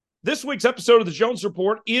This week's episode of the Jones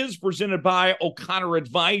Report is presented by O'Connor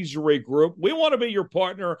Advisory Group. We want to be your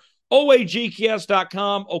partner,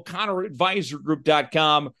 oagks.com,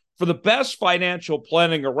 o'connoradvisorygroup.com, for the best financial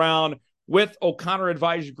planning around with O'Connor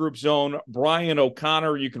Advisory Group's own Brian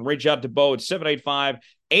O'Connor. You can reach out to Bo at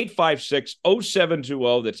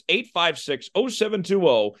 785-856-0720. That's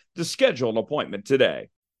 856-0720 to schedule an appointment today.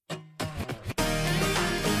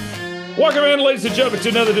 Welcome in, ladies and gentlemen, to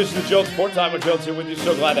another edition of Jones Report. Time with Jones here with you.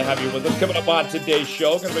 So glad to have you with us. Coming up on today's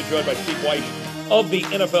show, going to be joined by Steve Wyche of the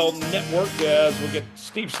NFL Network as we'll get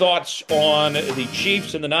Steve's thoughts on the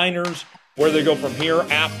Chiefs and the Niners, where they go from here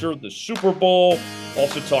after the Super Bowl.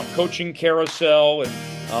 Also talk coaching carousel and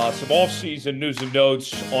some offseason news and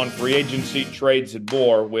notes on free agency, trades, and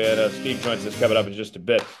more when Steve joins us coming up in just a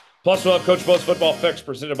bit. Plus, we'll have Coach Bo's Football Fix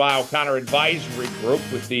presented by O'Connor Advisory Group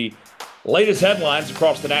with the latest headlines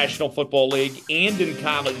across the National Football League and in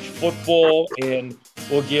college football. And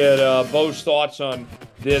we'll get Bo's thoughts on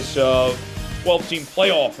this 12-team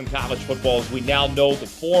playoff in college football as we now know the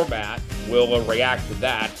format. We'll react to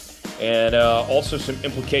that. And also some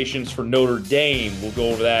implications for Notre Dame. We'll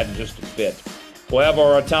go over that in just a bit. We'll have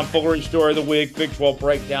our Tom Foolery story of the week, Big 12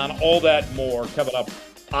 breakdown, all that and more coming up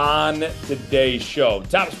on today's show.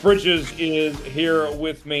 Thomas Bridges is here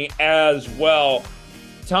with me as well.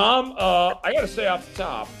 Tom, I got to say off the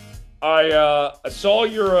top, I saw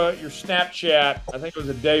your Snapchat, I think it was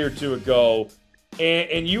a day or two ago,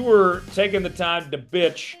 and you were taking the time to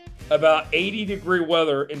bitch about 80-degree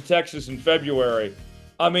weather in Texas in February.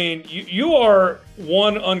 I mean, you are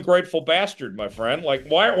one ungrateful bastard, my friend. Like,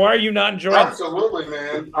 why are you not enjoying it? Absolutely,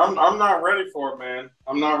 man. I'm not ready for it, man.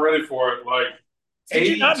 I'm not ready for it. Like, Did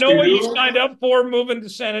you not know what you signed up for moving to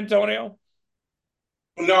San Antonio?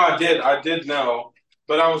 No, I did. I did know.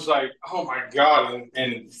 But I was like, oh my God,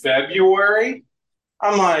 in February?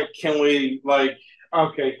 I'm like, can we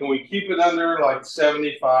keep it under like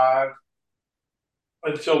 75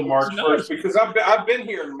 until March 1st? Because I've been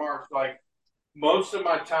here in March. Like, most of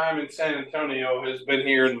my time in San Antonio has been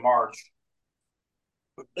here in March.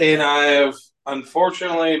 And I have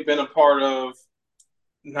unfortunately been a part of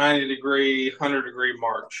 90-degree, 100-degree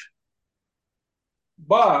March.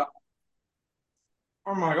 But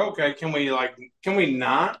I'm like, okay, can we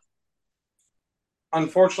not?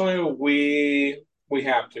 Unfortunately, we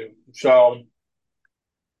have to. So,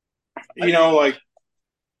 no,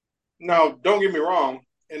 don't get me wrong.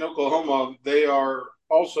 In Oklahoma, they are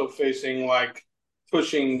also facing like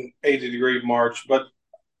pushing 80-degree March. But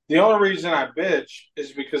the only reason I bitch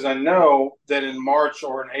is because I know that in March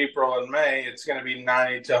or in April and May, it's going to be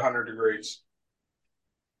 90 to 100 degrees.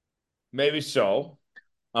 Maybe so.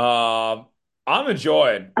 I'm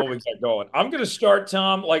enjoying what we got going. I'm going to start,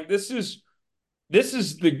 Tom. Like this is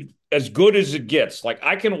the as good as it gets. Like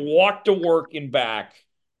I can walk to work and back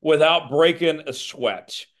without breaking a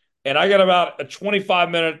sweat, and I got about a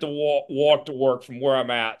 25-minute to walk to work from where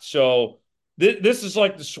I'm at. So this is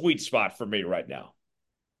like the sweet spot for me right now.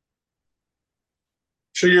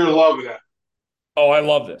 So you're loving it. Oh, I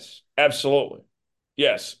love this. Absolutely.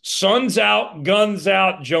 Yes. Sun's out, guns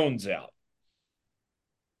out, Jones out.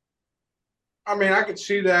 I mean, I could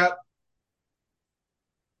see that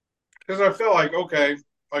because I feel like, okay,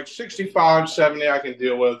 like 65, 70, I can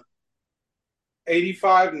deal with.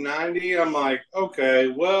 85, 90, I'm like, okay,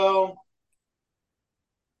 well,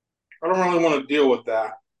 I don't really want to deal with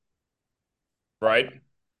that. Right.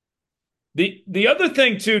 The other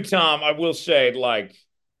thing too, Tom, I will say, like,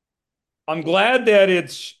 I'm glad that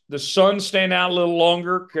it's the sun staying out a little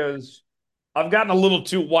longer because I've gotten a little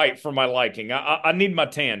too white for my liking. I need my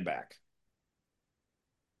tan back.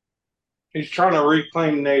 He's trying to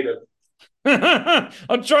reclaim native.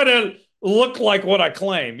 I'm trying to look like what I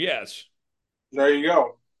claim. Yes. There you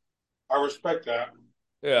go. I respect that.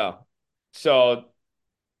 Yeah. So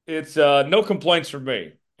it's no complaints from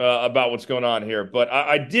me about what's going on here, but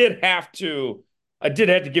I did have to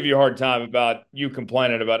give you a hard time about you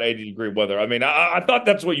complaining about 80-degree weather. I mean, I thought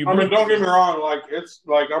that's what you. I mean, don't get me wrong. Like it's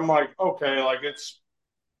like I'm like okay, like it's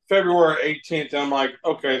February 18th. And I'm like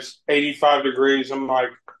okay, it's 85 degrees. I'm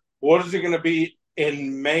like, what is it going to be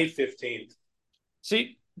in May 15th?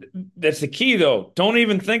 See, that's the key, though. Don't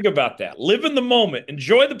even think about that. Live in the moment.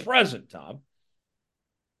 Enjoy the present, Tom.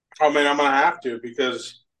 I mean, I'm going to have to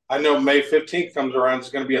because I know May 15th comes around.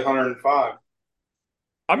 It's going to be 105.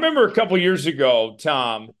 I remember a couple years ago,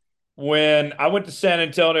 Tom, when I went to San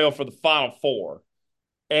Antonio for the Final Four.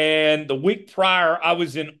 And the week prior, I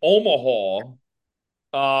was in Omaha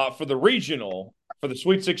for the regional, for the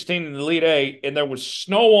Sweet 16 and the Elite Eight. And there was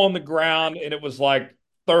snow on the ground, and it was like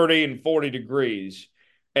 30 and 40 degrees.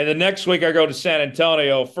 And the next week I go to San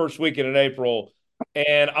Antonio, first weekend in April,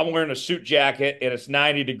 and I'm wearing a suit jacket and it's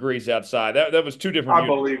 90 degrees outside. That was I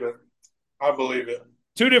believe it. I believe it.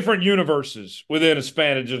 two different universes within a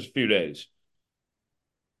span of just a few days.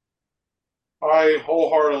 I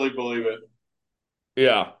wholeheartedly believe it.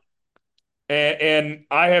 Yeah. And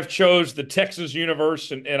I have chose the Texas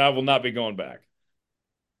universe and I will not be going back.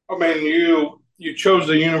 I mean, you chose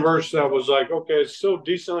the universe that was like, okay, it's still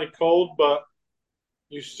decently cold, but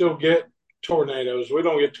you still get tornadoes. We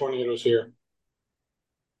don't get tornadoes here.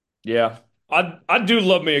 Yeah. I do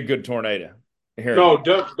love me a good tornado here and No,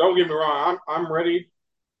 there. don't get me wrong. I'm ready.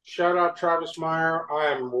 Shout out Travis Meyer. I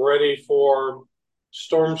am ready for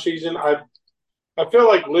storm season. I feel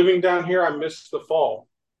like living down here, I miss the fall,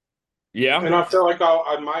 Yeah. and I feel like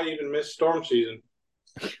I might even miss storm season.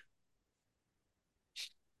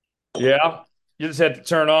 Yeah. You just had to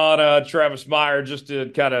turn on Travis Meyer just to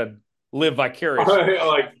kind of live vicariously.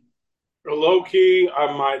 Like low key,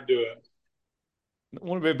 I might do it.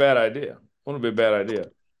 Wouldn't be a bad idea. Wouldn't be a bad idea.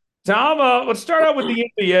 Tom, let's start out with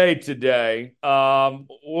the NBA today.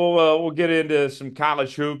 We'll get into some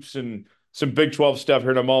college hoops and some Big 12 stuff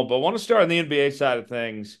here in a moment, but I want to start on the NBA side of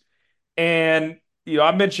things. And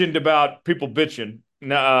I mentioned about people bitching.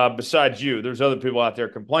 Besides you, there's other people out there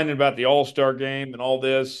complaining about the All-Star game and all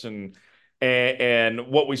this and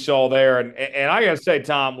what we saw there. And I gotta say,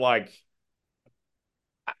 Tom, like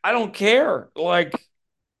I don't care. Like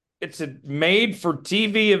it's a made for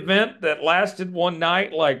TV event that lasted one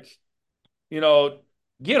night. Like you know,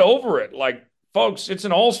 get over it. Like, folks, it's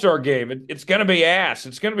an all-star game. It's going to be ass.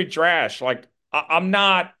 It's going to be trash. Like, I'm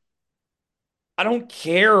not, I don't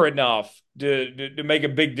care enough to make a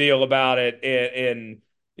big deal about it.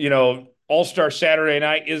 All-star Saturday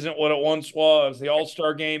night isn't what it once was. The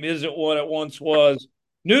all-star game isn't what it once was.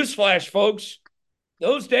 Newsflash, folks,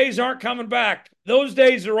 those days aren't coming back. Those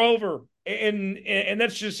days are over, and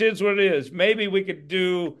that's just is what it is. Maybe we could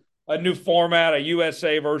do a new format, a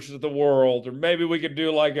USA versus the world, or maybe we could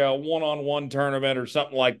do like a one-on-one tournament or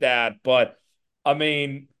something like that. But I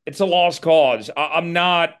mean, it's a lost cause. I'm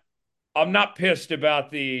not pissed about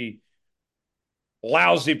the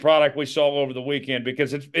lousy product we saw over the weekend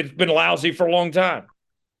because it's been lousy for a long time.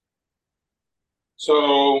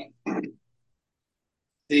 So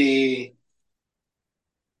the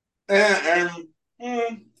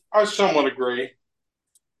I somewhat agree.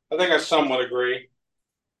 I think I somewhat agree.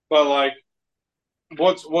 But like,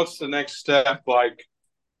 what's the next step? Like,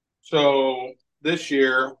 so this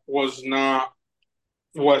year was not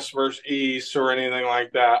West versus East or anything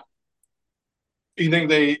like that. You think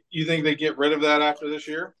they get rid of that after this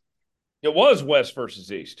year? It was West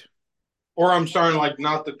versus East. Or I'm sorry, like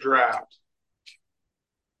not the draft.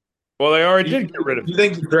 Well, they already You, did get rid of you it.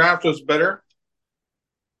 think the draft was better?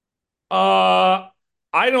 Uh,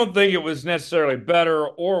 I don't think it was necessarily better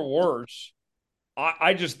or worse.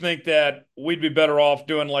 I just think that we'd be better off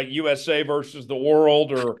doing like USA versus the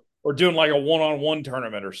world or doing like a one-on-one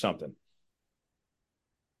tournament or something.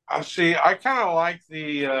 I see. I kind of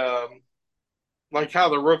like how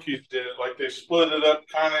the rookies did it. Like they split it up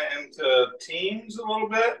kind of into teams a little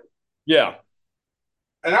bit, Yeah.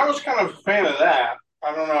 and I was kind of a fan of that.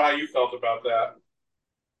 I don't know how you felt about that.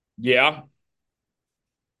 Yeah.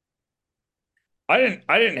 I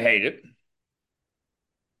didn't hate it.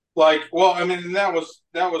 Like, well, I mean, that was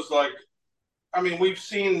like, I mean, we've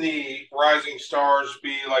seen the Rising Stars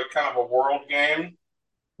be like kind of a world game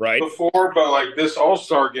Right. before, but like this All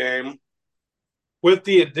Star game with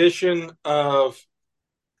the addition of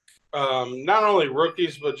not only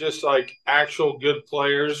rookies but just like actual good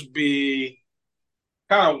players be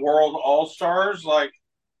kind of world All Stars. Like,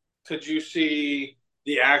 could you see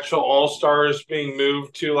the actual All Stars being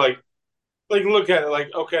moved to like look at it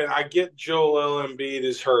like okay, I get Joel Embiid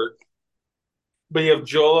is hurt, but you have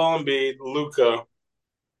Joel Embiid, Luca,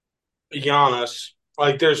 Giannis.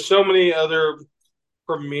 Like, there's so many other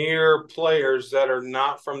premier players that are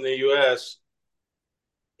not from the U.S.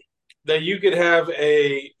 that you could have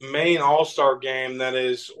a main All Star game that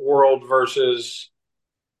is world versus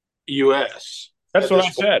U.S. That's at what I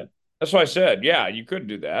this point. said. That's what I said. Yeah, you could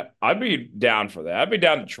do that. I'd be down for that. I'd be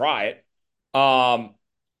down to try it. Um,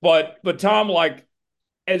 but Tom, like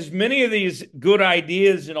as many of these good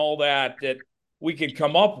ideas and all that we could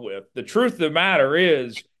come up with, the truth of the matter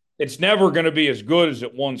is it's never going to be as good as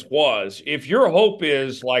it once was. If your hope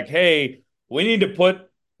is like, hey, we need to put a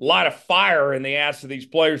lot of fire in the ass of these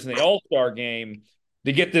players in the All-Star game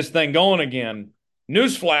to get this thing going again,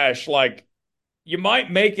 newsflash, like you might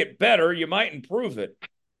make it better, you might improve it,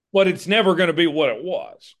 but it's never going to be what it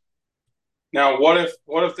was. Now, what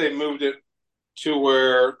if they moved it to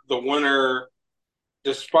where the winner,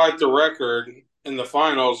 despite the record, in the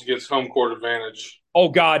finals gets home court advantage. Oh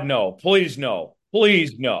God, no! Please no!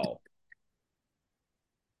 Please no!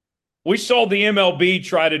 We saw the MLB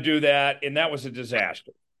try to do that, and that was a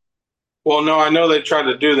disaster. Well, no, I know they tried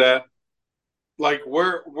to do that. Like,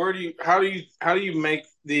 where do you how do you make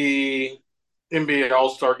the NBA All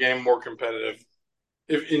Star Game more competitive?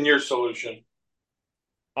 If in your solution,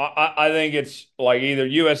 I think it's like either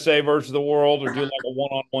USA versus the world or do like a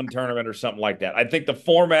one-on-one tournament or something like that. I think the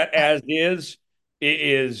format as is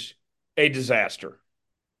a disaster.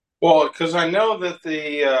 well, because I know that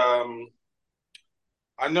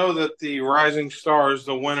the Rising Stars,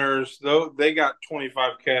 the winners, though they got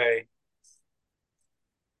 25K.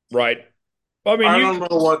 Right. I mean, I don't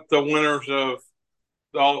know what the winners of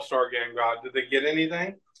the All Star Game got. Did they get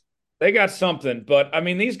anything? they got something, but I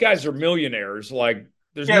mean, these guys are millionaires. Like,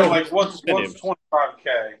 there's Yeah, no like what's incentives.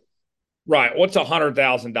 25K? Right. What's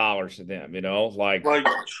 $100,000 to them? Like, Like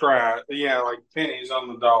trash. Yeah, like pennies on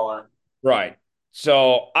the dollar. right.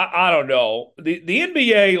 So I don't know. The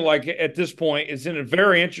NBA, like at this point, is in a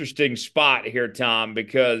very interesting spot here, Tom,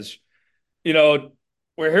 because you know,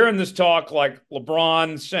 we're hearing this talk like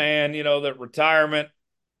LeBron saying, that retirement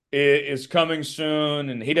is coming soon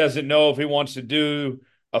and he doesn't know if he wants to do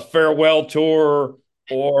a farewell tour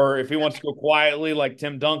or if he wants to go quietly like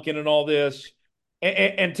Tim Duncan and all this.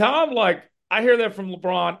 And Tom, like, I hear that from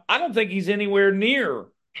LeBron. I don't think he's anywhere near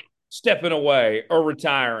stepping away or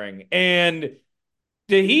retiring. And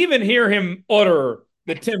to even hear him utter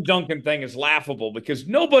the Tim Duncan thing is laughable because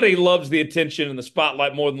nobody loves the attention and the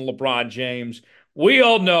spotlight more than LeBron James. We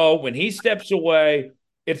all know when he steps away,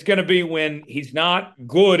 it's going to be when he's not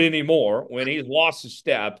good anymore, when he's lost a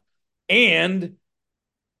step. And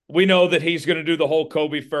we know that he's going to do the whole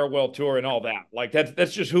Kobe farewell tour and all that. Like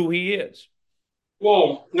that's just who he is.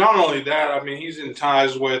 Well, not only that, I mean, he's in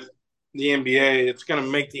ties with the NBA. It's going to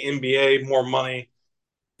make the NBA more money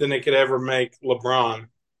than they could ever make LeBron.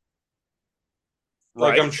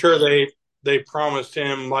 Like Right. I'm sure they promised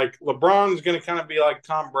him like LeBron's going to kind of be like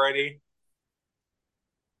Tom Brady.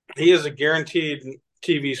 He has a guaranteed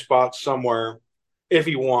TV spot somewhere if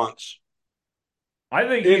he wants. I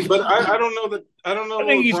think And, he's but I don't know I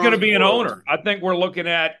think he's going to LeBron's be an moral. owner. I think we're looking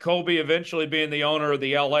at Kobe eventually being the owner of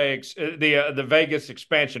the the Vegas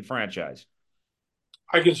expansion franchise.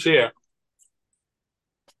 I can see it.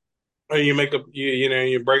 You make up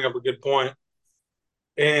you bring up a good point,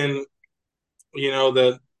 and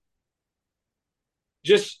that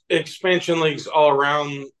just expansion leagues all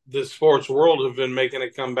around the sports world have been making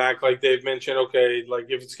it come back. Like they've mentioned, okay, like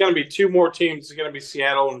if it's going to be two more teams, it's going to be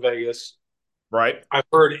Seattle and Vegas. Right. I've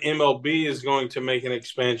heard MLB is going to make an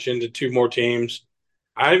expansion to two more teams.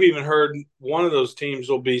 I've even heard one of those teams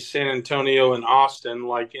will be San Antonio and Austin,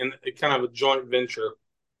 like in kind of a joint venture.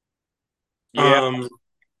 Yeah.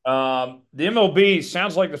 Um, The MLB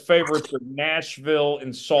sounds like the favorites are Nashville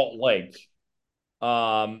and Salt Lake.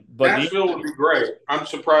 But Nashville would be great. I'm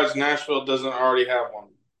surprised Nashville doesn't already have one.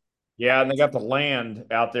 yeah, and they got the land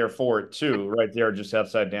out there for it too, right there just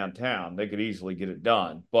outside downtown. They could easily get it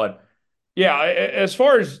done. But yeah, as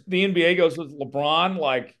far as the NBA goes with LeBron,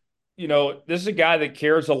 like, this is a guy that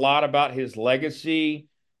cares a lot about his legacy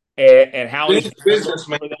and how he's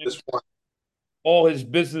Businessman at everything, this point. all his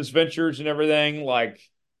business ventures and everything. Like,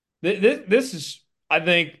 this is, I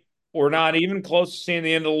think, we're not even close to seeing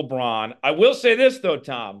the end of LeBron. I will say this, though,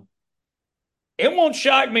 Tom. It won't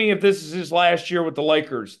shock me if this is his last year with the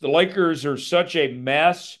Lakers. The Lakers are such a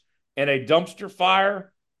mess and a dumpster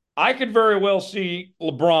fire. I could very well see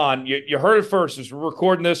LeBron. You heard it first as we're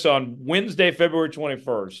recording this on Wednesday, February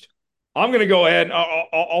 21st. I'm going to go ahead and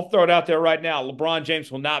I'll throw it out there right now. LeBron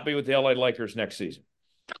James will not be with the LA Lakers next season.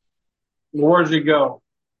 Where'd he go?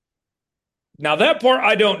 Now, that part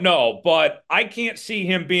I don't know, but I can't see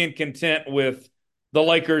him being content with the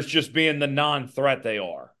Lakers just being the non threat they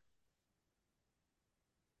are.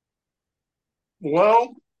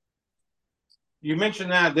 Well, you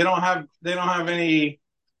mentioned that they don't have any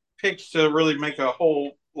picks to really make a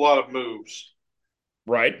whole lot of moves.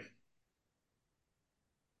 Right.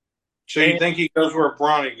 So you And think he goes where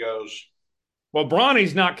Bronny goes? well,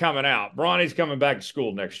 Bronny's not coming out. Bronny's coming back to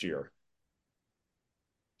school next year.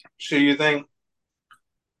 So you think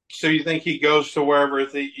he goes to wherever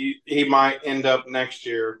he might end up next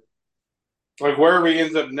year? Like wherever he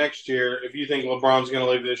ends up next year, if you think LeBron's going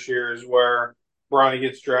to leave this year, is where Bronny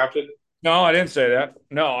gets drafted No, I didn't say that.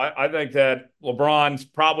 No, I think that LeBron's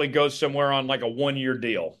probably goes somewhere on like a 1 year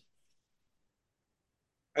deal,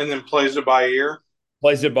 and then plays it by ear.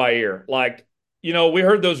 plays it by ear. Like, we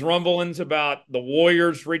heard those rumblings about the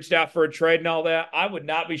Warriors reached out for a trade and all that. I would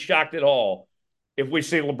not be shocked at all if we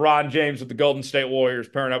see LeBron James with the Golden State Warriors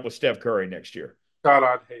pairing up with Steph Curry next year. God,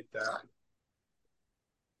 I'd hate that.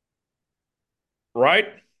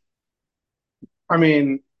 Right? I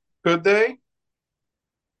mean, could they?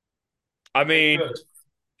 I They mean, could.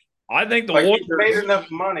 I think the Like he's made Warriors. enough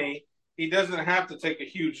money, he doesn't have to take a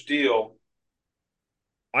huge deal.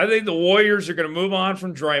 I think the Warriors are going to move on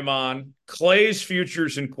from Draymond. Clay's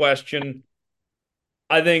future's in question.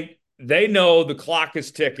 I think they know the clock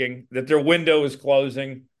is ticking, that their window is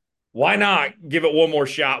closing. Why not give it one more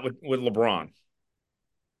shot with LeBron?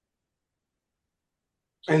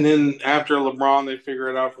 And then after LeBron, they figure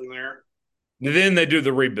it out from there. Then they do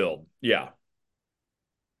the rebuild. Yeah.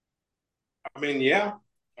 I mean, yeah.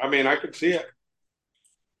 I mean, I could see it.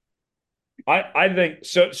 I think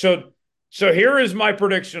so here is my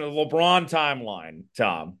prediction of the LeBron timeline,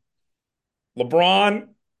 Tom. LeBron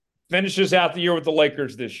finishes out the year with the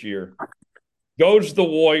Lakers this year, goes to the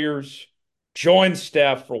Warriors, joins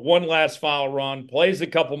Steph for one last final run, plays a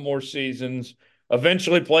couple more seasons,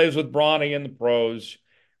 eventually plays with Bronny in the pros,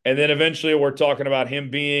 and then eventually we're talking about him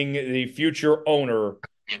being the future owner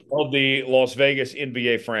of the Las Vegas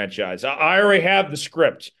NBA franchise. I already have the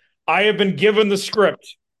script. I have been given the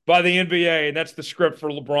script by the NBA, and that's the script for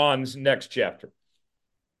LeBron's next chapter.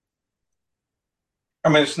 I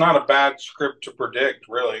mean, it's not a bad script to predict,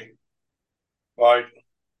 really. Like,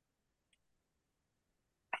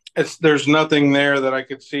 there's nothing there that I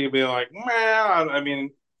could see being like, man. I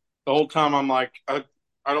mean, the whole time I'm like, I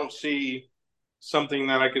don't see something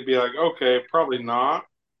that I could be like, okay, probably not.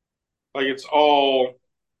 Like, it's all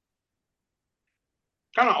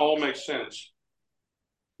kind of all makes sense.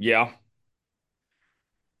 Yeah.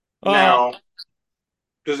 Uh, Now,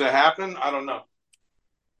 does it happen? I don't know.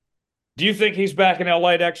 do you think he's back in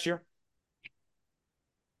LA next year?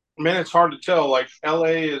 I mean, it's hard to tell. Like,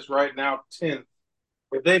 LA is right now 10th.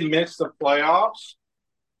 If they miss the playoffs,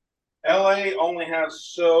 LA only has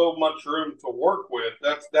so much room to work with.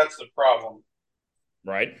 That's the problem.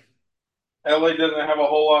 Right. LA doesn't have a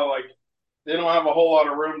whole lot of, like, they don't have a whole lot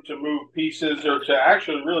of room to move pieces or to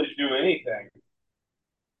actually really do anything.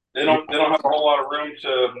 Yeah. They don't have a whole lot of room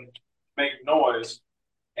to make noise.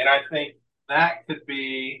 And I think that could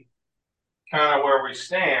be kind of where we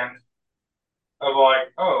stand of like,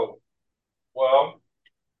 oh, well,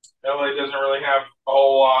 LA doesn't really have a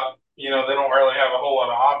whole lot, they don't really have a whole lot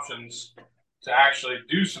of options to actually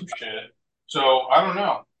do some shit. So I don't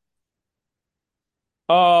know.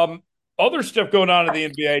 Other stuff going on in the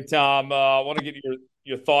NBA, Tom. I want to get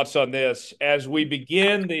your thoughts on this as we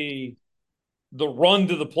begin the run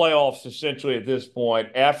to the playoffs. Essentially, at this point,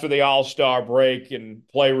 after the All-Star break and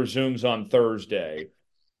play resumes on Thursday,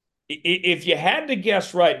 if you had to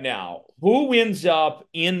guess right now, who ends up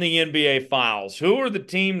in the NBA Finals? Who are the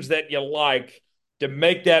teams that you like to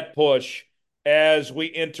make that push as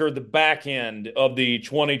we enter the back end of the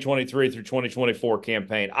 2023 through 2024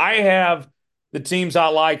 campaign? I have the teams I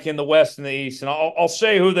like in the West and the East, and I'll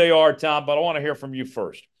say who they are, Tom, but I want to hear from you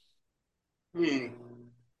first. Hmm.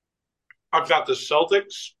 I've got the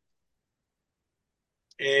Celtics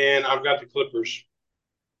and I've got the Clippers.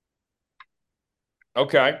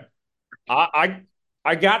 Okay. I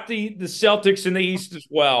I got the Celtics in the East as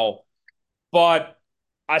well, but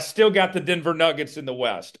I still got the Denver Nuggets in the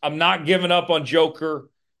West. I'm not giving up on Joker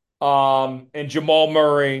and Jamal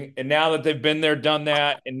Murray. And now that they've been there, done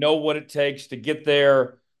that, and know what it takes to get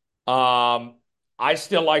there, I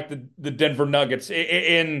still like the Denver Nuggets.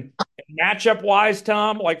 In matchup wise,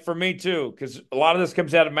 Tom, like for me too, because a lot of this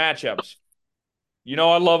comes out of matchups. You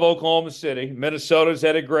know, I love Oklahoma City. Minnesota's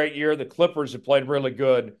had a great year. The Clippers have played really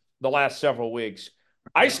good the last several weeks.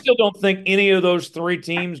 I still don't think any of those three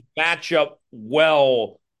teams match up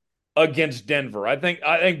well against Denver. I think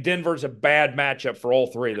Denver's a bad matchup for all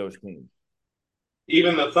three of those teams,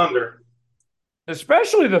 Even the Thunder.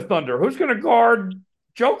 especially the Thunder. Who's going to guard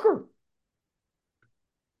Joker?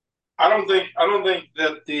 I don't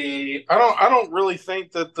really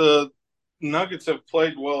think that the Nuggets have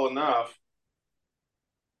played well enough.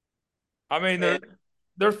 I mean, they're And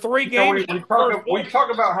they're three you know, games from first we place,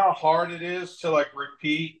 talk about how hard it is to like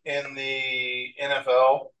repeat in the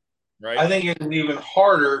NFL. right? I think it's even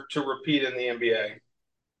harder to repeat in the NBA.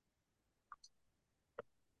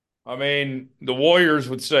 I mean, the Warriors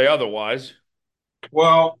would say otherwise.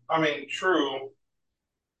 Well, I mean, true,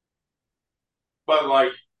 but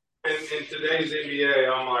like in today's NBA,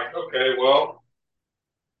 I'm like, okay, well,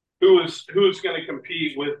 who's going to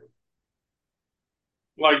compete with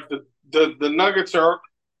like the Nuggets are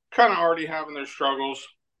kind of already having their struggles.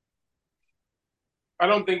 I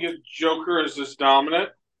don't think if Joker is this dominant.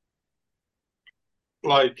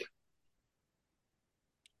 Like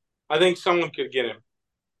I think someone could get him.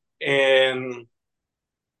 And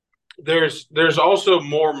there's also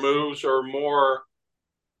more moves or more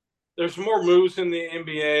there's more moves in the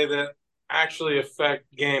NBA that actually affect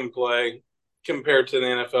gameplay compared to the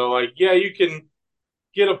NFL. Like, yeah, you can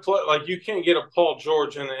get a play like you can't get a Paul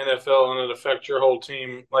George in the NFL and it affect your whole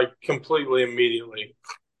team like completely immediately.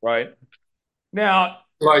 Right. Now,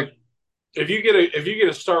 Like if you get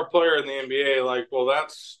a star player in the NBA, like, well,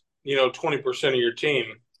 that's 20% of your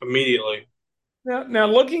team immediately. now,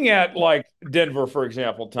 looking at like Denver, for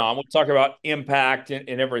example, Tom, we'll talk about impact and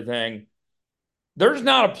everything. There's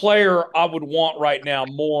not a player I would want right now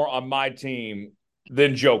more on my team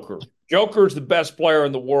than Joker. Joker's the best player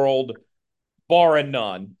in the world, barring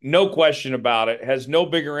none. No question about it. Has no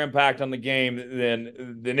bigger impact on the game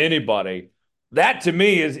than anybody. That to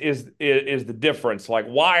me is the difference. Like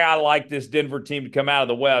why I like this Denver team to come out of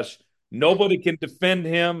the West. Nobody can defend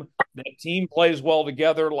him. That team plays well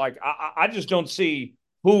together. Like I just don't see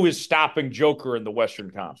who is stopping Joker in the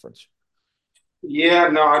Western Conference. Yeah,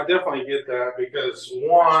 no, I definitely get that because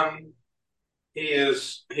one, he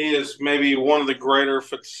is maybe one of the greater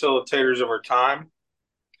facilitators of our time.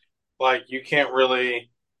 Like you can't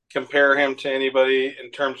really compare him to anybody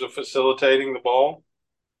in terms of facilitating the ball.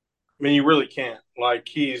 I mean, you really can't. Like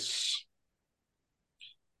he's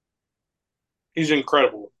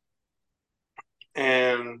incredible,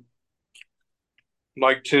 and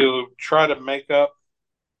like to try to make up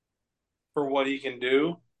for what he can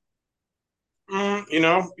do.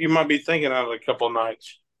 You might be thinking of it a couple of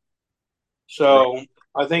nights. Right. So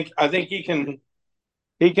I think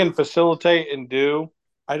he can facilitate and do.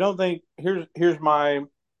 I don't think here's my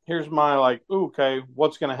like, ooh, okay,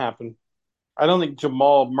 what's going to happen? I don't think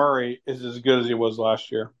Jamal Murray is as good as he was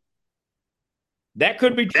last year. That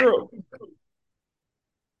could be true.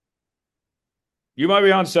 You might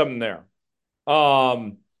be on something there.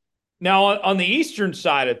 Um, Now on the Eastern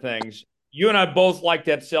side of things, you and I both like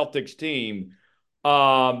that Celtics team.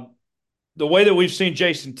 Um, the way that we've seen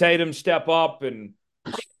Jason Tatum step up and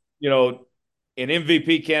you know an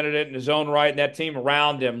MVP candidate in his own right, and that team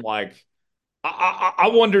around him, like I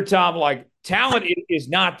wonder, Tom, like talent is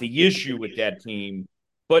not the issue with that team,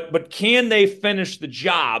 but can they finish the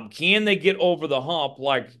job? Can they get over the hump?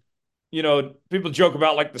 Like people joke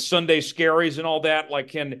about like the Sunday scaries and all that. Like,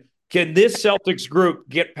 can this Celtics group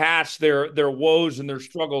get past their woes and their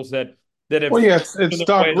struggles that have Well, yeah, it's in their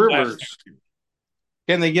Doc way the last? Rivers.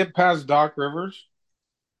 Can they get past Doc Rivers?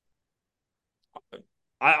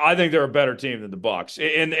 I think they're a better team than the Bucks,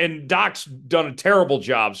 and Doc's done a terrible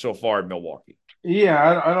job so far in Milwaukee.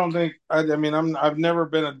 Yeah, I don't think. I mean, I've never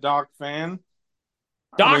been a Doc fan.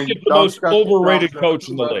 I Doc mean, is the Doc's most got some overrated problems, coach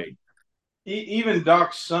in the but league. even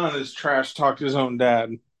Doc's son is trash talked his own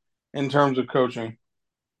dad in terms of coaching.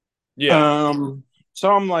 Yeah,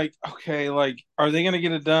 So I'm like, okay, like, are they going to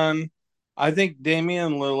get it done? I think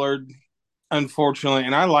Damian Lillard, unfortunately,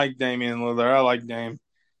 and I like Damian Lillard. I like Dame.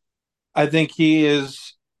 I think he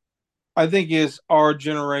is. I think is our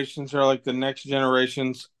generations are like the next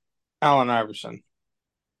generation's Allen Iverson.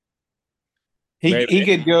 He maybe. he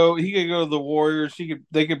could go. He could go to the Warriors.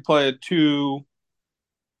 They could play a two.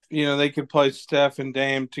 They could play Steph and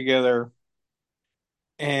Dame together,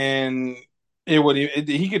 and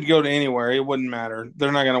he could go to anywhere. It wouldn't matter.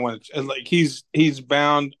 They're not going to win it. Like he's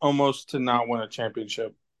bound almost to not win a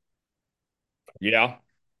championship. Yeah,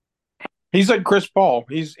 He's like Chris Paul.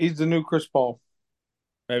 He's the new Chris Paul.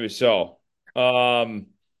 maybe so. Um,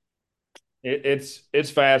 it's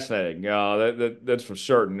fascinating. That's for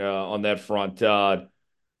certain on that front.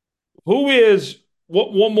 Who is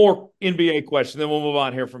what? One more NBA question, then we'll move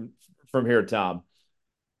on here from here, Tom.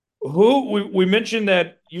 Who we mentioned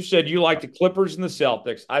that you said you like the Clippers and the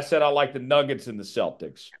Celtics. I said I like the Nuggets and the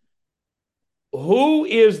Celtics. Who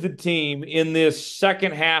is the team in this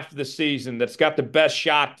second half of the season that's got the best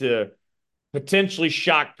shot to potentially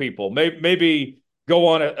shock people? Maybe go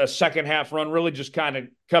on a second half run, really just kind of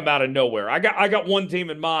come out of nowhere. I got one team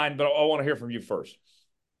in mind, but I want to hear from you first.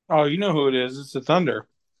 Oh, you know who it is? It's the Thunder.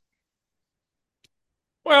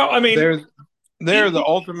 Well, I mean, They're they're the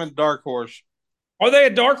ultimate dark horse. are they a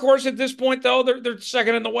dark horse at this point, though? They're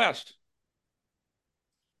second in the West.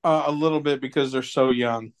 A little bit because they're so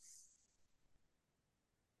young.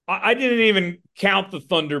 I didn't even count the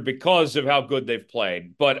Thunder because of how good they've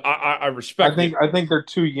played, but I I respect it. think I think they're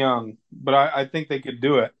too young, but I think they could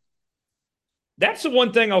do it. That's the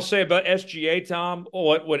one thing I'll say about SGA, Tom.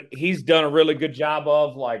 What he's done a really good job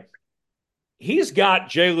of, like he's got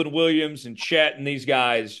Jalen Williams and Chet and these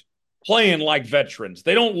guys playing like veterans.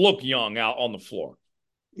 They don't look young out on the floor.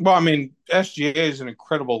 Well, I mean, SGA is an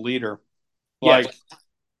incredible leader. Yes, Like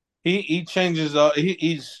he changes up.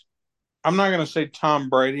 He's I'm not gonna say Tom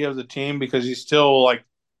Brady of the team because he's still like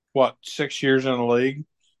what 6 years in the league,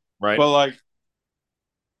 Right. but like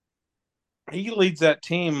he leads that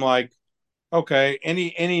team like okay,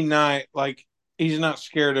 any night like he's not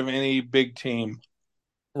scared of any big team.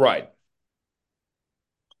 Right.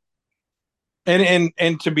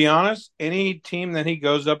 And to be honest, any team that he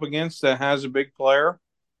goes up against that has a big player,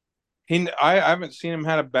 I haven't seen him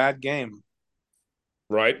had a bad game.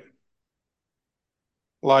 Right.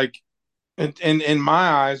 Like in my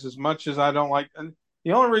eyes, as much as I don't like, and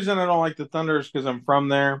the only reason I don't like the Thunder is because I'm from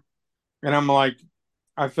there, and I'm like,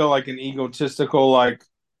 I feel like an egotistical, like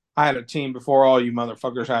I had a team before all you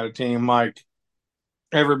motherfuckers had a team. Like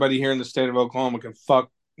everybody here in the state of Oklahoma can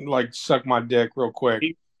like suck my dick real quick.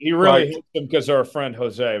 He really Like hates them because of our friend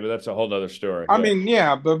Jose, but that's a whole other story. I Yeah. mean,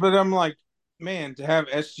 yeah, but I'm like, man, to have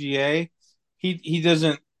SGA, he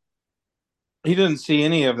doesn't see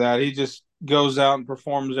any of that. He just goes out and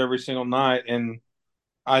performs every single night, and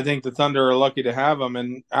I think the Thunder are lucky to have him.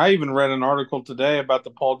 And I even read an article today about the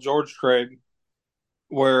Paul George trade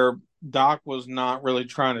where Doc was not really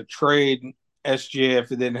trying to trade SGA if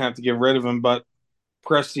they didn't have to get rid of him, but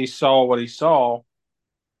Presti saw what he saw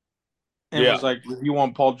and Yeah. was like, if you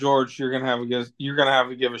want Paul George, you're gonna have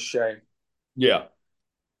to give a Shea. Yeah.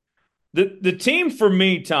 The team for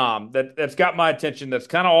me, Tom, that's got my attention, that's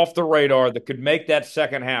kind of off the radar, that could make that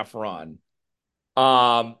second half run.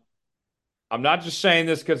 Um, I'm not just saying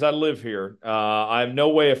this because I live here. I'm no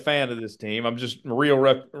way a fan of this team. I'm just real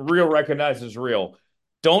recognizes real.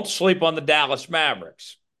 Don't sleep on the Dallas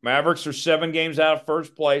Mavericks. Mavericks are 7 games out of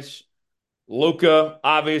first place. Luka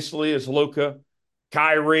obviously is Luka.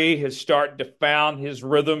 Kyrie has started to found his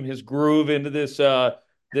rhythm, his groove into this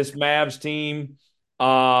Mavs team.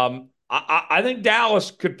 I think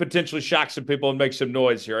Dallas could potentially shock some people and make some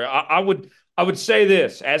noise here. I would say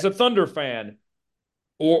this as a Thunder fan,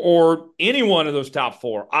 or any one of those top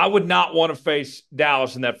four, I would not want to face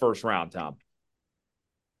Dallas in that first round, Tom.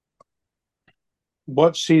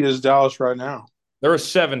 What seed is Dallas right now? They're a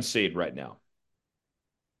 7 seed right now.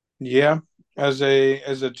 Yeah, as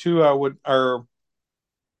a two, I would, or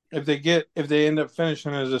if they end up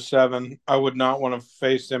finishing as a seven, I would not want to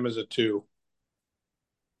face them as a two.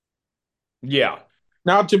 Yeah,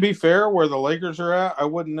 Now, to be fair, where the Lakers are at, I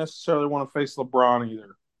wouldn't necessarily want to face LeBron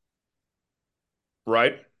either.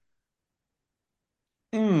 right?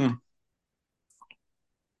 Hmm.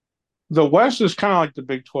 The West is kind of like the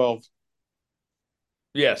Big 12.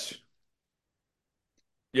 Yes.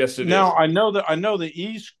 Yes, it Now, is. I know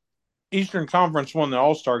the Eastern Conference won the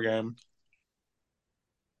All-Star game,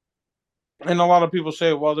 and a lot of people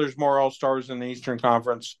say, well, there's more All-Stars in the Eastern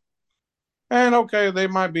Conference. And okay, they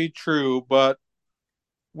might be true, but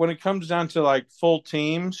when it comes down to like full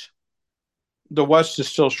teams, the West is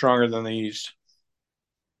still stronger than the East,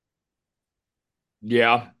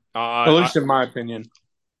 Yeah. at least in my opinion.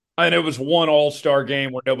 And it was one all-star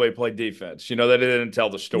game where nobody played defense. They didn't tell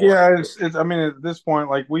the story. Yeah, it's. I mean, at this point,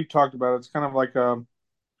 like we've talked about, it's kind of like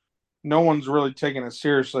no one's really taking it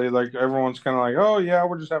seriously. Like everyone's kind of like, oh yeah,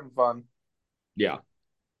 we're just having fun. Yeah,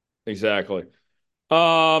 exactly.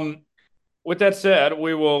 Um, with that said,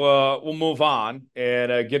 we'll move on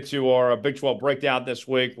and get to our Big 12 breakdown this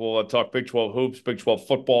week. We'll talk Big 12 hoops, Big 12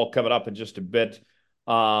 football coming up in just a bit.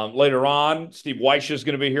 Later on, Steve Wyche is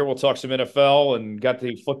going to be here. We'll talk some NFL and got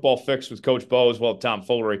the football fix with Coach Bo as well as Tom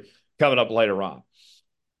Foolery coming up later on.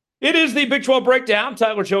 It is the Big 12 breakdown.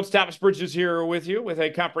 Tyler Schultz, Thomas Bridges here with you with a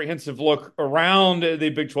comprehensive look around the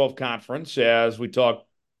Big 12 conference as we talk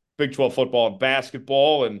Big 12 football and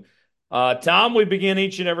basketball. And Tom, we begin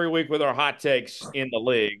each and every week with our hot takes in the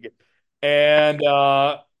league. And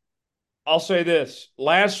I'll say this: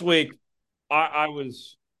 last week, I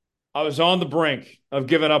was on the brink of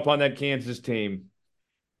giving up on that Kansas team,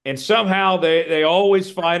 and somehow they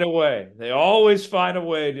always find a way. They always find a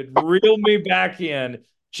way to reel me back in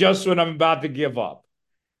just when I'm about to give up.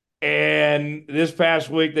 And this past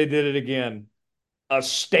week they did it again. A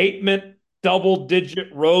statement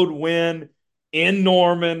double-digit road win in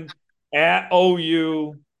Norman at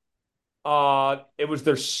OU. It was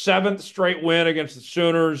their 7th straight win against the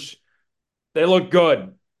Sooners. They look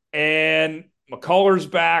good. And McCullers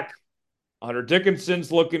back. Hunter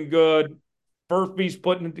Dickinson's looking good. Furphy's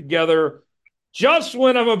putting it together. Just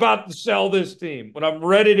when I'm about to sell this team, when I'm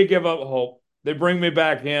ready to give up hope, they bring me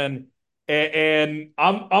back in, and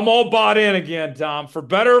I'm all bought in again, Tom. For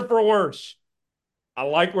better or for worse, I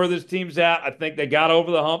like where this team's at. I think they got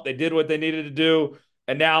over the hump. They did what they needed to do,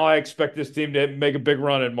 and now I expect this team to make a big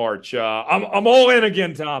run in March. I'm all in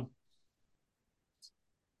again, Tom.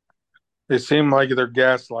 They seem like they're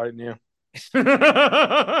gaslighting you.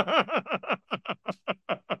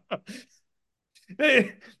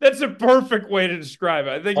 That's a perfect way to describe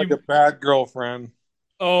it. I think Like you. a bad girlfriend.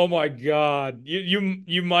 Oh my God,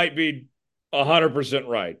 you might be 100%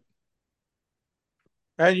 right.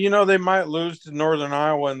 And they might lose to Northern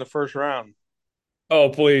Iowa in the first round. Oh,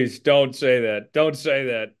 please don't say that. Don't say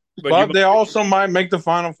that. But you But they might. also might make the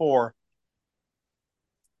Final Four.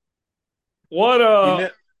 What You know,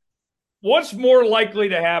 what's more likely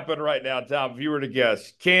to happen right now, Tom? If you were to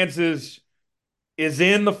guess, Kansas is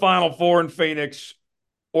in the Final Four in Phoenix,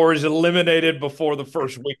 or is eliminated before the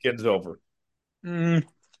first weekend's over? mm,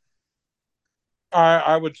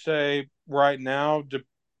 I would say right now,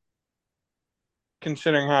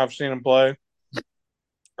 considering how I've seen them play,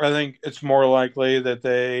 I think it's more likely that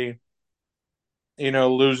they,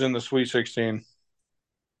 lose in the Sweet 16.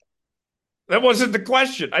 That wasn't the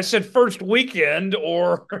question. I said first weekend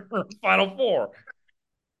or Final Four.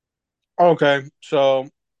 Okay, so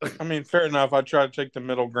I mean, fair enough. I try to take the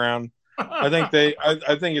middle ground. I think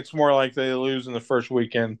it's more like they lose in the first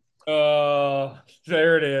weekend.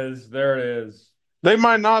 There it is. There it is. They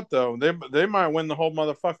might not though. They might win the whole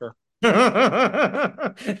motherfucker.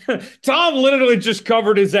 Tom literally just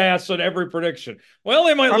covered his ass on every prediction. Well,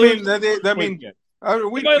 they might I lose mean, the first I mean, weekend.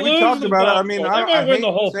 They might we lose talked the about it. I Final mean, Four. They I might win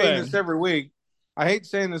the hate whole saying this thing. every week. I hate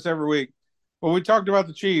saying this every week, but we talked about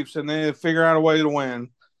the Chiefs and they figure out a way to win.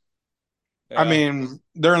 I Yeah, mean,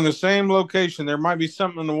 they're in the same location. There might be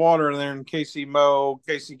something in the water there in KC Mo,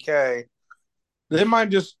 KCK.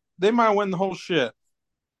 They might win the whole shit.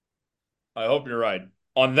 I hope you're right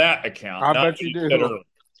on that account. I Not bet what you you said do. earlier.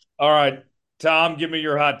 All right, Tom, give me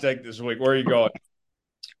your hot take this week. Where are you going?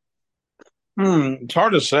 It's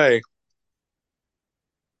hard to say.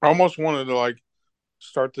 I almost wanted to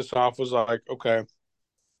start this off was like, okay.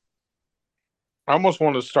 I almost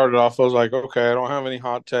wanted to start it off. I was like, okay, I don't have any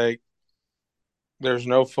hot take. There's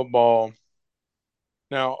no football.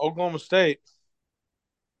 Now, Oklahoma State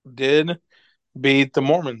did beat the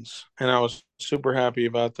Mormons, and I was super happy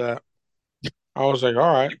about that. I was like,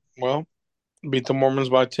 all right, well, beat the Mormons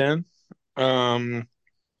by 10. Um,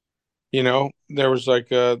 there was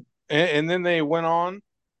and then they went on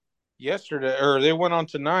yesterday, or they went on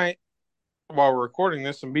tonight while we're recording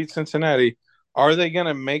this and beat Cincinnati. Are they going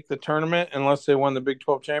to make the tournament unless they win the Big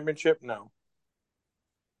 12 championship? No.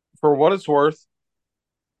 For what it's worth,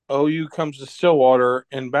 OU comes to Stillwater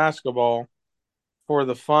in basketball for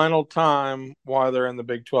the final time while they're in the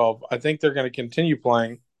Big 12. I think they're going to continue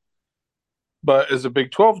playing, but as a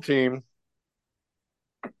Big 12 team,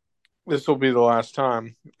 this will be the last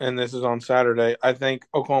time, and this is on Saturday. I think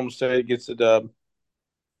Oklahoma State gets the dub.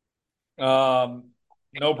 Um,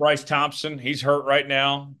 no Bryce Thompson. He's hurt right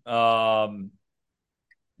now.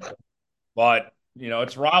 But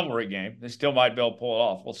it's a rivalry game. They still might be able to pull it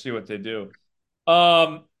off. We'll see what they do.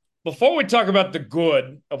 Um, Before we talk about the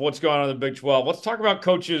good of what's going on in the Big 12, let's talk about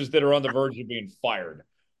coaches that are on the verge of being fired.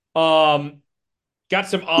 Um, got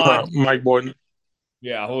some odds. Mike Boyden.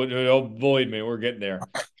 Yeah, believe me, we're getting there.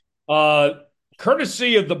 Uh,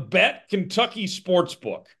 Courtesy of the Bet Kentucky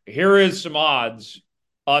Sportsbook. Here is some odds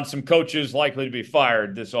on some coaches likely to be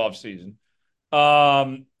fired this offseason.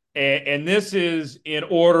 And this is in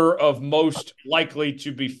order of most likely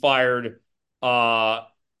to be fired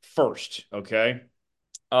first. Okay.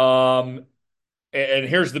 Um, and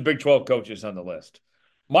here's the Big 12 coaches on the list.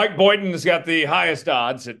 Mike Boynton has got the highest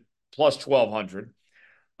odds at plus 1,200.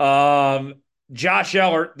 Um, Josh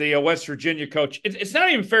Ellert, the West Virginia coach, it's not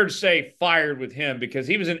even fair to say fired with him because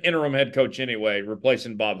he was an interim head coach anyway,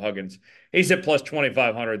 replacing Bob Huggins. He's at plus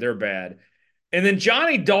 2,500. They're bad. And then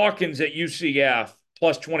Johnny Dawkins at UCF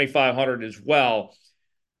plus 2,500 as well.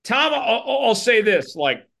 Tom, I'll say this,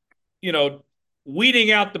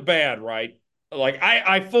 weeding out the bad, right?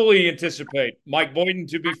 I fully anticipate Mike Boyden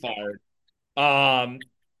to be fired.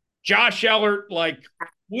 Josh Ellert,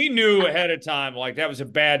 we knew ahead of time, that was a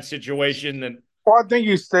bad situation. And Well, I think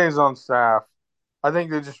he stays on staff. I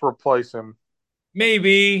think they just replace him,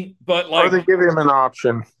 maybe, but or they give him an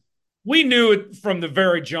option. we knew it from the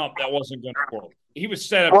very jump that wasn't going to work. He was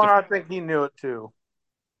set up Well, to. I think he knew it too.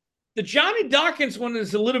 The Johnny Dawkins one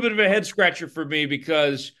is a little bit of a head scratcher for me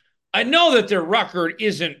because I know that their record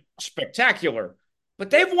isn't spectacular, but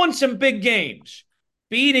they've won some big games,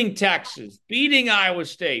 beating Texas, beating Iowa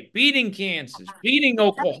State, beating Kansas, beating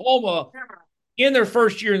Oklahoma in their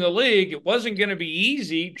first year in the league. It wasn't going to be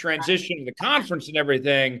easy transition to the conference and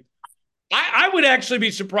everything. I would actually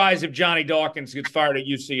be surprised if Johnny Dawkins gets fired at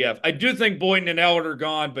UCF. I do think Boynton and Ellert are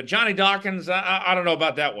gone, but Johnny Dawkins, I don't know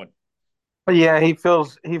about that one. But yeah, he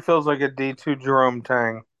feels like a D2 Jerome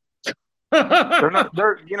Tang. They're not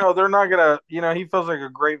gonna he feels like a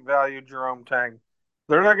great value Jerome Tang.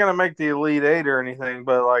 They're not gonna make the Elite Eight or anything,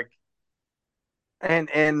 but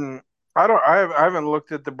And I haven't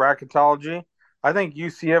looked at the bracketology. I think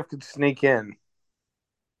UCF could sneak in.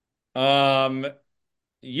 Um,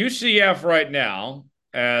 UCF right now,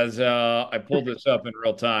 as I pulled this up in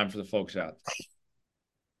real time for the folks out.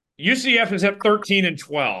 UCF is at 13 and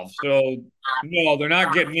 12, so no, they're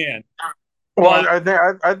not getting in. Well, But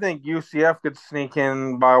I think UCF could sneak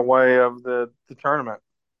in by way of the tournament.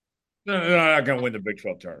 they're not going to win the Big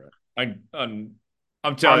 12 tournament. I'm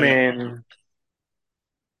I telling you. mean,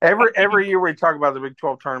 every year we talk about the Big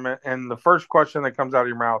 12 tournament, and the first question that comes out of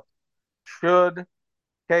your mouth: should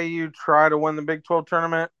KU try to win the Big 12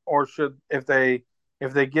 tournament, or should if they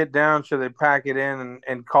get down, should they pack it in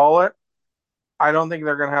and call it? I don't think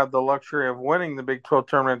they're going to have the luxury of winning the Big 12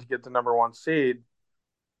 tournament to get the number one seed.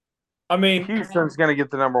 I mean, Houston's going to get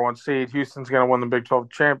the number one seed. Houston's going to win the Big 12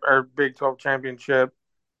 championship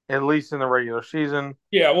at least in the regular season.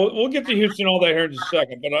 yeah, we'll get to Houston all that here in just a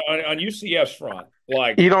second. But on UCF's front,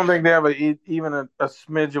 like, You don't think they have even a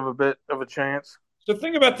smidge of a bit of a chance? so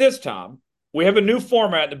think about this, Tom. We have a new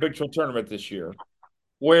format in the Big 12 tournament this year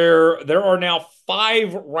where there are now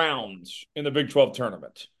 5 rounds in the Big 12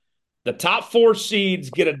 tournament. The top 4 seeds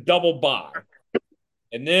get a double bye.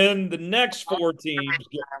 And then the next 4 teams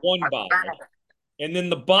get one bye. And then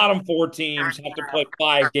the bottom 4 teams have to play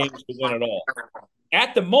 5 games to win it all.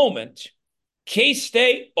 At the moment, K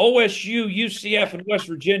State, OSU, UCF, and West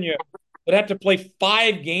Virginia would have to play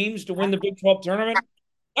 5 games to win the Big 12 tournament.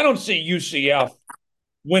 I don't see UCF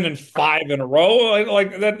winning 5 in a row.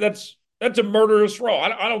 Like that. That's a murderous row.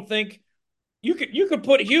 I don't think you could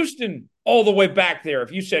put Houston all the way back there.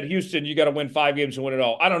 If you said Houston, you got to win 5 games to win it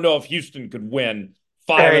all. I don't know if Houston could win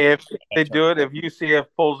five. Hey, if they do it, if UCF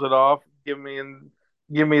pulls it off, give me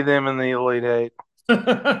them in the Elite Eight.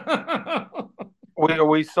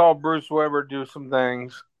 We saw Bruce Weber do some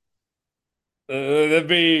things. That'd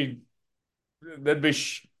be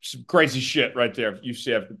some crazy shit right there if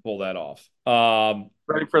UCF could pull that off.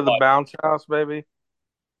 Ready for the But bounce house, baby?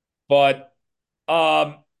 but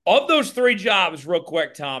of those 3 jobs, real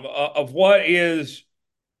quick, Tom, of what is,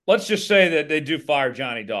 let's just say that they do fire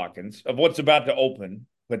Johnny Dawkins, of what's about to open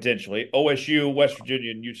potentially, OSU, West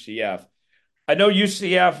Virginia, and UCF. I know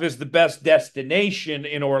UCF is the best destination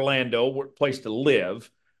in Orlando, place to live.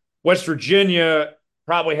 West Virginia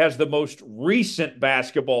probably has the most recent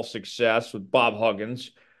basketball success with Bob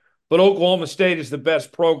Huggins, but Oklahoma State is the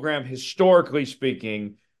best program historically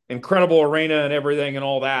speaking. Incredible arena and everything and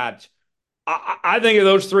all that. I think of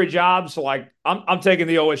those 3 jobs, like I'm taking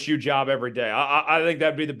the OSU job every day. I think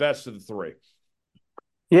that'd be the best of the 3.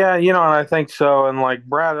 Yeah, and I think so. And like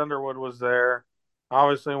Brad Underwood was there,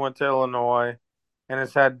 obviously went to Illinois, and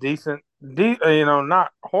has had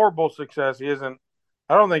not horrible success. He isn't.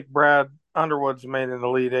 I don't think Brad Underwood's made an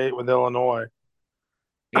Elite Eight with Illinois.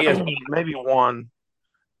 He has. Maybe one,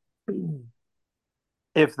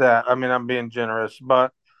 if that. I mean, I'm being generous,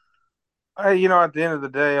 but at the end of the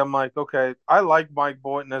day, I'm like, okay, I like Mike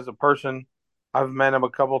Boynton as a person. I've met him a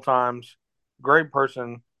couple times. Great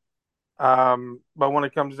person. But when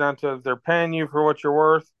it comes down to if they're paying you for what you're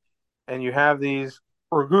worth, and you have these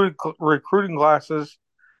recruiting classes,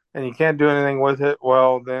 and you can't do anything with it,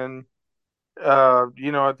 well, then at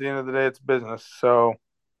the end of the day, it's business. So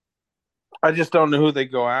I just don't know who they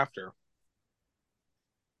go after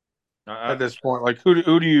Uh, at this point. Like,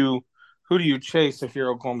 who do you chase if you're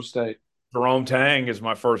Oklahoma State? Jerome Tang is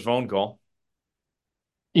my first phone call.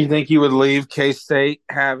 You think you would leave K State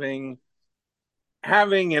having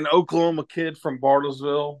an Oklahoma kid from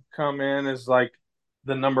Bartlesville come in as like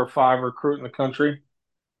the number 5 recruit in the country?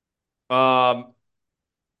 Um,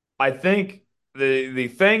 I think the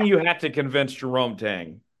thing you have to convince Jerome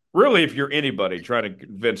Tang, really, if you're anybody trying to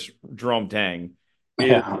convince Jerome Tang, is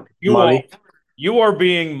Yeah, you are money. you are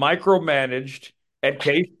being micromanaged at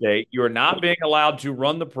K State. You are not being allowed to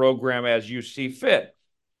run the program as you see fit.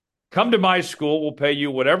 Come to my school. We'll pay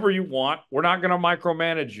you whatever you want. We're not going to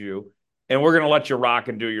micromanage you, and we're going to let you rock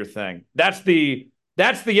and do your thing. That's the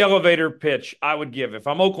elevator pitch I would give if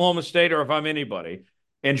I'm Oklahoma State or if I'm anybody.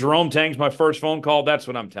 And Jerome Tang's my first phone call. That's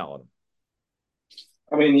what I'm telling him.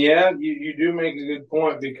 I mean, yeah, you do make a good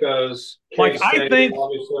point because K Like I State think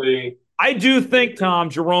obviously. I do think Tom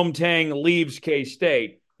Jerome Tang leaves K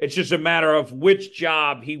State. It's just a matter of which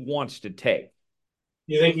job he wants to take.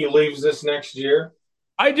 You think he leaves this next year?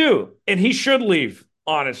 I do, and he should leave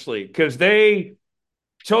honestly because they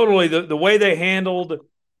totally the way they handled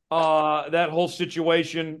that whole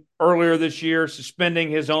situation earlier this year,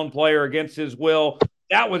 suspending his own player against his will.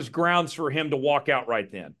 That was grounds for him to walk out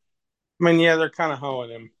right then. I mean, yeah, they're kind of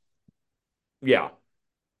hoeing him. Yeah.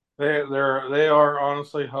 They are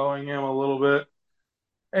honestly hoeing him a little bit.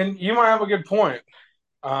 And you might have a good point.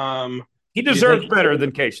 Um, He do you think deserves better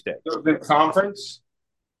than K-State. he goes in conference?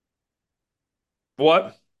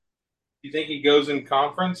 What? Do you think he goes in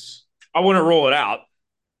conference? I wouldn't rule it out.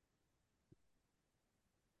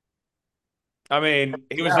 I mean,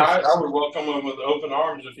 Yeah, I would welcome him with open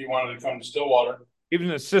arms if he wanted to come to Stillwater. he was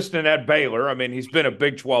an assistant at Baylor. I mean, he's been a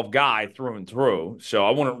Big 12 guy through and through, so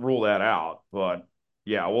I wouldn't rule that out. But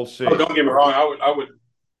yeah, we'll Oh, see. don't get me wrong.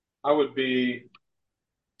 I would be,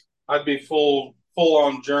 I'd be full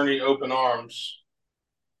on journey open arms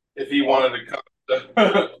if he wanted to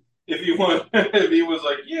come. If he want, if he was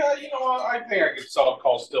like, yeah, you know what, I think I could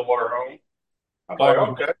call Stillwater home. I'm like,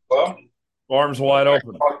 Arms, okay, well, arms I wide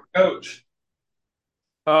open. talk to the coach.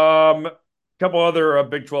 Couple other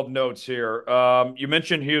Big 12 notes here. You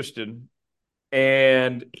mentioned Houston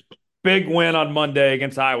and big win on Monday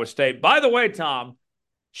against Iowa State. By the way, Tom,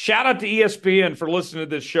 shout out to ESPN for listening to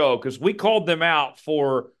this show because we called them out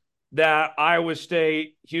for that Iowa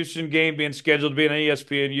State Houston game being scheduled to be on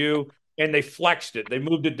ESPNU, and they flexed it. They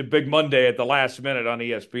moved it to Big Monday at the last minute on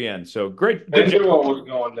ESPN. So great, They good job. knew what was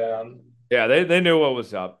going down. Yeah, they knew what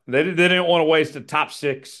was up. They didn't want to waste a top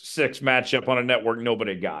six matchup on a network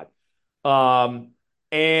nobody got. Um,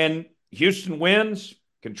 and Houston wins,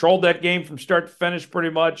 controlled that game from start to finish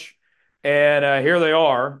pretty much. And here they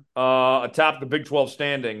are atop the Big 12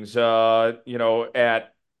 standings,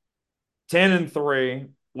 at 10-3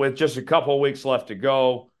 with just a couple of weeks left to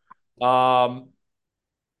go. Um,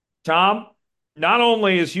 Tom, not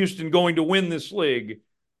only is Houston going to win this league,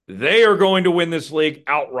 they are going to win this league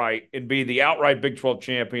outright and be the outright Big 12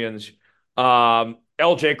 champions.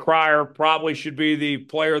 LJ Cryer probably should be the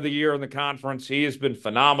player of the year in the conference. He has been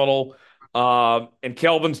phenomenal. And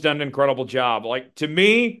Kelvin's done an incredible job. Like, to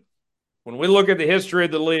me, when we look at the history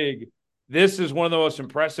of the league, this is one of the most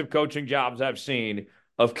impressive coaching jobs I've seen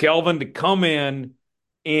of Kelvin to come in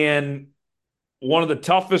one of the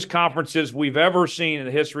toughest conferences we've ever seen in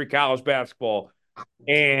the history of college basketball.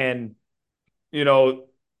 And, you know,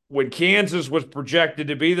 when Kansas was projected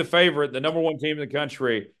to be the favorite, the number one team in the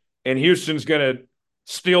country, and Houston's going to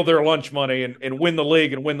steal their lunch money and win the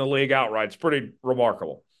league and win the league outright, it's pretty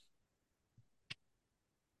remarkable.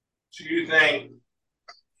 So you think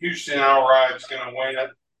Houston outright's going to win it?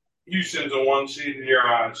 Houston's a one seed in your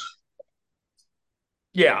eyes.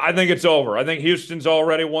 Yeah, I think it's over. I think Houston's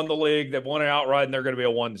already won the league. They've won it outright, and they're going to be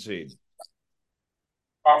a one seed.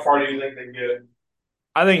 How far do you think they can get it?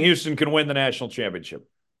 I think Houston can win the national championship.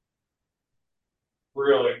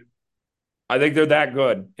 Really? I think they're that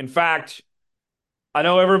good. In fact, I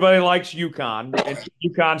know everybody likes UConn, and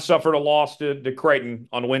UConn suffered a loss to Creighton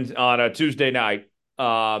on a Tuesday night.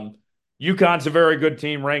 UConn's a very good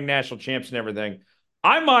team, ranked national champs and everything.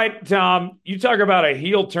 I might, Tom, you talk about a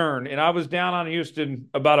heel turn, and I was down on Houston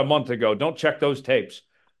about a month ago. Don't check those tapes.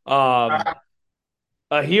 I,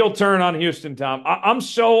 A heel turn on Houston, Tom. I'm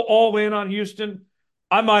so all in on Houston.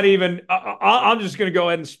 I might even, I'm just going to go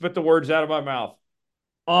ahead and spit the words out of my mouth.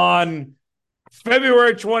 On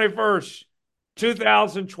February 21st,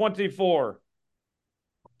 2024,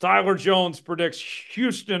 Tyler Jones predicts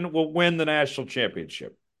Houston will win the national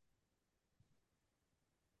championship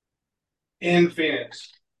in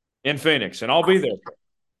Phoenix. in Phoenix, and I'll be there.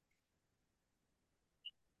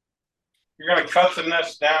 You're going to cut the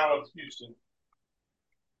nest down with Houston.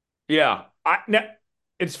 Yeah.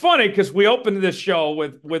 It's funny because we opened this show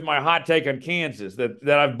with my hot take on Kansas that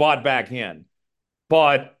I've bought back in.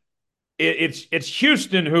 But it's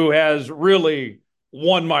Houston who has really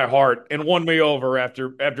won my heart and won me over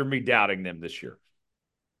after me doubting them this year.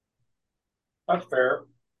 That's fair.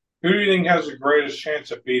 Who do you think has the greatest chance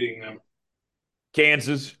of beating them?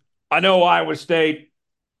 Kansas. I know Iowa State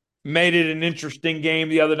made it an interesting game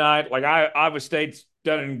the other night. Like Iowa State's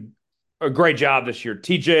done a great job this year.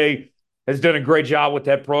 TJ has done a great job with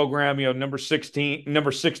that program. You know, number 16,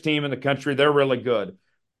 number 6 team in the country. They're really good.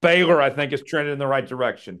 Baylor, I think, is trending in the right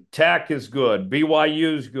direction. Tech is good.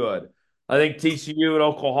 BYU is good. I think TCU and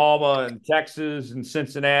Oklahoma and Texas and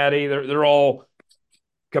Cincinnati, they're all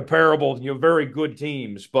comparable, very good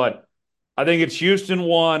teams. But I think it's Houston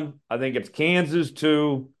 1. I think it's Kansas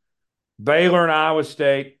 2, Baylor and Iowa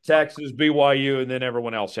State, Texas, BYU, and then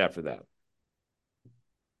everyone else after that.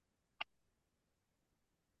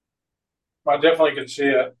 I definitely can see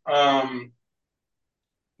it.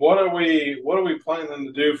 What are we planning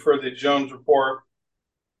to do for the Jones Report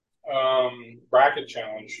bracket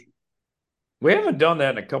challenge? We haven't done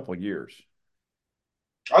that in a couple of years.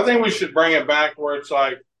 I think we should bring it back where it's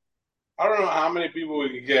like, I don't know how many people we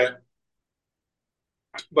could get,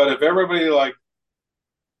 but if everybody like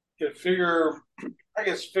could figure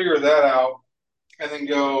that out and then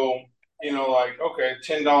go, like, okay,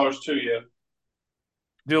 $10 to you.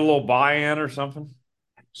 Do a little buy-in or something.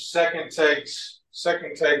 Second takes,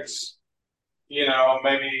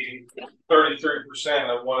 maybe 33%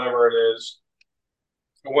 of whatever it is.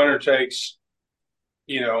 The winner takes,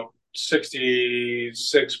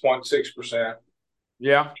 66.6%.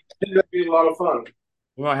 Yeah. That'd be a lot of fun.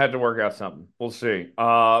 We might have to work out something. We'll see.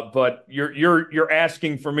 But you're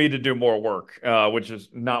asking for me to do more work, which is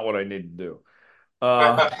not what I need to do.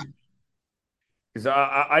 Uh, because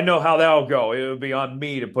I know how that'll go. It would be on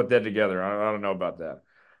me to put that together. I don't know about that.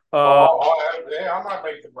 Uh, Yeah, I might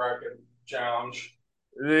make the bracket challenge.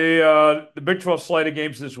 the Big 12 slate of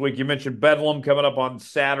games this week. You mentioned Bedlam coming up on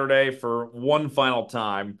Saturday for one final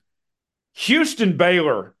time. Houston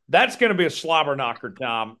Baylor. That's going to be a slobber knocker,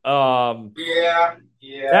 Tom. Yeah,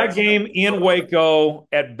 yeah. That game in Waco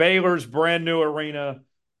at Baylor's brand new arena.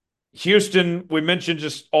 Houston, we mentioned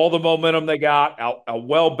just all the momentum they got, how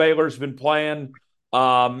well Baylor's been playing,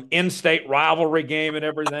 in-state rivalry game and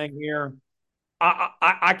everything here.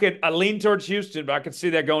 I lean towards Houston, but I could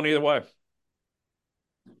see that going either way.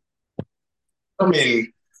 I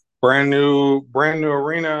mean, brand new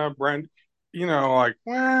arena, like,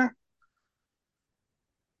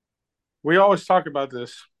 we always talk about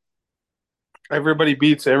this. Everybody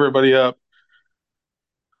beats everybody up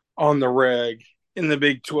on the reg in the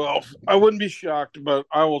Big 12. I wouldn't be shocked, but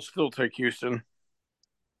I will still take Houston.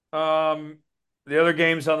 Um, the other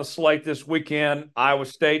games on the slate this weekend, Iowa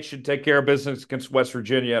State should take care of business against West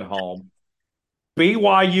Virginia at home.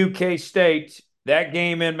 BYU K State, that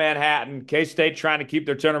game in Manhattan, K State trying to keep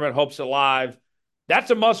their tournament hopes alive.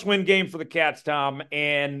 That's a must-win game for the Cats, Tom,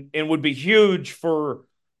 and would be huge for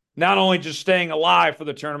not only just staying alive for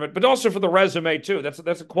the tournament, but also for the resume too. That's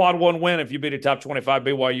a quad one win if you beat a top 25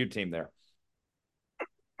 BYU team there.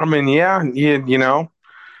 I mean, yeah, they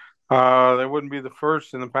wouldn't be the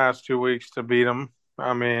first in the past 2 weeks to beat them.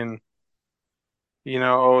 I mean,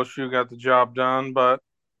 OSU got the job done, but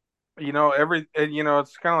it's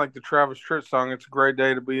kind of like the Travis Tritt song. It's a great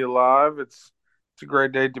day to be alive. It's a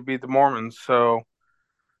great day to beat the Mormons. So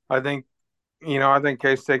I think, I think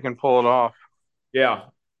K State can pull it off. Yeah,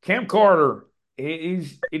 Cam Carter, he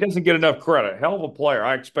doesn't get enough credit. Hell of a player.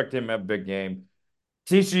 I expect him to have a big game.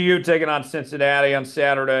 TCU taking on Cincinnati on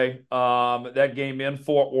Saturday. That game in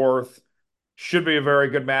Fort Worth should be a very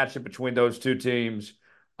good matchup between those two teams.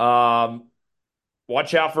 Um,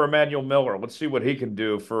 watch out for Emmanuel Miller. Let's see what he can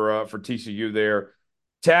do for TCU there.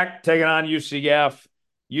 Tech taking on UCF.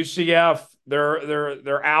 UCF,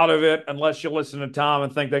 they're out of it unless you listen to Tom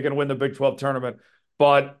and think they can win the Big 12 tournament.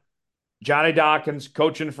 But Johnny Dawkins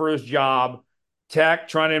coaching for his job. Tech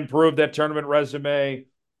trying to improve that tournament resume.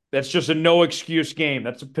 That's just a no excuse game.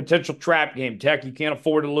 That's a potential trap game. Tech, you can't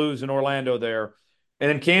afford to lose in Orlando there. And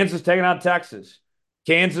then Kansas taking on Texas.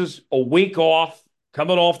 Kansas, a week off,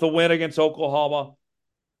 coming off the win against Oklahoma.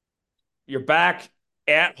 You're back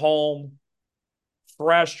at home,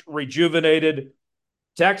 fresh, rejuvenated.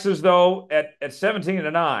 Texas, though, at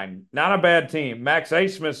 17-9, not a bad team. Max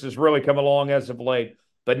Asmus has really come along as of late.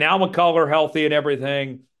 But now McCullough healthy and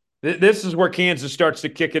everything. This is where Kansas starts to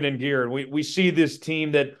kick it in gear. And we see this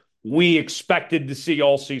team that we expected to see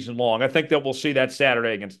all season long. I think that we'll see that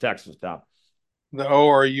Saturday against Texas, Tom. The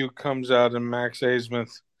ORU comes out in Max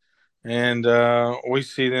Asmuth, and we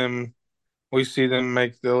see them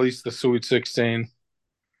make at least the Sweet 16.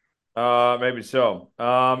 Maybe so.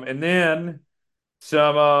 And then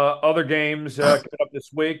some other games coming up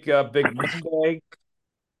this week. Big Monday,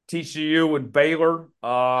 TCU and Baylor.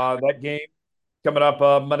 That game coming up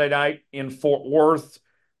Monday night in Fort Worth.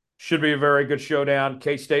 Should be a very good showdown.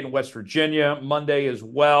 K State and West Virginia Monday as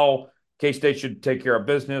well. K State should take care of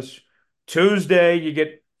business. Tuesday, you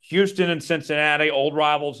get Houston and Cincinnati, old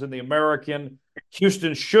rivals in the American.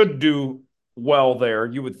 Houston should do well there,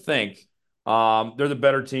 you would think. They're the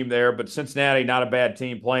better team there, but Cincinnati, not a bad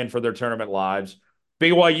team playing for their tournament lives.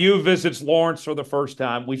 BYU visits Lawrence for the first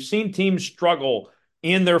time. We've seen teams struggle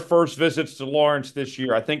in their first visits to Lawrence this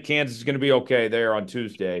year. I think Kansas is going to be okay there on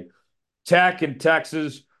Tuesday. Tech and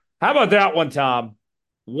Texas. How about that one, Tom?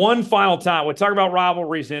 One final time. We talk about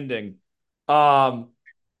rivalries ending. Um,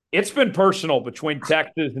 it's been personal between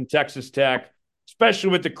Texas and Texas Tech,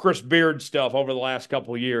 especially with the Chris Beard stuff over the last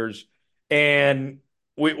couple of years. And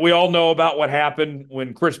we all know about what happened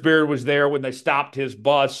when Chris Beard was there when they stopped his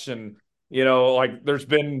bus. And, like there's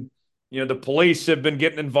been, the police have been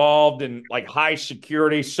getting involved in like high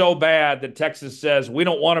security so bad that Texas says we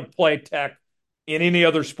don't want to play Tech in any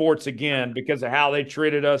other sports again because of how they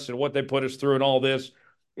treated us and what they put us through and all this.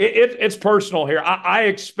 It's personal here. I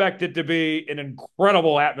expect it to be an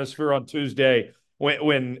incredible atmosphere on Tuesday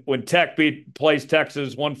when Tech plays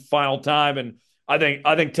Texas one final time, and I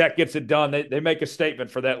think Tech gets it done. They make a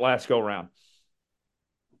statement for that last go round.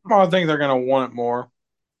 Well, I think they're going to want it more.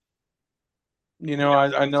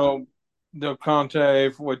 I know Del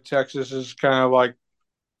Conte with Texas is kind of like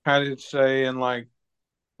had it say and like,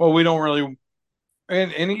 well, we don't really,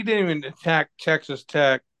 and he didn't even attack Texas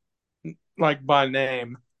Tech like by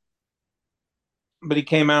name, but he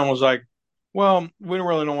came out and was like, well, we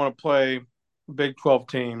really don't want to play Big 12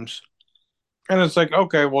 teams. And it's like,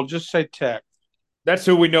 okay, well, just say Tech. That's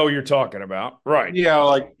who we know you're talking about, right? Yeah,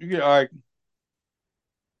 like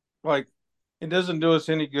it doesn't do us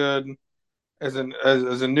any good as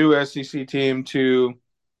a new SEC team to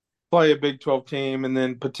play a Big 12 team and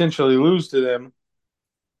then potentially lose to them.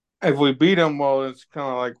 If we beat them, well, it's kind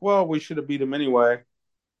of like, well, we should have beat them anyway.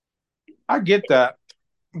 I get that,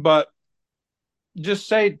 but just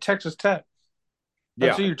say Texas Tech.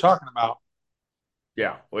 That's Yeah, who you're talking about.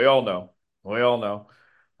 yeah, we all know. We all know.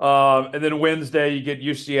 And then Wednesday, you get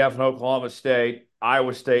UCF and Oklahoma State.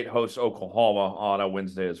 Iowa State hosts Oklahoma on a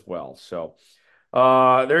Wednesday as well. So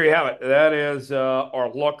there you have it. That is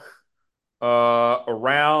our look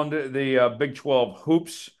around the Big 12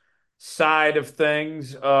 hoops side of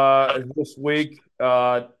things this week.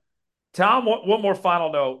 Tom, one more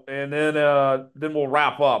final note, and then we'll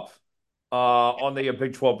wrap up on the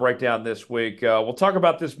Big 12 breakdown this week. We'll talk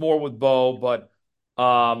about this more with Bo, but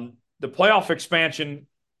the playoff expansion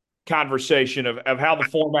conversation of how the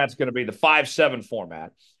format's going to be, the 5-7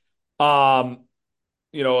 format. Um,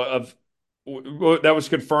 of that was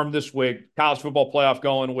confirmed this week. College football playoff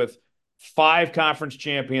going with 5 conference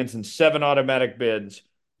champions and 7 automatic bids.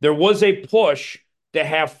 There was a push to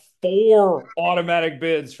have 4 automatic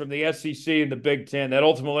bids from the SEC and the Big Ten that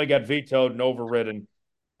ultimately got vetoed and overridden.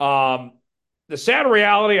 Um, the sad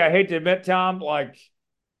reality, I hate to admit, Tom, like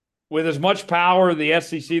with as much power the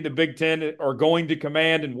SEC, the Big Ten are going to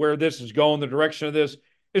command, and where this is going, the direction of this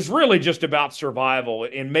is really just about survival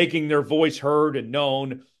and making their voice heard and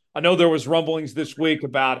known. I know there was rumblings this week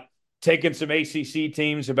about taking some ACC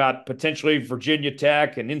teams, about potentially Virginia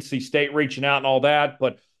Tech and NC State reaching out and all that.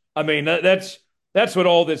 But I mean, that's what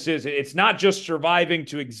all this is. It's not just surviving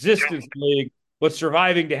to exist as a league, but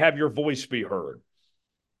surviving to have your voice be heard.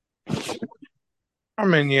 I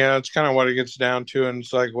mean, yeah, it's kind of what it gets down to. And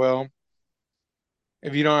it's like, well,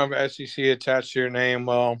 if you don't have SEC attached to your name,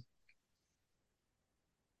 well,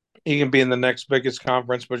 you can be in the next biggest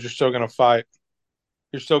conference, but you're still going to fight.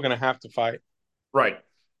 You're still going to have to fight. Right.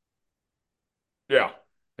 Yeah,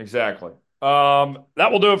 exactly.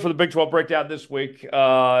 That will do it for the Big 12 breakdown this week.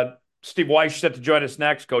 Steve Wyche set to join us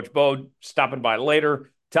next. Coach Bo stopping by later.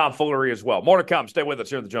 Tom Foolery as well. More to come. Stay with us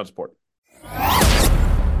here in the Jones Report.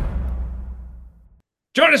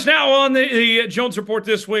 Join us now on the Jones Report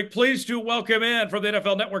this week. Pleased to welcome in from the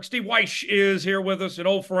NFL Network. Steve Wyche is here with us, an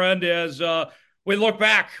old friend, as we look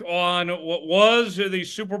back on what was the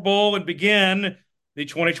Super Bowl and begin the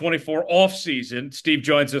 2024 offseason. Steve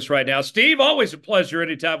joins us right now. Steve, always a pleasure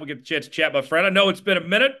anytime we get the chance to chat, my friend. I know it's been a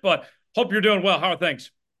minute, but hope you're doing well. How are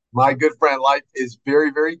things? My good friend, life is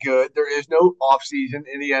very, very good. There is no off season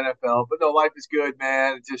in the NFL, but no, life is good,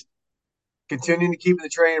 man. It's just continuing to keep the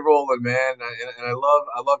train rolling, man. And I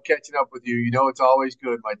love catching up with you. You know, it's always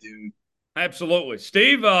good, my dude. Absolutely.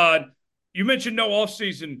 Steve, you mentioned no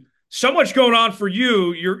offseason. So much going on for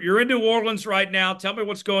you. You're in New Orleans right now. Tell me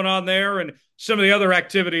what's going on there and some of the other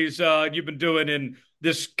activities you've been doing in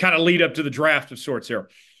this kind of lead up to the draft of sorts here.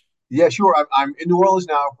 Yeah, sure. I'm in New Orleans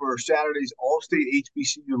now for Saturday's All-State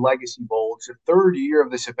HBCU Legacy Bowl. It's the third year of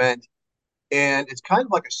this event, and it's kind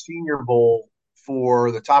of like a senior bowl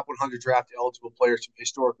for the top 100 draft eligible players from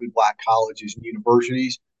historically black colleges and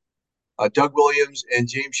universities. Doug Williams and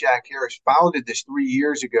James Shack Harris founded this 3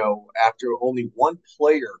 years ago after only one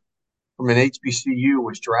player from an HBCU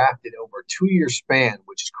was drafted over a 2 year span,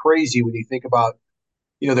 which is crazy when you think about,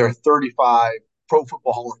 there are 35 Pro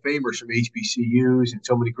Football Hall of Famers from HBCUs and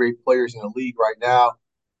so many great players in the league right now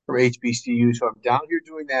from HBCUs. So I'm down here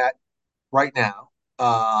doing that right now.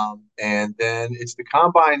 And then it's the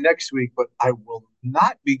combine next week, but I will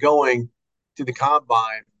not be going to the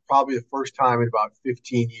combine probably the first time in about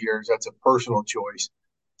 15 years. That's a personal choice.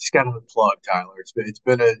 Just got to plug, Tyler. It's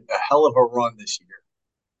been a hell of a run this year.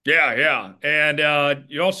 Yeah, yeah. And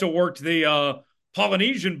you also worked the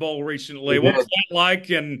Polynesian Bowl recently. What was that like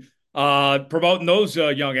and promoting those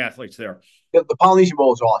young athletes there? Yeah, the Polynesian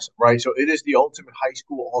Bowl is awesome, right? So it is the ultimate high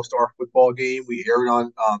school all-star football game. We air it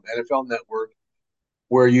on NFL Network,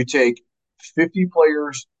 where you take 50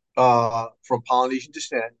 players from Polynesian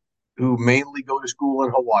descent who mainly go to school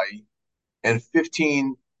in Hawaii, and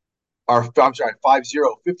 50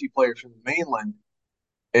 players from the mainland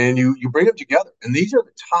and you bring them together. And these are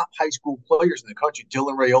the top high school players in the country.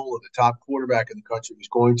 Dylan Raiola, the top quarterback in the country, was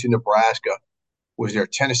going to Nebraska, was there.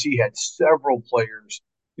 Tennessee had several players,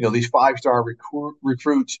 these five-star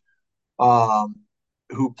recruits um,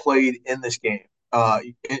 who played in this game.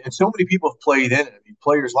 And so many people have played in it. I mean,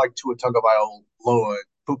 players like Tua Tagovailoa,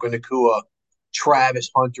 Puka Nakua, Travis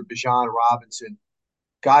Hunter, Bijan Robinson,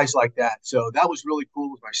 guys like that. So that was really cool.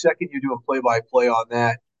 It was my second year doing play-by-play on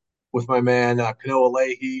that with my man Kanoa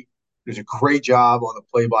Leahy. There's a great job on the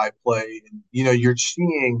play-by-play. And, you're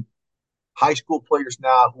seeing high school players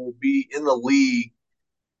now who will be in the league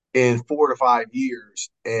in 4 to 5 years.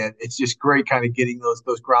 And it's just great kind of getting those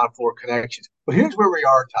ground floor connections. But here's where we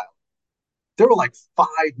are, Tyler. There were like 5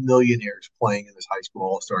 millionaires playing in this high school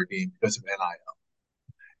all-star game because of NIL.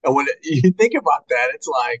 And when you think about that, it's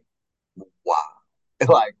like, wow. It's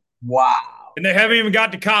like, wow. And they haven't even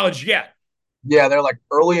got to college yet. Yeah, they're like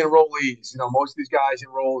early enrollees. Most of these guys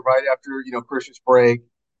enrolled right after, Christmas break,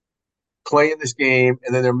 playing this game,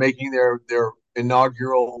 and then they're making their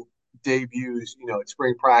inaugural debuts, at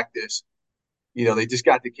spring practice. They just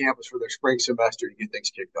got to campus for their spring semester to get things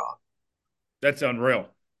kicked off. That's unreal.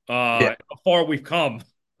 Yeah. How far we've come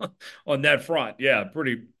on that front. Yeah,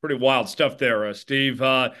 pretty wild stuff there, Steve.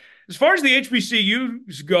 As far as the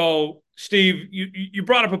HBCUs go, Steve, you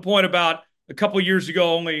brought up a point about a couple of years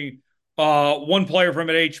ago only one player from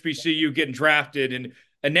an HBCU getting drafted,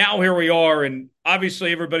 and now here we are, and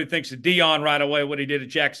obviously everybody thinks of Dion right away, what he did at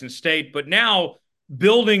Jackson State, but now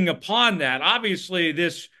building upon that, obviously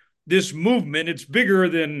this movement, it's bigger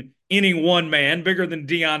than any one man, bigger than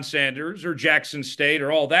Deion Sanders or Jackson State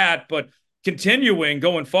or all that, but continuing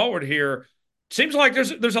going forward here, seems like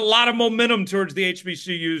there's a lot of momentum towards the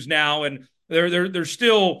HBCUs now, and there's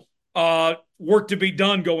still work to be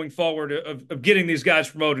done going forward of getting these guys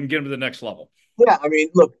promoted and getting them to the next level. Yeah, I mean,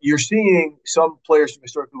 look, you're seeing some players from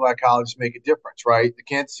historically black colleges make a difference, right? The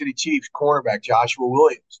Kansas City Chiefs cornerback Joshua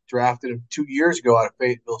Williams drafted him 2 years ago out of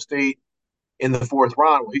Fayetteville State in the fourth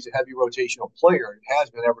round. Well, he's a heavy rotational player. It has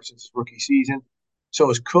been ever since his rookie season. So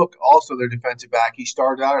is Cook, also their defensive back. He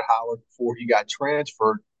started out at Howard before he got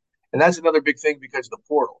transferred. And that's another big thing because of the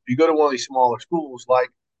portal. If you go to one of these smaller schools like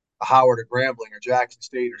a Howard or Grambling or Jackson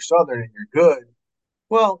State or Southern and you're good,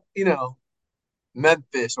 well,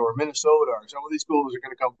 Memphis or Minnesota or some of these schools are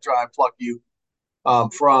going to come try and pluck you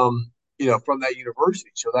from that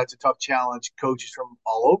university. So that's a tough challenge coaches from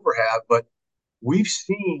all over have. But we've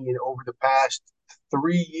seen over the past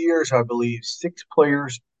 3 years, I believe, 6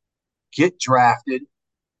 players get drafted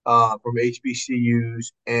from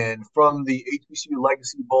HBCUs. And from the HBCU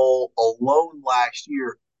Legacy Bowl alone last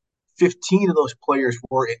year, 15 of those players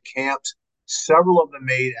were in camps. Several of them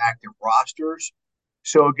made active rosters.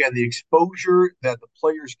 So, again, the exposure that the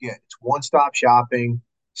players get, it's one-stop shopping.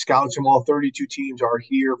 Scouts from all 32 teams are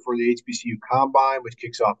here for the HBCU Combine, which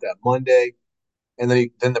kicks off that Monday. And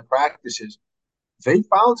then the practices. They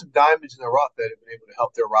found some diamonds in the rough that have been able to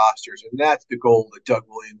help their rosters. And that's the goal that Doug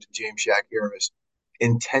Williams and James Shaq Harris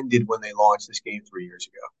intended when they launched this game 3 years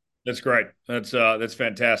ago. That's great. That's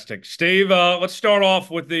fantastic. Steve, let's start off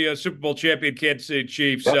with the Super Bowl champion Kansas City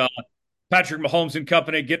Chiefs. Yep. Patrick Mahomes and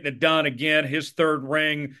company getting it done again, his third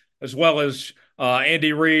ring, as well as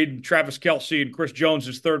Andy Reid, Travis Kelce, and Chris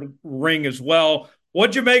Jones' third ring as well.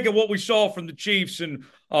 What'd you make of what we saw from the Chiefs and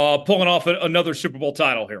pulling off another Super Bowl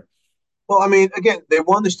title here? Well, I mean, again, they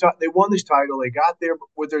won this title. They got there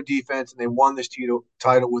with their defense, and they won this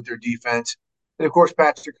title with their defense. And of course,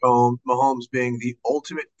 Patrick Mahomes being the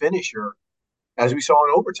ultimate finisher, as we saw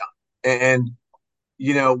in overtime. And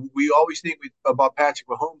we always think about Patrick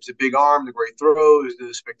Mahomes, the big arm, the great throws,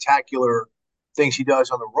 the spectacular things he does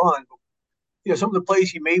on the run. But, some of the plays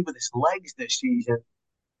he made with his legs this season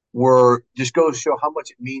were just goes to show how much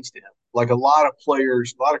it means to him. Like a lot of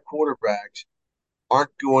players, a lot of quarterbacks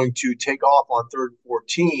aren't going to take off on 3rd and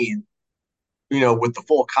 14, with the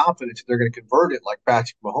full confidence that they're going to convert it like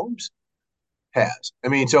Patrick Mahomes has. I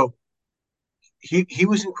mean, so he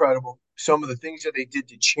was incredible. Some of the things that they did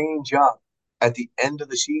to change up at the end of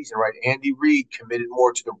the season, right? Andy Reid committed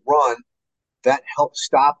more to the run. That helped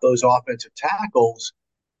stop those offensive tackles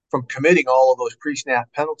from committing all of those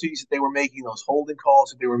pre-snap penalties that they were making, those holding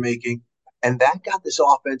calls that they were making. And that got this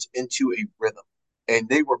offense into a rhythm. And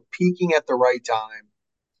they were peaking at the right time.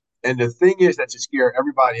 And the thing is that to scare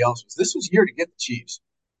everybody else was this was year to get the Chiefs.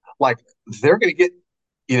 Like, they're going to get,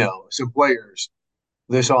 some players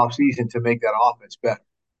this offseason to make that offense better.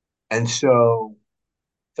 And so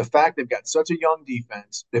the fact they've got such a young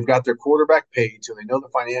defense, they've got their quarterback paid, so they know the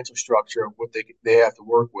financial structure of what they have to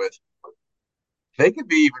work with. They could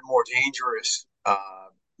be even more dangerous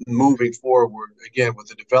moving forward again with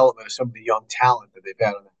the development of some of the young talent that they've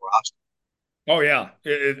had on that roster. Oh yeah,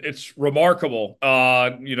 it's remarkable.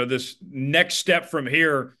 This next step from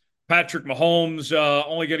here, Patrick Mahomes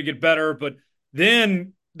only going to get better. But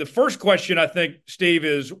then the first question I think, Steve,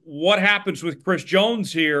 is what happens with Chris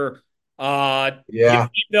Jones here? You Yeah.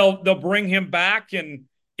 think they'll bring him back, and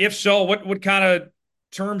if so, what kind of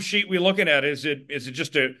term sheet we looking at? Is it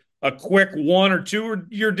just a quick 1 or 2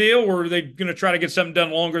 year deal, or are they going to try to get something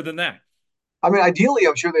done longer than that? I mean, ideally,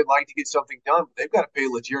 I'm sure they'd like to get something done, but they've got to pay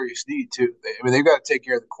L'Jarius Sneed too. They've got to take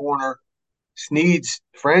care of the corner. Sneed's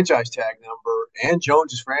franchise tag number and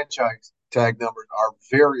Jones's franchise tag numbers are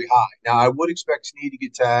very high. Now, I would expect Sneed to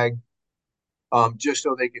get tagged just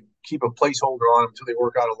so they can keep a placeholder on him until they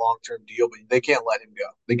work out a long-term deal, but they can't let him go.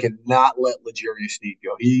 They cannot let L'Jarius Sneed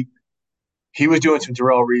go. He was doing some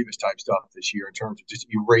Darrelle Revis type stuff this year in terms of just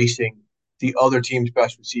erasing the other team's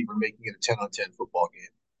best receiver, making it a 10-on-10 football game.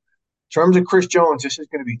 In terms of Chris Jones, this is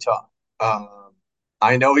going to be tough.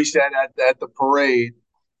 I know he said at the parade,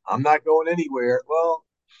 I'm not going anywhere. Well,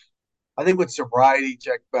 I think when sobriety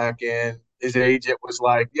checked back in, his agent was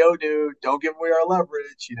like, yo, dude, don't give away our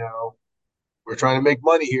leverage. We're trying to make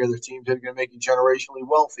money here. There's teams that are going to make you generationally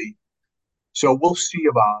wealthy. So we'll see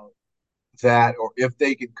about that, or if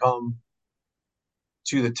they can come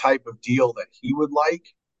to the type of deal that he would like.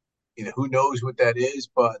 Who knows what that is.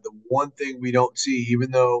 But the one thing we don't see,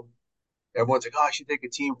 even though everyone's like, oh, I should take a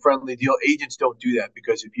team friendly deal, agents don't do that,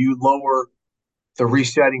 because if you lower the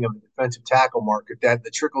resetting of the defensive tackle market, that the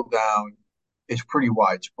trickle down is pretty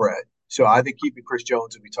widespread. So I think keeping Chris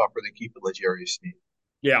Jones would be tougher than keeping L'Jarius Sneed.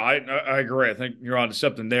 Yeah, I agree. I think you're on to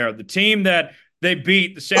something there. The team that they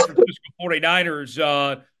beat, the San Francisco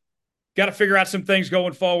 49ers, got to figure out some things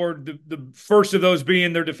going forward. The first of those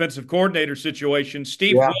being their defensive coordinator situation.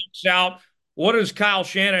 Steve Yeah. Wilks out. What does Kyle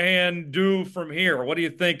Shanahan do from here? What do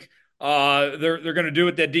you think they're going to do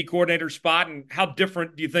at that D coordinator spot, and how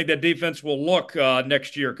different do you think that defense will look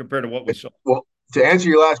next year compared to what we saw? Well, to answer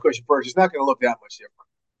your last question first, it's not going to look that much different.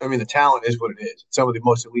 I mean, the talent is what it is. It's some of the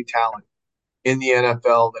most elite talent in the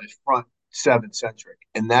NFL that is front seven centric.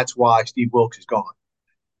 And that's why Steve Wilks is gone,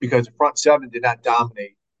 because the front seven did not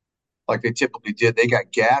dominate like they typically did. They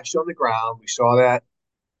got gashed on the ground. We saw that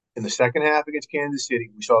in the second half against Kansas City.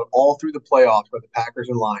 We saw it all through the playoffs by the Packers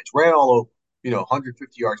and Lions. Ran all over,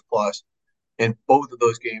 150 yards plus in both of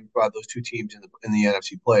those games by those two teams in the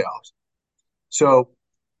NFC playoffs. So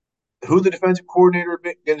who the defensive coordinator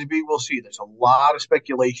is going to be, we'll see. There's a lot of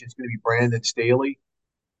speculation it's going to be Brandon Staley.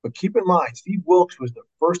 But keep in mind, Steve Wilks was the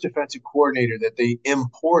first defensive coordinator that they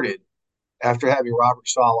imported after having Robert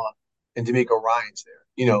Saleh and D'Amico Ryans there.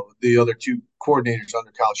 The other two coordinators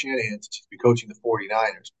under Kyle Shanahan to be coaching the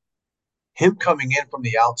 49ers. Him coming in from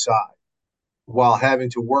the outside while having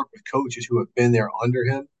to work with coaches who have been there under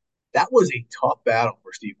him, that was a tough battle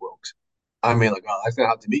for Steve Wilks. I mean, that's not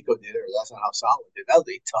how D'Amico did it, or that's not how Saleh did it. That was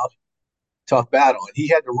a tough battle. And he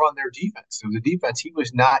had to run their defense. It was a defense he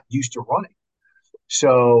was not used to running.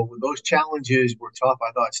 So those challenges were tough.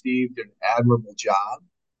 I thought Steve did an admirable job.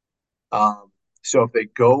 So if they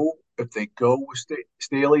go with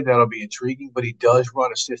Staley, that'll be intriguing. But he does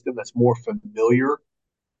run a system that's more familiar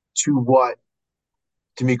to what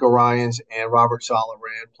D'Amico Ryans and Robert Saleh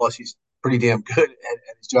ran. Plus, he's pretty damn good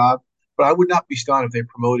at his job. But I would not be stunned if they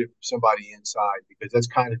promoted somebody inside, because that's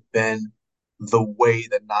kind of been the way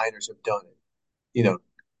the Niners have done it.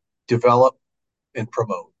 Develop and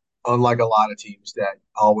promote, unlike a lot of teams that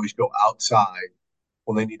always go outside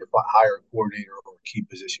when they need to hire a coordinator or a key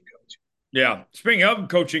position coach. Yeah. Speaking of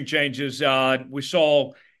coaching changes, we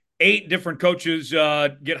saw 8 different coaches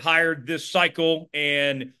get hired this cycle.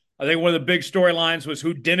 And I think one of the big storylines was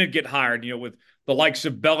who didn't get hired, with the likes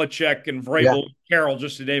of Belichick and Vrabel, Carroll,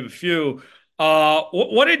 just to name a few.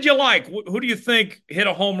 What did you like? Who do you think hit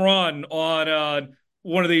a home run on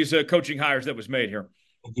one of these coaching hires that was made here?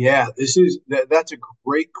 Yeah, that's a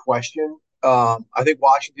great question. I think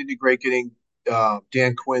Washington did great getting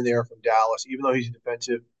Dan Quinn there from Dallas. Even though he's a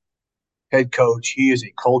defensive head coach, he is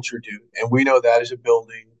a culture dude, and we know that is a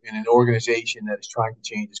building and an organization that is trying to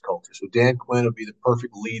change its culture. So Dan Quinn will be the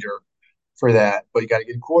perfect leader for that. But you got to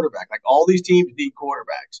get a quarterback. Like, all these teams need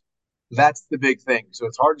quarterbacks. That's the big thing. So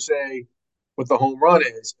it's hard to say what the home run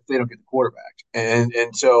is if they don't get the quarterback.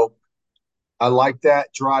 And so I like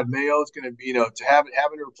that. Gerard Mayo is going to be, to having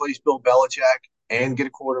to replace Bill Belichick and get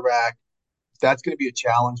a quarterback. That's going to be a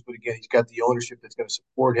challenge. But again, he's got the ownership that's going to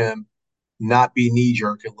support him, not be knee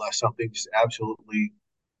jerk unless something just absolutely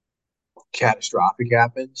catastrophic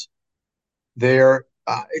happens.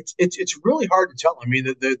 It's really hard to tell. I mean,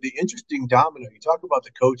 the interesting domino. You talk about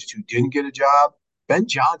the coaches who didn't get a job. Ben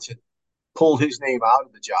Johnson pulled his name out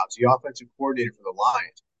of the job. So the offensive coordinator for the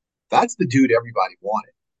Lions. That's the dude everybody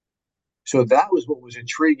wanted. So that was what was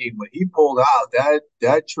intriguing. When he pulled out,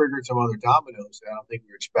 that triggered some other dominoes that I don't think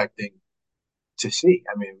we were expecting to see.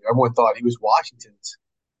 I mean, everyone thought he was Washington's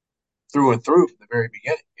through and through from the very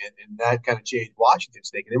beginning, and that kind of changed Washington's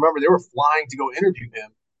thinking. Remember, they were flying to go interview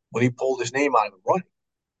him when he pulled his name out of the running.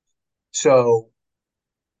 So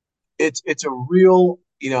it's a real,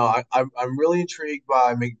 I'm really intrigued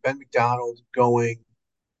by Ben McDonald going.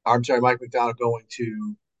 I'm sorry, Mike McDonald going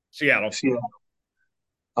to Seattle. Seattle.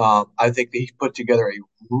 I think that he's put together a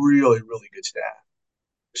really, really good staff.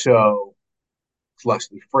 So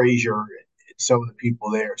Leslie Frazier and some of the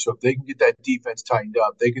people there. So if they can get that defense tightened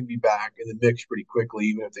up, they can be back in the mix pretty quickly,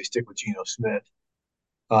 even if they stick with Geno Smith.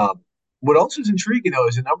 What else is intriguing, though,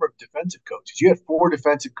 is the number of defensive coaches. You had 4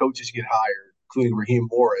 defensive coaches get hired, including Raheem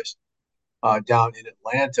Morris, down in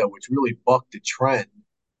Atlanta, which really bucked the trend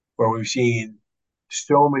where we've seen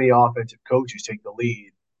so many offensive coaches take the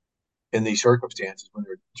lead in these circumstances when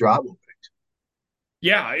they're job openings.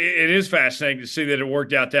 Yeah, it is fascinating to see that it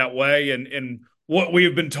worked out that way. And what we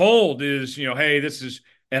have been told is, hey, this is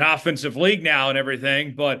an offensive league now and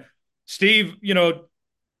everything. But Steve,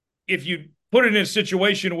 if you put it in a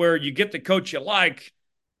situation where you get the coach you like,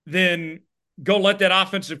 then go let that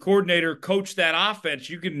offensive coordinator coach that offense.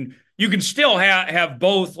 You can still have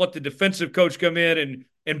both. Let the defensive coach come in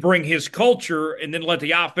and bring his culture, and then let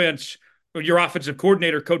the your offensive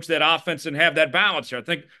coordinator coach that offense and have that balance here. I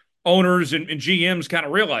think owners and GMs kind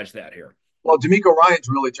of realize that here. Well, D'Amico Ryan's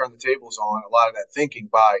really turned the tables on a lot of that thinking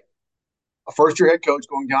by a first-year head coach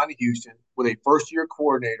going down to Houston with a first-year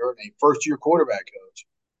coordinator and a first-year quarterback coach,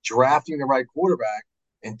 drafting the right quarterback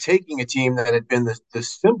and taking a team that had been the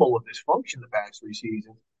symbol of dysfunction the past 3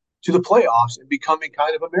 seasons to the playoffs and becoming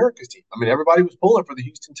kind of America's team. I mean, everybody was pulling for the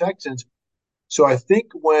Houston Texans. So I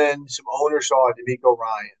think when some owners saw D'Amico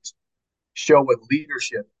Ryan's show what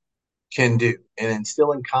leadership can do and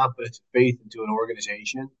instilling confidence and faith into an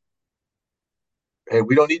organization, hey,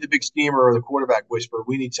 we don't need the big schemer or the quarterback whisperer.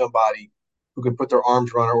 We need somebody who can put their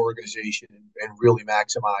arms around our organization and really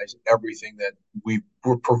maximize everything that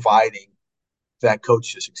we're providing that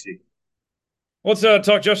coach to succeed. Let's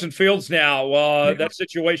talk Justin Fields now. That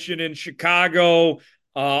situation in Chicago.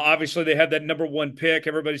 Obviously, they had that number 1 pick.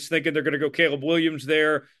 Everybody's thinking they're going to go Caleb Williams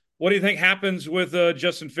there. What do you think happens with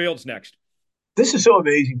Justin Fields next? This is so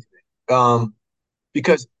amazing to me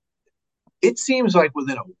because it seems like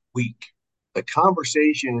within a week, the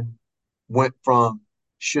conversation went from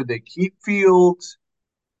should they keep Fields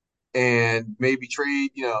and maybe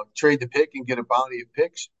trade the pick and get a bounty of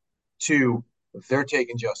picks to if they're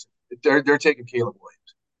taking they're taking Caleb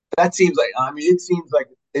Williams. That seems like, it seems like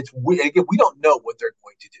again, we don't know what they're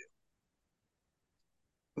going to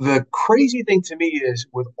do. The crazy thing to me is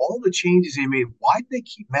with all the changes they made, why did they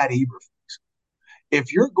keep Matt Eberflus?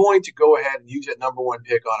 If you're going to go ahead and use that number 1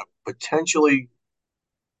 pick on a potentially,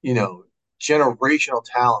 generational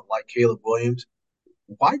talent like Caleb Williams,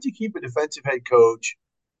 why'd you keep a defensive head coach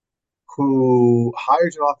who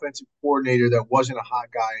hires an offensive coordinator that wasn't a hot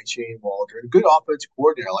guy in Shane Waldron, a good offensive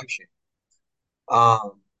coordinator like Shane,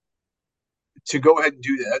 to go ahead and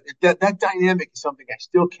do that? That dynamic is something I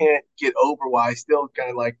still can't get over. Why I still kind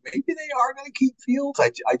of like maybe they are going to keep Fields.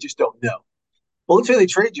 I just don't know. Well, let's say they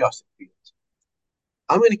trade Justin Fields.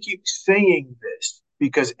 I'm going to keep saying this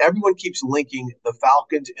because everyone keeps linking the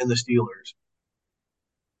Falcons and the Steelers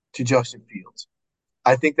to Justin Fields.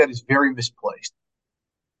 I think that is very misplaced.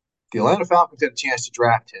 The Atlanta Falcons had a chance to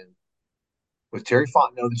draft him with Terry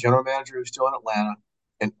Fontenot, the general manager who's still in Atlanta,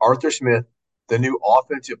 and Arthur Smith, the new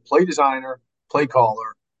offensive play designer, play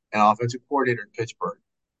caller, and offensive coordinator in Pittsburgh.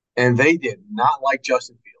 And they did not like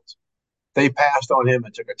Justin Fields. They passed on him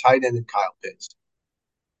and took a tight end in Kyle Pitts.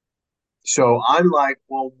 So I'm like,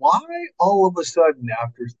 well, why all of a sudden,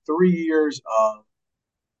 after 3 years of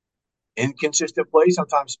inconsistent play,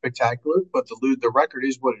 sometimes spectacular, but the record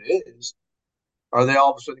is what it is, are they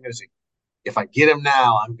all of a sudden going to say, if I get him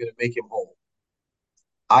now, I'm going to make him whole?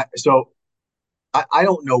 I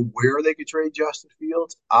don't know where they could trade Justin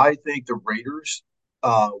Fields. I think the Raiders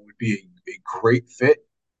would be a great fit.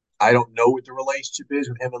 I don't know what the relationship is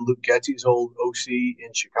with him and Luke Getsy, his old OC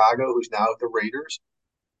in Chicago, who's now with the Raiders.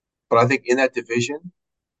 But I think in that division,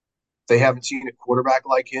 they haven't seen a quarterback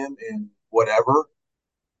like him in whatever,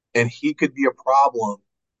 and he could be a problem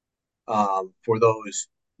for those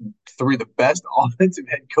 3 of the best offensive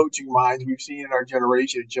head coaching minds we've seen in our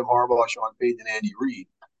generation: Jim Harbaugh, Sean Payton, and Andy Reid.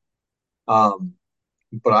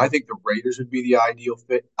 But I think the Raiders would be the ideal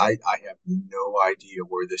fit. I have no idea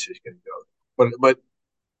where this is going to go. But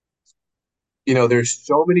there's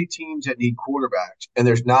so many teams that need quarterbacks, and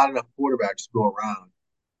there's not enough quarterbacks to go around.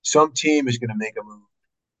 Some team is going to make a move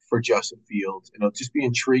for Justin Fields, and it'll just be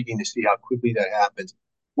intriguing to see how quickly that happens.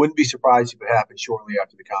 Wouldn't be surprised if it happened shortly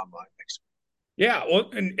after the combine next week. Yeah, well,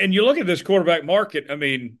 and you look at this quarterback market. I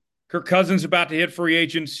mean, Kirk Cousins about to hit free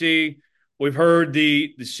agency. We've heard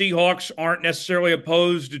the Seahawks aren't necessarily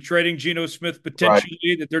opposed to trading Geno Smith Right.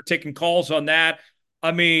 potentially, that they're taking calls on that.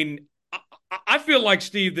 I mean, I feel like,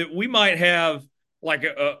 Steve, that we might have like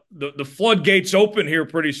the floodgates open here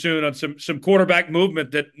pretty soon on some quarterback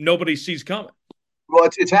movement that nobody sees coming. Well,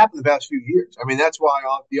 it's happened the past few years. I mean, that's why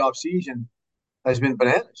the offseason has been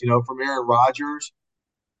bananas, from Aaron Rodgers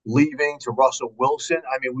leaving to Russell Wilson.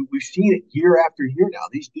 I mean, we've seen it year after year now.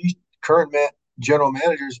 These current general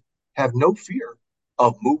managers have no fear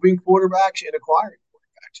of moving quarterbacks and acquiring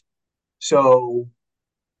quarterbacks. So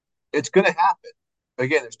it's going to happen.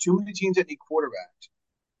 Again, there's too many teams that need quarterbacks.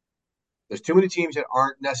 There's too many teams that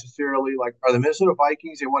aren't necessarily like, are the Minnesota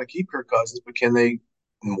Vikings? They want to keep Kirk Cousins, but can they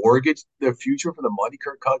mortgage their future for the money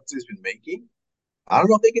Kirk Cousins has been making? I don't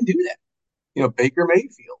know if they can do that. Baker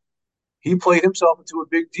Mayfield, he played himself into a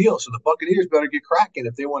big deal. So the Buccaneers better get cracking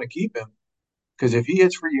if they want to keep him, because if he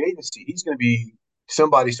hits free agency, he's going to be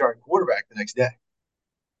somebody starting quarterback the next day.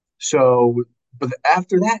 So, but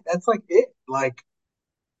after that, that's like it. Like,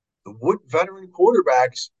 what veteran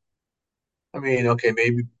quarterbacks? I mean, okay,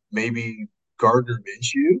 maybe Gardner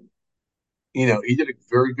Minshew. He did a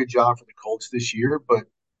very good job for the Colts this year, but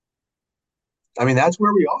I mean, that's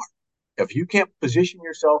where we are. If you can't position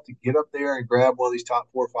yourself to get up there and grab one of these top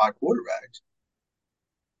 4 or 5 quarterbacks,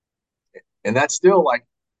 and that's still like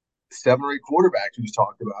 7 or 8 quarterbacks we just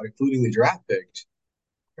talked about, including the draft picks.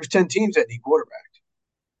 There's 10 teams that need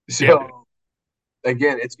quarterbacks. Yeah, So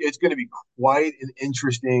again, it's going to be quite an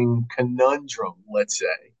interesting conundrum, let's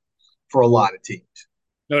say, for a lot of teams.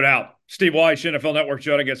 no doubt. Steve Wyche, NFL Network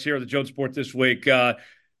joining us here at the Jones Sport this week.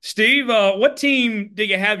 Steve, what team do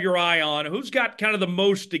you have your eye on? Who's got kind of the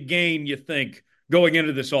most to gain, you think, going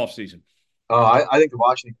into this offseason? I think the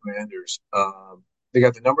Washington Commanders, they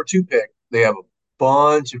got the number 2 pick. They have a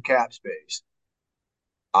bunch of cap space.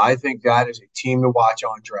 I think that is a team to watch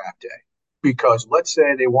on draft day, because let's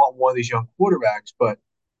say they want one of these young quarterbacks, but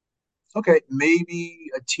okay, maybe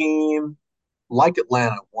a team like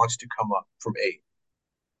Atlanta wants to come up from 8.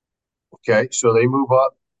 Okay, so they move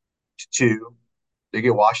up to 2. They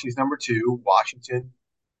get Washington's number 2. Washington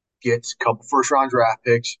gets a couple first-round draft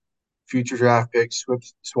picks, future draft picks,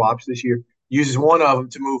 swaps this year, uses one of them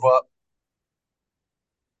to move up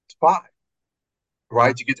to 5,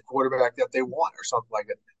 right, to get the quarterback that they want or something like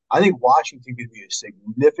that. I think Washington could be a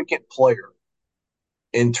significant player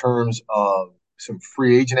in terms of some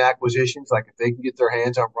free agent acquisitions. Like if they can get their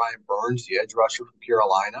hands on Brian Burns, the edge rusher from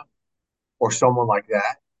Carolina, or someone like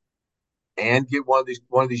that, and get one of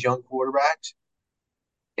these young quarterbacks,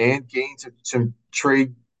 and gain some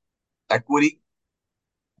trade equity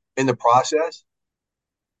in the process.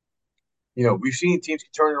 We've seen teams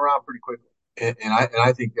can turn it around pretty quickly, and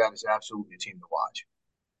I think that is absolutely a team to watch.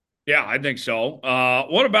 Yeah, I think so.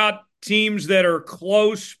 What about teams that are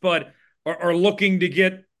close but are looking to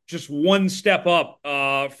get just one step up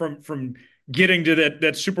from getting to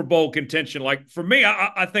that Super Bowl contention? Like for me,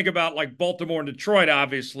 I think about like Baltimore and Detroit,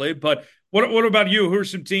 obviously. But what about you? Who are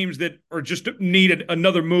some teams that are just needed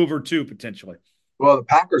another move or two potentially? Well, the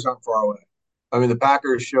Packers aren't far away. I mean, the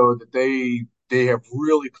Packers showed that they have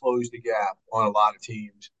really closed the gap on a lot of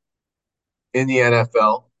teams in the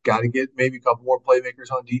NFL. Got to get maybe a couple more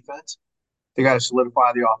playmakers on defense. They got to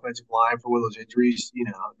solidify the offensive line for one of those injuries.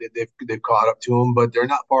 They've caught up to them, but they're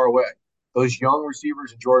not far away. Those young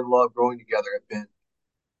receivers and Jordan Love growing together have been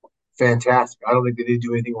fantastic. I don't think they need to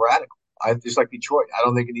do anything radical. Just like Detroit, I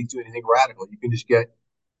don't think it needs to do anything radical. You can just get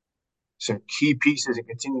some key pieces and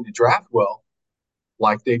continue to draft well,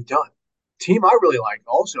 like they've done. Team I really like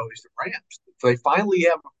also is the Rams. They finally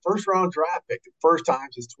have a first round draft pick, the first time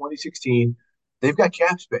since 2016. They've got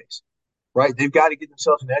cap space, right? They've got to get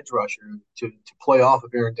themselves an edge rusher to play off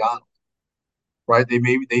of Aaron Donald, right? They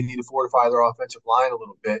need to fortify their offensive line a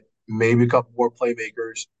little bit, maybe a couple more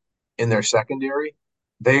playmakers in their secondary.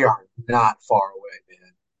 They are not far away, man.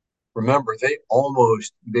 Remember, they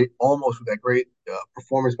almost with that great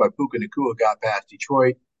performance by Puka Nacua got past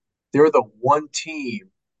Detroit. They're the one team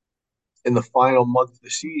in the final month of the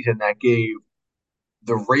season that gave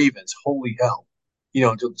the Ravens holy hell,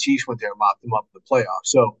 until the Chiefs went there and mopped them up in the playoffs.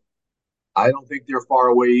 So I don't think they're far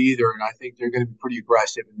away either, and I think they're going to be pretty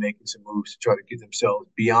aggressive in making some moves to try to get themselves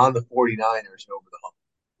beyond the 49ers and over the hump.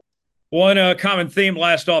 One common theme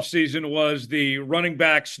last offseason was the running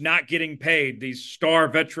backs not getting paid, these star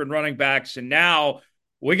veteran running backs. And now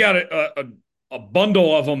we got a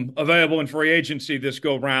bundle of them available in free agency this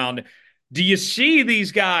go round. Do you see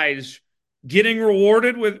these guys getting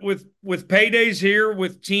rewarded with paydays here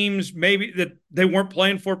with teams maybe that they weren't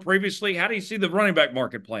playing for previously? How do you see the running back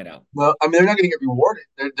market playing out? Well, I mean, they're not going to get rewarded.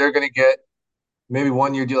 They're going to get maybe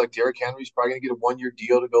 1 year deal. Like Derrick Henry's probably going to get a 1 year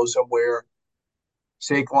deal to go somewhere.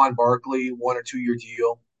 Saquon Barkley, 1 or 2 year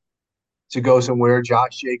deal to go somewhere.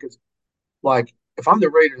 Josh Jacobs. Like, if I'm the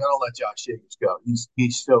Raiders, I don't let Josh Jacobs go.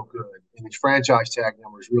 He's so good, and his franchise tag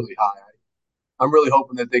number is really high. I'm really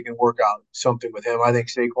hoping that they can work out something with him. I think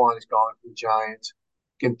Saquon is gone from the Giants.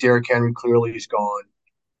 Again, Derrick Henry clearly is gone.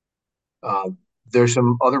 There's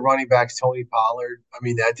some other running backs, Tony Pollard. I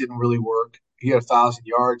mean, that didn't really work. He had 1,000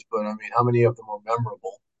 yards, but I mean, how many of them were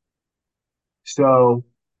memorable? So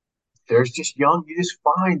there's just you just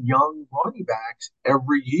find young running backs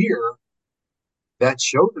every year that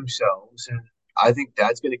show themselves. And I think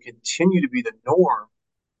that's going to continue to be the norm.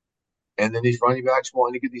 And then these running backs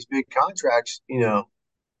wanting to get these big contracts,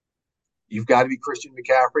 you've got to be Christian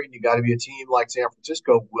McCaffrey and you got to be a team like San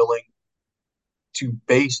Francisco willing to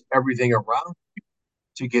base everything around you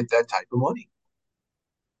to get that type of money.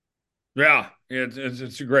 Yeah,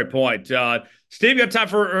 it's a great point. Steve, you got time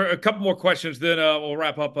for a couple more questions, then we'll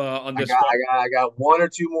wrap up on this. I got one or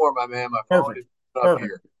two more, my man. My phone is up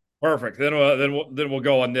here. Perfect. Then we'll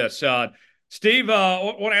go on this. Steve, I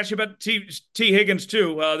want to ask you about T. Higgins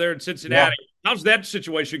too. There in Cincinnati. Yeah. How's that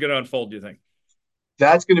situation going to unfold? Do you think?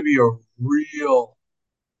 That's going to be a real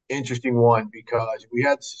interesting one because we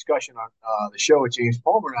had this discussion on the show with James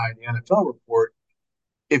Palmer and I in the NFL report.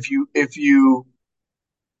 If you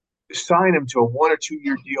sign him to a 1 or 2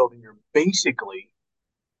 year deal, then you're basically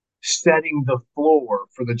setting the floor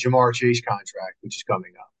for the Jamar Chase contract, which is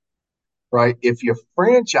coming up, right? If you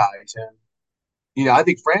franchise him, I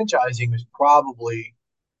think franchising is probably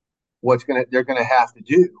they're gonna have to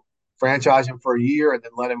do. Franchise him for a year and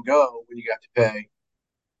then let him go when you got to pay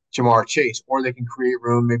Jamar Chase, or they can create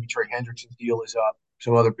room. Maybe Trey Hendrickson's deal is up.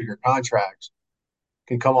 Some other bigger contracts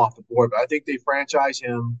can come off the board, but I think they franchise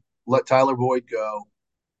him, let Tyler Boyd go,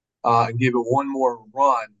 and give it one more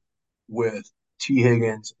run with T.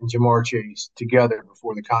 Higgins and Jamar Chase together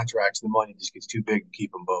before the contracts and the money just gets too big to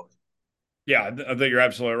keep them both. Yeah, I think you're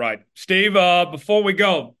absolutely right. Steve, before we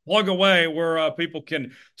go, plug away where people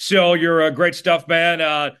can sell your great stuff,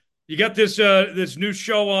 man. You got this new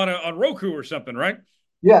show on Roku or something, right?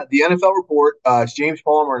 Yeah, the NFL Report. It's James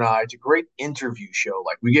Palmer and I. It's a great interview show.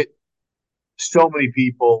 Like, we get so many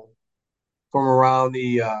people from around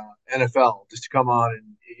the NFL just to come on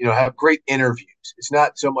and have great interviews. It's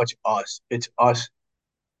not so much us; it's us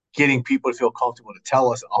getting people to feel comfortable to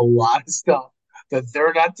tell us a lot of stuff that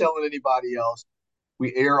they're not telling anybody else.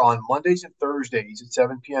 We air on Mondays and Thursdays at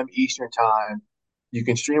 7 p.m. Eastern Time. You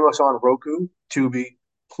can stream us on Roku, Tubi,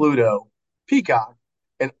 Pluto, Peacock,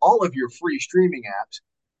 and all of your free streaming apps.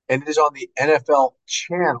 And it is on the NFL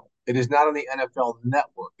channel. It is not on the NFL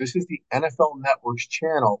Network. This is the NFL Network's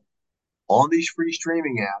channel on these free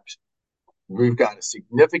streaming apps. We've got a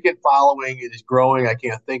significant following. It is growing. I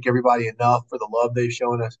can't thank everybody enough for the love they've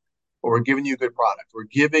shown us. But we're giving you a good product. We're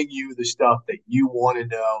giving you the stuff that you want to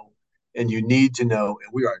know and you need to know.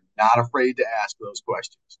 And we are not afraid to ask those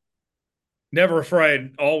questions. Never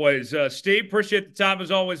afraid, always. Steve, appreciate the time as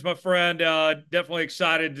always, my friend. Definitely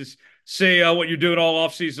excited to see what you're doing all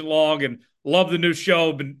off season long, and love the new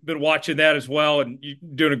show. Been watching that as well, and you're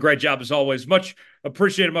doing a great job as always. Much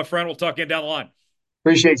appreciated, my friend. We'll talk again down the line.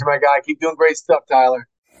 Appreciate you, my guy. Keep doing great stuff, Tyler.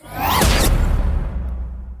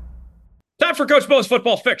 Time for Coach Bo's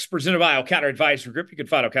Football Fix, presented by O'Connor Advisory Group. You can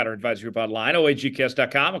find O'Connor Advisory Group online,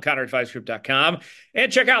 oagcast.com, o'connoradvisorygroup.com,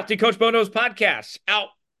 and check out the Coach Bo Knows podcast out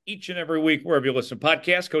each and every week wherever you listen to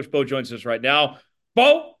podcasts. Coach Bo joins us right now.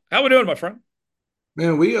 Bo, how we doing, my friend?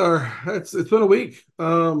 Man, we are. It's been a week.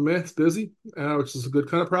 Man, it's busy, which is a good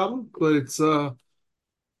kind of problem. But it's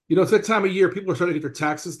it's that time of year. People are starting to get their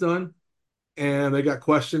taxes done, and they got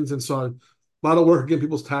questions, and so a lot of work getting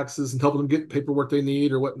people's taxes and helping them get paperwork they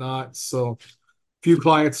need or whatnot. So, a few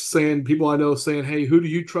clients people I know saying, "Hey, who do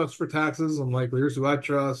you trust for taxes?" I'm like, "Well, here's who I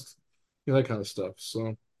trust," that kind of stuff.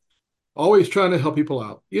 So, always trying to help people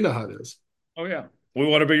out. You know how it is. Oh yeah, we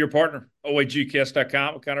want to be your partner.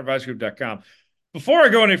 oagcast.com, o'connoradvisorygroup.com. Before I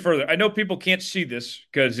go any further, I know people can't see this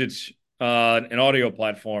because it's an audio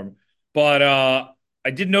platform, but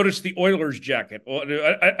I did notice the Oilers jacket. Well,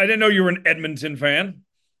 I didn't know you were an Edmonton fan.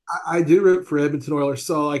 I do root for Edmonton Oilers.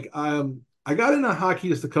 So, I got into hockey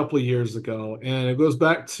just a couple of years ago, and it goes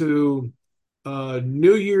back to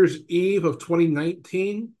New Year's Eve of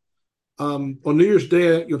 2019. On New Year's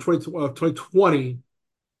Day, 2020,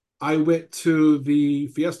 I went to the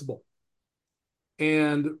Fiesta Bowl,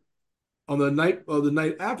 and on the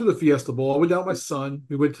night after the Fiesta Bowl, I went down with my son.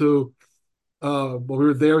 We went to while we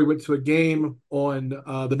were there, we went to a game on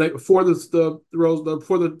the night before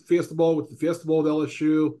before the Fiesta Bowl with the Fiesta Bowl with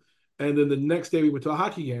LSU, and then the next day we went to a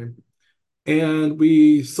hockey game, and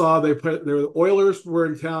we saw the Oilers were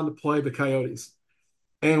in town to play the Coyotes,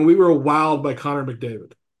 and we were wowed by Connor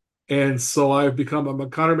McDavid, and so I'm a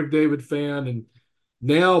Connor McDavid fan, and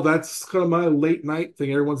now that's kind of my late night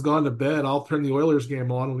thing. Everyone's gone to bed. I'll turn the Oilers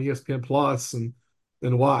game on ESPN Plus and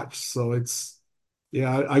watch. So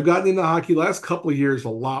yeah, I've gotten into hockey last couple of years a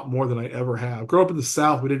lot more than I ever have. Growing up in the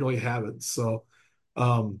South, we didn't really have it. So,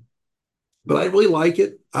 um, but I really like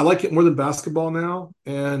it. I like it more than basketball now.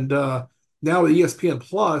 And now with ESPN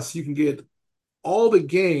Plus, you can get all the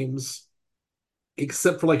games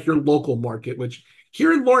except for like your local market, which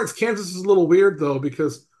here in Lawrence, Kansas is a little weird though,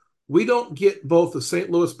 because we don't get both the St.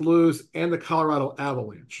 Louis Blues and the Colorado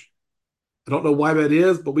Avalanche. I don't know why that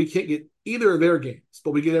is, but we can't get either of their games,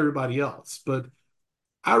 but we get everybody else. But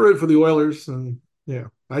I root for the Oilers, and yeah,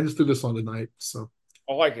 I just threw this on tonight. So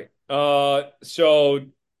I like it. So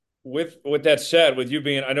with that said, with you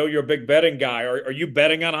being, I know you're a big betting guy. Are you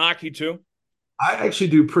betting on hockey too? I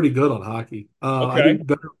actually do pretty good on hockey. I do Okay.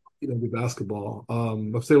 better than I do basketball.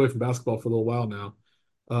 I've stayed away from basketball for a little while now.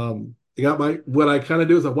 I got my what I kind of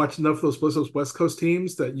do is I watch enough of those West Coast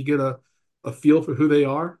teams that you get a feel for who they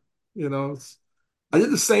are. I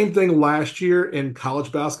did the same thing last year in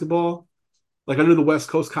college basketball. Like I knew the West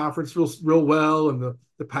Coast Conference real well and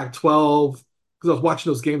the Pac-12 because I was watching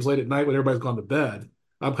those games late at night when everybody's gone to bed.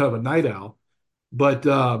 I'm kind of a night owl, but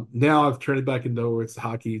now I've turned it back into where it's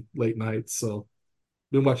hockey late nights. So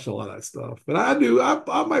been watching a lot of that stuff. But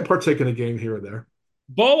I might partake in a game here or there.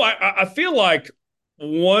 Bo, I feel like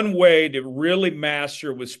one way to really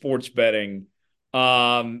master with sports betting,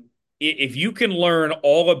 if you can learn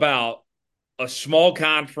all about a small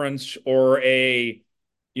conference or a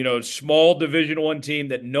small Division I team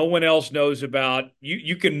that no one else knows about,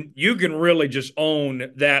 you can really just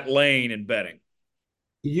own that lane in betting.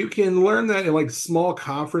 You can learn that in like small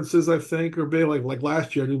conferences, I think, or big. Like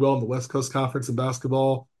last year, I did well in the West Coast Conference in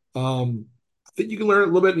basketball. I think you can learn it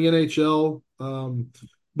a little bit in the NHL.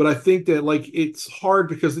 But I think that like it's hard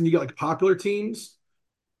because then you get like popular teams,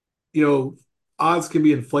 you know, odds can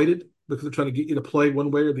be inflated because they're trying to get you to play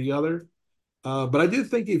one way or the other. But I do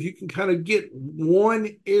think if you can kind of get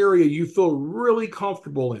one area you feel really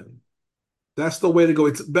comfortable in, that's the way to go.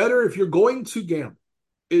 It's better if you're going to gamble.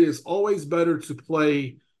 It is always better to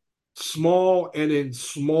play small and in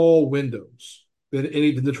small windows than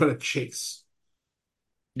anything to try to chase.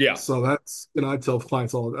 Yeah. So that's, I tell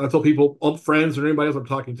clients I tell people, all friends or anybody else I'm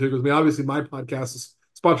talking to, because I mean, obviously my podcast is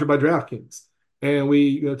sponsored by DraftKings and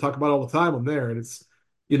we talk about it all the time on there. And it's,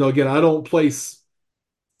 again, I don't place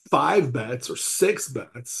 5 bets or 6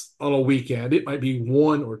 bets on a weekend. It might be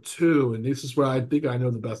 1 or 2. And this is where I think I know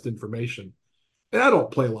the best information. And I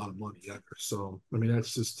don't play a lot of money either. So, I mean,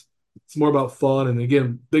 it's more about fun. And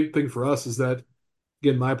again, big thing for us is that,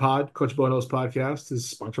 again, my Coach Bono's podcast is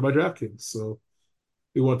sponsored by DraftKings. So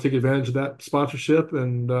we want to take advantage of that sponsorship.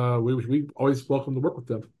 And we always welcome to work with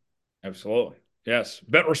them. Absolutely. Yes.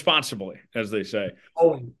 Bet responsibly, as they say.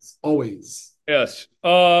 Always, always. Yes.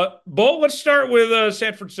 Bo, let's start with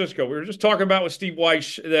San Francisco. We were just talking about with Steve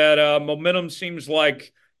Wyche that momentum seems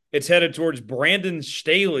like it's headed towards Brandon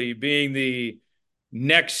Staley being the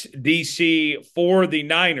next DC for the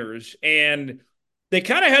Niners. And they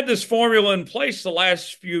kind of had this formula in place the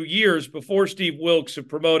last few years before Steve Wilks of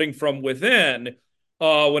promoting from within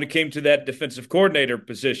when it came to that defensive coordinator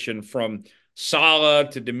position from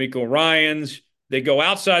Saleh to DeMeco Ryans. They go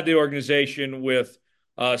outside the organization with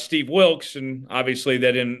Steve Wilks, and obviously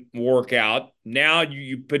that didn't work out. Now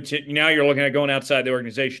now you're looking at going outside the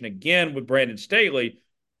organization again with Brandon Staley.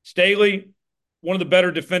 Staley, one of the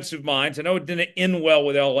better defensive minds. I know it didn't end well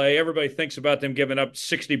with LA. Everybody thinks about them giving up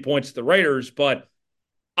 60 points to the Raiders, but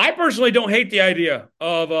I personally don't hate the idea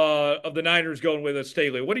of the Niners going with a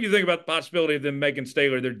Staley. What do you think about the possibility of them making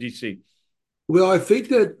Staley their DC? Well, I think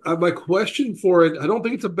that my question for it, I don't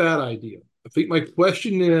think it's a bad idea. I think my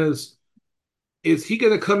question is he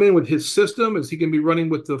going to come in with his system? Is he going to be running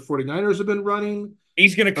with the 49ers have been running?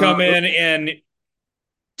 He's going to come in and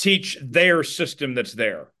teach their system that's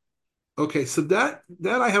there. Okay, so that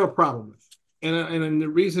I have a problem with. And the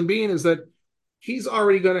reason being is that he's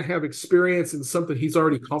already going to have experience in something he's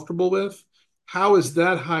already comfortable with. How is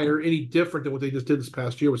that hire any different than what they just did this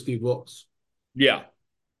past year with Steve Wilks? Yeah.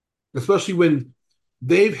 Especially when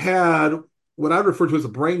they've had what I refer to as a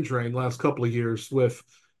brain drain last couple of years with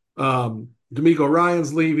DeMeco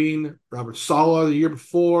Ryans leaving, Robert Saleh the year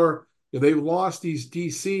before. They've lost these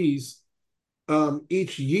DCs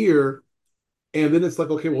each year, And then it's like,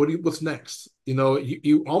 okay, well, what's next?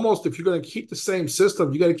 You almost, if you're going to keep the same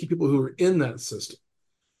system, you got to keep people who are in that system.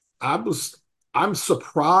 I was, I'm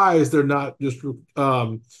surprised they're not just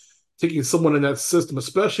taking someone in that system,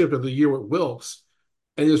 especially after the year with Wilkes,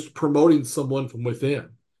 and just promoting someone from within.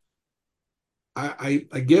 I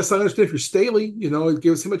guess I understand if you're Staley, it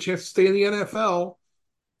gives him a chance to stay in the NFL.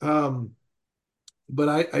 Um, but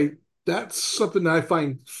I that's something that I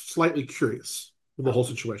find slightly curious with the whole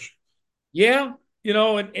situation. Yeah,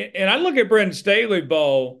 and I look at Brendan Staley,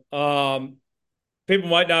 Bo. People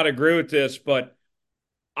might not agree with this, but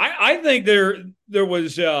I think there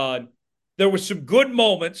was some good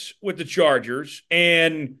moments with the Chargers,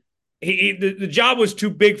 and the job was too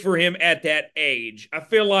big for him at that age. I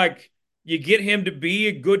feel like you get him to be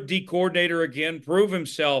a good D coordinator again, prove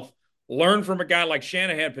himself, learn from a guy like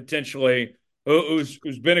Shanahan potentially, who's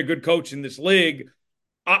been a good coach in this league.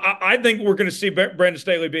 I think we're going to see Brandon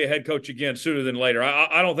Staley be a head coach again sooner than later.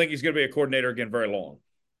 I don't think he's going to be a coordinator again very long.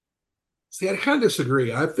 See, I kind of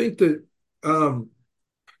disagree. Um, I think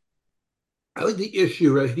the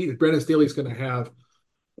issue that Brandon Staley is going to have,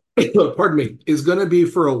 pardon me, is going to be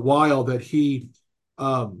for a while that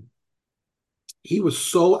um, he was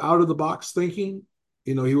so out of the box thinking.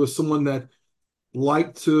 He was someone that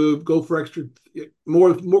liked to go for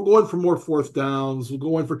more going for more fourth downs,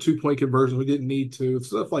 going for 2-point conversions. We didn't need to,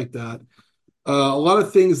 stuff like that. A lot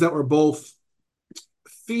of things that were both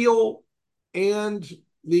feel and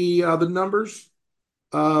the numbers.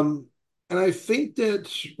 And I think that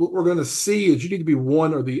what we're going to see is you need to be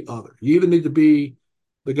one or the other. You either need to be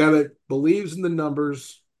the guy that believes in the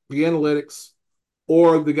numbers, the analytics,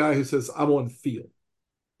 or the guy who says, I'm on field.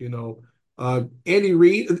 Andy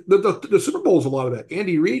Reid, the Super Bowl is a lot of that.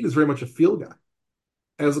 Andy Reid is very much a field guy,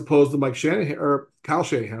 as opposed to Mike Shanahan or Kyle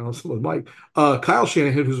Shanahan. Mike, Kyle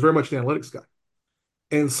Shanahan, who's very much an analytics guy.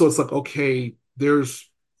 And so it's like, okay,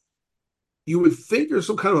 you would think there's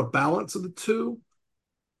some kind of a balance of the two.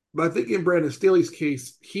 But I think in Brandon Staley's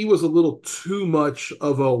case, he was a little too much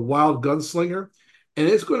of a wild gunslinger. And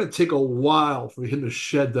it's going to take a while for him to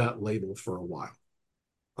shed that label for a while.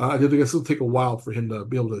 I think it's going to take a while for him to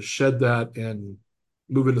be able to shed that and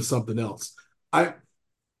move into something else. I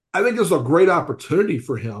I think there's a great opportunity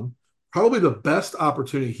for him, probably the best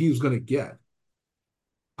opportunity he's going to get.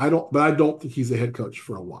 But I don't think he's a head coach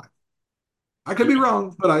for a while. I could be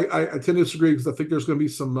wrong, but I tend to disagree because I think there's going to be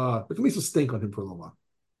some stink on him for a little while.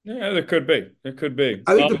 Yeah, there could be. There could be.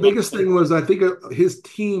 I think the biggest thing was I think his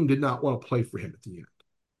team did not want to play for him at the end.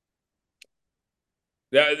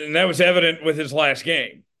 And that was evident with his last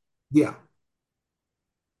game. Yeah.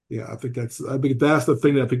 Yeah, I think that's the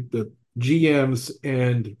thing that I think the GMs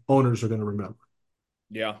and owners are going to remember.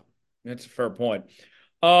 Yeah, that's a fair point.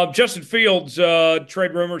 Justin Fields,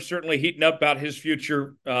 trade rumors certainly heating up about his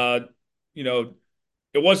future. It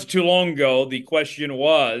wasn't too long ago. The question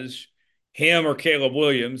was him or Caleb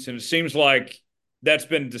Williams, and it seems like that's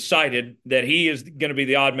been decided that he is going to be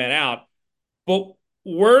the odd man out. But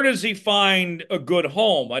where does he find a good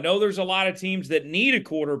home? I know there's a lot of teams that need a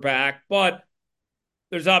quarterback, but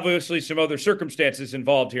there's obviously some other circumstances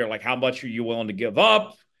involved here, like how much are you willing to give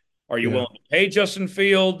up? Are you willing to pay Justin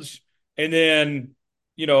Fields? And then,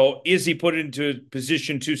 is he put into a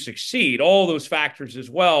position to succeed? All those factors as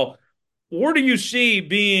well. Where do you see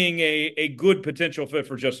being a good potential fit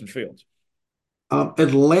for Justin Fields?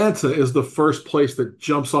 Atlanta is the first place that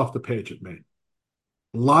jumps off the page at me.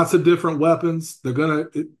 Lots of different weapons.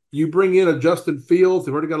 You bring in a Justin Fields.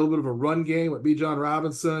 They've already got a little bit of a run game with Bijan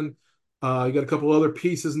Robinson. You got a couple other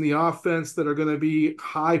pieces in the offense that are going to be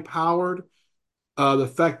high powered. The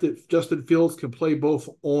fact that Justin Fields can play both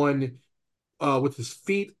on with his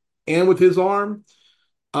feet and with his arm.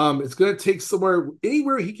 It's going to take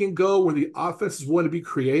anywhere he can go where the offense is willing to be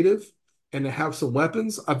creative and to have some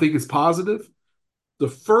weapons. I think it's positive. The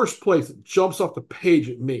first place that jumps off the page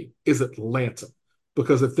at me is Atlanta,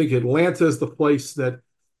 because I think Atlanta is the place that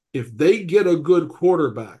if they get a good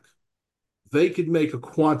quarterback, they could make a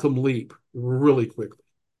quantum leap really quickly.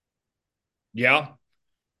 Yeah.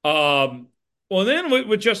 Well, then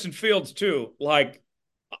with Justin Fields too, like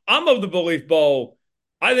I'm of the belief, Bo,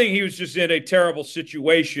 I think he was just in a terrible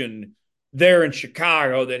situation there in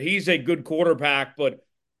Chicago, that he's a good quarterback, but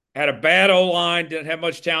had a bad O-line, didn't have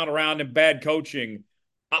much talent around him, bad coaching.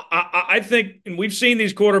 I think, and we've seen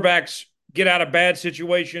these quarterbacks get out of bad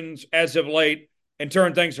situations as of late and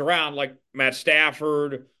turn things around, like Matt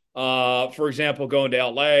Stafford, for example, going to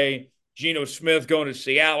L.A., Geno Smith going to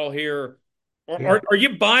Seattle here. Are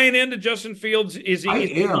you buying into Justin Fields? Is he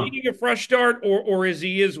needing a fresh start, or is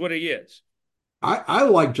he what he is? I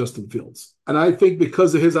like Justin Fields. And I think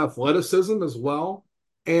because of his athleticism as well,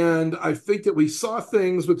 And I think that we saw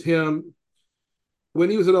things with him when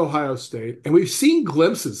he was at Ohio State, and we've seen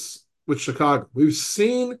glimpses with Chicago. We've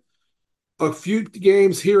seen a few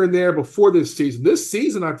games here and there before this season. This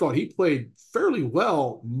season, I thought he played fairly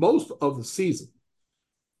well most of the season.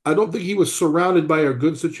 I don't think he was surrounded by a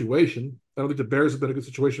good situation. I don't think the Bears have been a good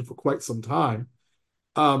situation for quite some time.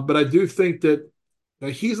 But I do think that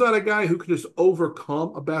he's not a guy who can just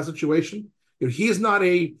overcome a bad situation. He is not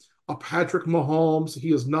a Patrick Mahomes.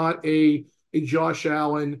 He is not a Josh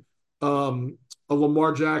Allen, a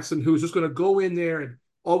Lamar Jackson, who's just going to go in there and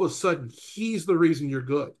all of a sudden he's the reason you're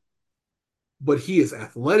good. But he is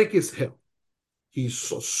athletic as hell.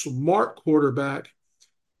 He's a smart quarterback.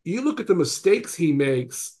 You look at the mistakes he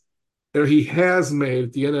makes or he has made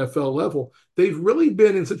at the NFL level, they've really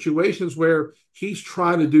been in situations where he's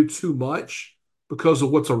trying to do too much because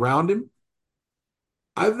of what's around him.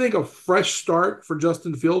 I think a fresh start for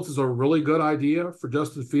Justin Fields is a really good idea for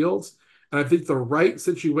Justin Fields. And I think the right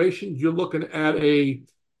situation, you're looking at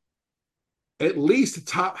at least a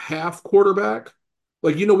top half quarterback.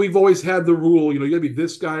 Like, we've always had the rule, you got to be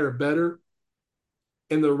this guy or better.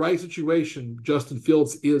 In the right situation, Justin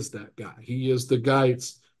Fields is that guy. He is the guy.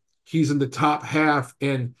 He's in the top half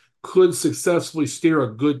and could successfully steer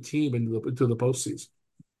a good team into the postseason.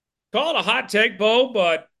 Call it a hot take, Bo,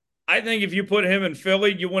 but I think if you put him in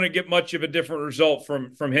Philly, you wouldn't get much of a different result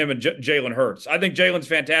from him and Jalen Hurts. I think Jalen's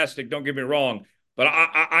fantastic. Don't get me wrong, but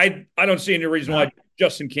I don't see any reason why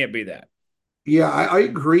Justin can't be that. Yeah, I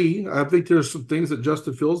agree. I think there's some things that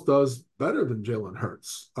Justin Fields does better than Jalen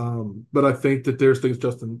Hurts. But I think that there's things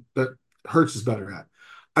that Hurts is better at.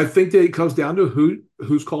 I think that it comes down to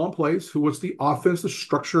who's calling plays, what's the offense, the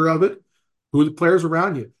structure of it, who are the players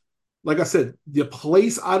around you. Like I said, the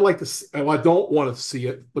place I'd like to see, I don't want to see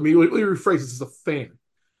it. Let me rephrase this as a fan.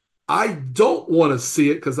 I don't want to see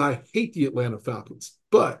it because I hate the Atlanta Falcons.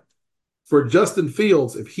 But for Justin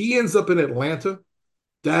Fields, if he ends up in Atlanta,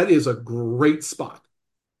 that is a great spot.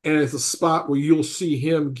 And it's a spot where you'll see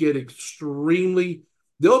him get he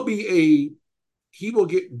will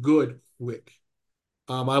get good quick.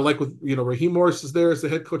 I like with, Raheem Morris is there as the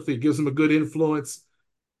head coach. That gives him a good influence.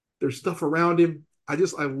 There's stuff around him. I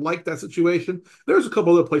like that situation. There's a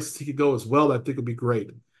couple other places he could go as well that I think would be great.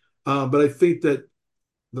 But I think that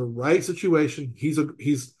the right situation,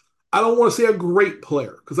 I don't want to say a great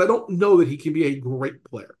player because I don't know that he can be a great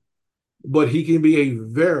player, but he can be a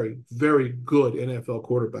very, very good NFL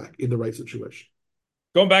quarterback in the right situation.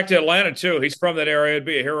 Going back to Atlanta too, he's from that area. It'd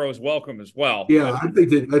be a hero's welcome as well. Yeah, I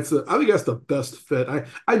think that's the best fit. I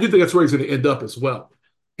do think that's where he's going to end up as well.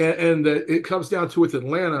 And it comes down to with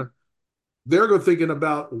Atlanta, they're going thinking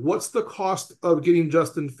about what's the cost of getting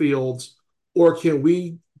Justin Fields, or can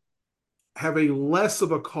we have a less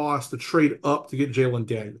of a cost to trade up to get Jalen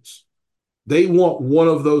Daniels? They want one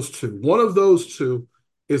of those two. One of those two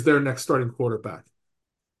is their next starting quarterback.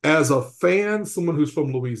 As a fan, someone who's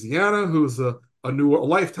from Louisiana, who's a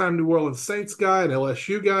lifetime New Orleans Saints guy, an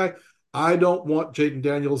LSU guy, I don't want Jaden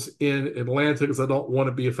Daniels in Atlanta because I don't want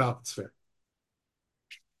to be a Falcons fan.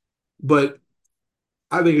 But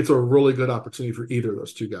I think it's a really good opportunity for either of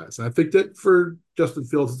those two guys. And I think that for Justin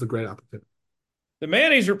Fields, it's a great opportunity. The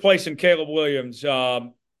man he's replacing Caleb Williams.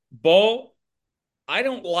 Bo, I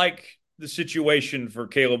don't like the situation for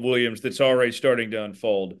Caleb Williams that's already starting to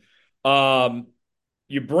unfold.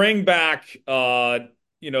 You bring back,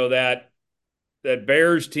 that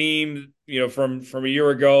Bears team, from a year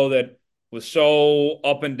ago that was so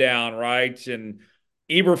up and down, right? And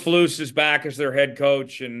Eberflus is back as their head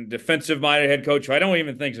coach and defensive-minded head coach, who I don't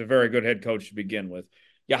even think is a very good head coach to begin with.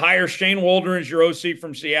 You hire Shane Waldron as your OC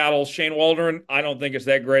from Seattle. Shane Waldron, I don't think it's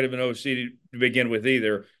that great of an OC to begin with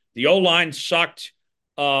either. The O-line sucked.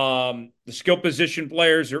 The skill position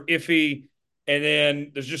players are iffy. And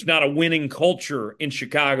then there's just not a winning culture in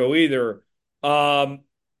Chicago either.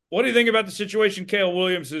 What do you think about the situation Caleb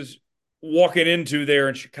Williams is walking into there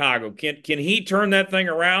in Chicago? Can he turn that thing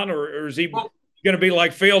around, or is he going to be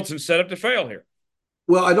like Fields and set up to fail here?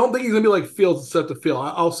 Well, I don't think he's going to be like Fields and set up to fail.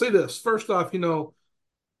 I'll say this. First off,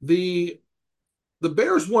 the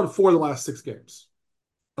Bears won 4 of the last 6 games.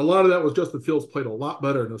 A lot of that was Justin Fields played a lot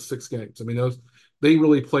better in those 6 games. I mean, they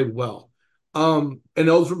really played well. And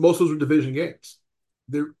most of those were division games.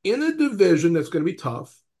 They're in a division that's going to be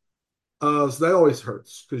tough. So that always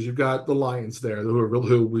hurts because you've got the Lions there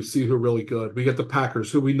who we see who are really good. We got the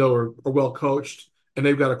Packers who we know are well coached, and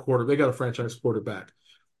they've got a franchise quarterback.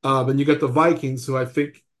 And you got the Vikings who I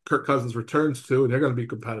think Kirk Cousins returns to, and they're going to be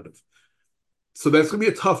competitive. So that's going to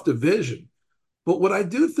be a tough division. But what I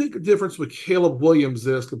do think the difference with Caleb Williams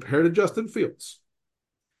is compared to Justin Fields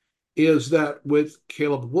is that with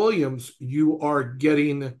Caleb Williams, you are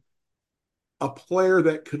getting a player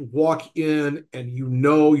that could walk in and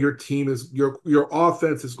your team is your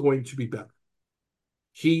offense is going to be better.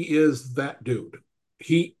 He is that dude.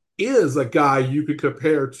 He is a guy you could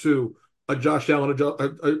compare to a Josh Allen,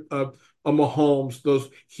 a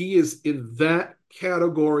Mahomes. He is in that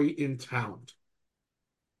category in talent.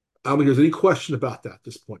 I don't think there's any question about that at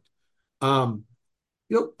this point. Um,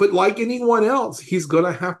 but like anyone else, he's going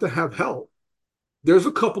to have help. There's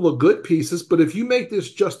a couple of good pieces, but if you make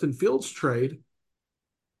this Justin Fields trade,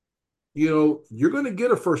 you're going to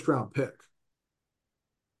get a first round pick.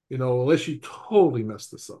 Unless you totally mess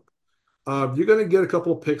this up. You're going to get a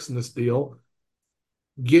couple of picks in this deal.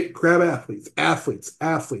 Grab athletes,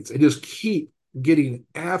 and just keep getting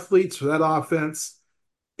athletes for that offense.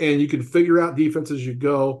 And you can figure out defense as you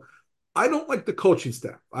go. I don't like the coaching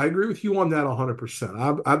staff. I agree with you on that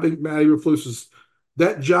 100%. I think Matt Eberflus's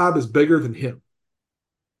that job is bigger than him.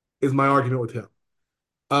 Is my argument with him.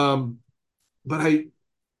 But I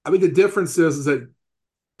mean the difference is that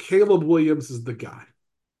Caleb Williams is the guy.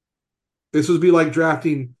 This would be like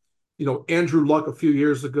drafting, Andrew Luck a few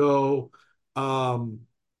years ago.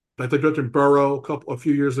 Like they drafted Burrow a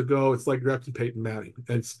few years ago. It's like drafting Peyton Manning.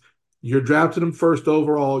 You're drafting him first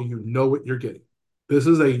overall. You know what you're getting. This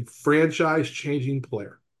is a franchise-changing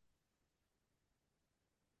player.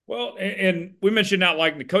 Well, and we mentioned not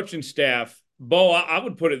liking the coaching staff. Bo, I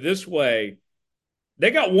would put it this way.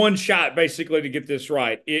 They got one shot basically to get this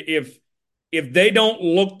right. If they don't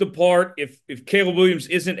look the part, if Caleb Williams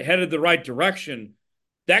isn't headed the right direction,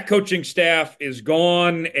 that coaching staff is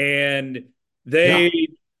gone, and they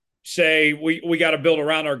say we got to build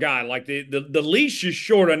around our guy. Like the leash is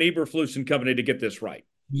short on Eberflus and company to get this right.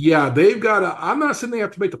 Yeah, they've got to. I'm not saying they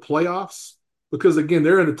have to make the playoffs because again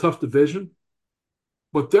they're in a tough division,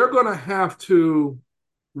 but they're going to have to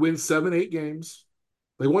win 7, 8 games.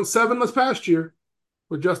 They won 7 this past year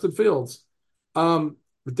with Justin Fields.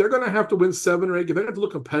 But they're going to have to win 7 or 8 games. They're going to have to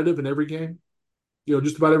look competitive in every game.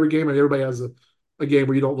 Just about every game. And everybody has a game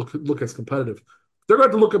where you don't look as competitive. They're going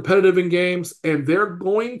to have to look competitive in games, and they're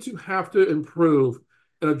going to have to improve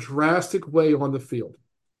in a drastic way on the field.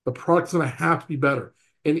 The product's going to have to be better.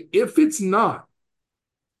 And if it's not,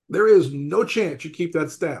 there is no chance you keep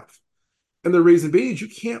that staff. And the reason being is you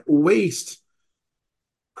can't waste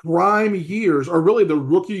prime years or really the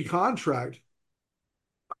rookie contract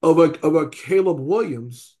of a Caleb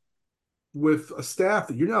Williams with a staff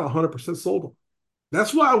that you're not 100% sold on.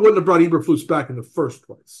 That's why I wouldn't have brought Eberflus back in the first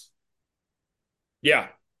place. Yeah,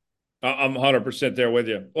 I'm 100% there with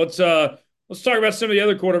you. Let's talk about some of the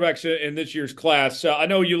other quarterbacks in this year's class. I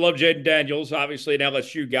know you love Jaden Daniels, obviously an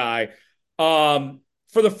LSU guy.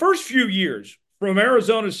 For the first few years, from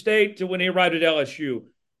Arizona State to when he arrived at LSU,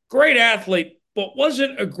 great athlete, but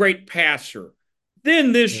wasn't a great passer.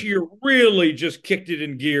 Then this year really just kicked it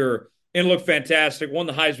in gear and looked fantastic, won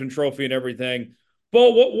the Heisman Trophy and everything.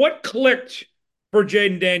 But what clicked for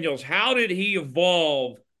Jaden Daniels? How did he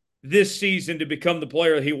evolve this season to become the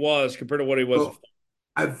player he was compared to what he was before?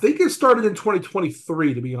 I think it started in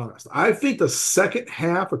 2023, to be honest. I think the second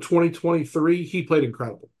half of 2023, he played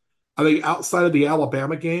incredible. I think outside of the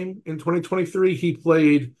Alabama game in 2023, he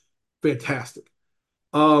played fantastic.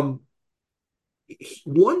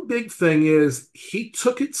 One big thing is he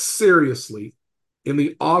took it seriously in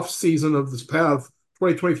the off season of this past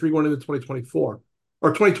 2023 going into 2024 or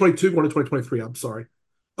 2022 going into 2023. I'm sorry.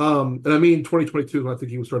 And I mean 2022 when I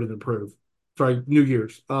think he was starting to improve. Sorry, New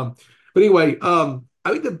Year's. But anyway, I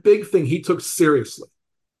think the big thing he took seriously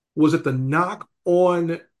was that the knock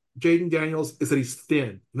on Jaden Daniels is that he's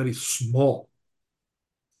thin and that he's small.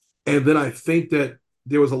 And then I think that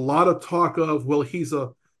there was a lot of talk of, well, he's a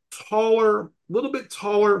little bit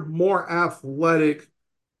taller, more athletic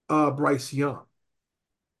Bryce Young.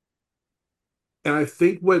 And I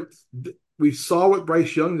think what we saw with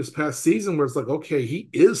Bryce Young this past season was like, okay, he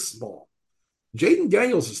is small. Jaden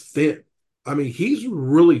Daniels is thin. I mean, he's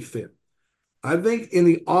really thin. I think in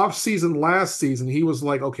the offseason last season, he was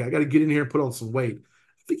like, okay, I got to get in here and put on some weight.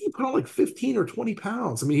 I think he put on like 15 or 20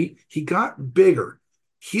 pounds. I mean, he got bigger.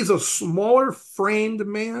 He's a smaller framed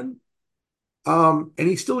man. And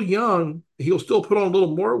he's still young. He'll still put on a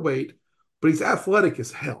little more weight, but he's athletic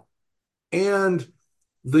as hell. And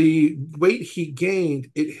the weight he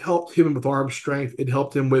gained, it helped him with arm strength. It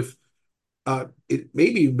helped him with it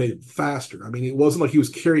maybe made him faster. I mean, it wasn't like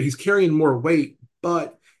he's carrying more weight,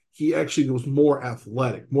 but he actually was more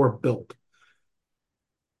athletic, more built.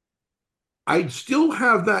 I still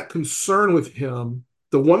have that concern with him.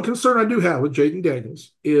 The one concern I do have with Jaden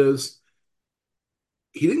Daniels is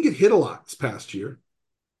he didn't get hit a lot this past year.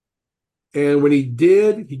 And when he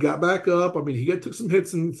did, he got back up. I mean, took some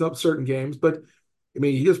hits in some certain games, but I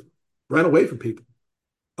mean, he just ran away from people.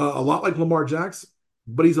 A lot like Lamar Jackson,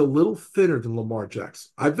 but he's a little thinner than Lamar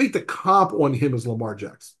Jackson. I think the comp on him is Lamar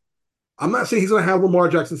Jackson. I'm not saying he's going to have Lamar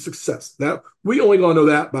Jackson's success. That we only going to know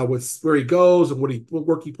that by where he goes and what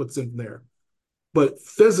work he puts in there. But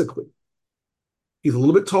physically, he's a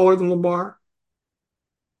little bit taller than Lamar.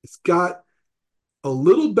 He's got a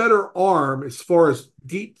little better arm as far as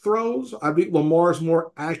deep throws. I think Lamar's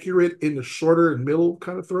more accurate in the shorter and middle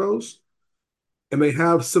kind of throws, and they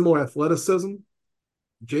have similar athleticism.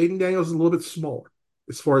 Jaden Daniels is a little bit smaller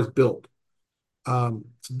as far as build. So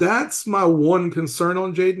that's my one concern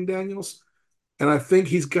on Jaden Daniels, and I think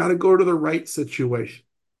he's got to go to the right situation.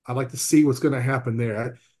 I'd like to see what's going to happen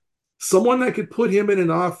there. Someone that could put him in an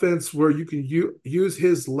offense where you can use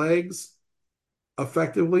his legs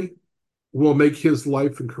effectively will make his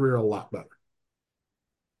life and career a lot better.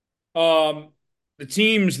 The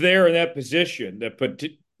teams there in that position that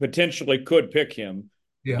potentially could pick him.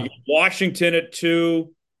 Yeah. You got Washington at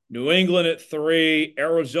 2, New England at 3,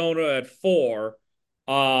 Arizona at 4.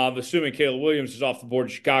 Assuming Caleb Williams is off the board,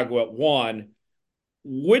 Chicago at 1.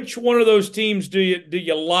 Which one of those teams do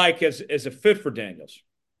you like as a fit for Daniels?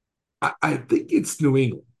 I think it's New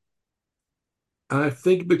England. And I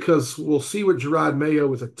think because we'll see with Gerard Mayo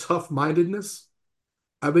with a tough mindedness.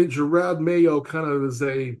 I think Gerard Mayo kind of is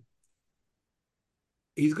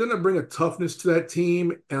he's going to bring a toughness to that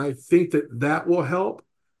team. And I think that will help.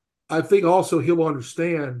 I think also he'll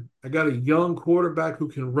understand I got a young quarterback who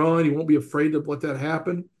can run. He won't be afraid to let that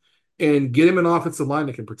happen and get him an offensive line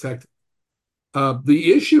that can protect him.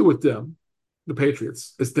 The issue with them, the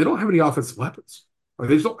Patriots, is they don't have any offensive weapons.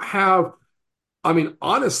 They just don't have, I mean,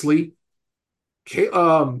 honestly,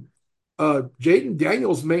 Jaden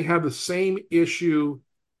Daniels may have the same issue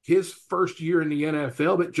his first year in the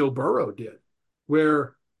NFL that Joe Burrow did,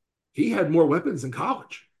 where he had more weapons in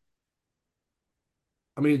college.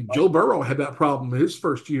 I mean, Joe Burrow had that problem his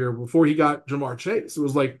first year before he got Jamar Chase. It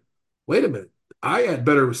was like, wait a minute, I had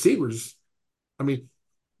better receivers. I mean,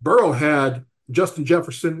 Burrow had Justin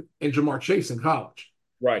Jefferson and Jamar Chase in college.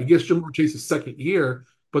 Right. He gets Jamar Chase's second year,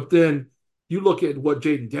 but then you look at what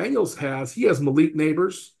Jaden Daniels has. He has Malik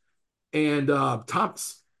Neighbors and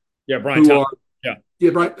Thomas. Yeah, Brian Thomas.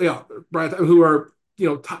 Brian, who are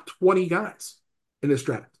top 20 guys in this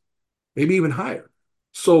draft, maybe even higher.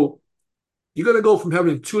 So you're going to go from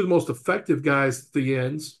having two of the most effective guys at the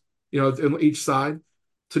ends, on each side,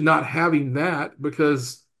 to not having that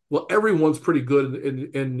because, well, everyone's pretty good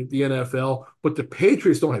in the NFL, but the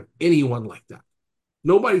Patriots don't have anyone like that.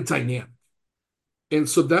 Nobody dynamic. And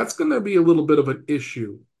so that's going to be a little bit of an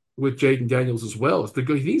issue with Jaden Daniels as well. He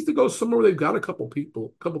needs to go somewhere where they've got a couple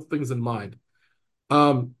things in mind.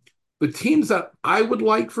 The teams that I would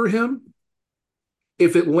like for him,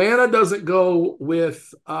 if Atlanta doesn't go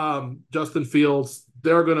with Justin Fields,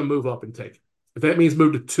 they're going to move up and take it. If that means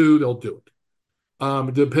move to 2, they'll do it.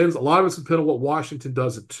 It depends. A lot of it's depends on what Washington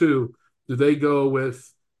does at 2. Do they go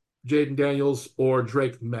with Jaden Daniels or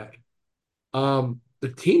Drake May? The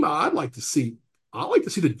team I'd like to see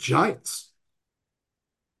the Giants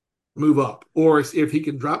move up, or if he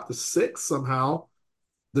can drop to 6 somehow,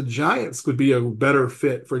 the Giants could be a better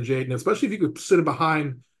fit for Jaden, especially if you could sit him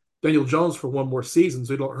behind Daniel Jones for one more season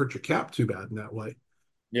so you don't hurt your cap too bad in that way.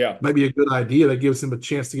 Yeah. Might be a good idea. That gives him a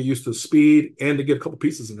chance to get used to the speed and to get a couple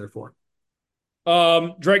pieces in there for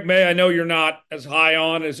him. Drake May, I know you're not as high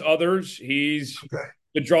on as others. He's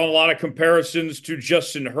been drawing a lot of comparisons to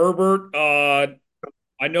Justin Herbert.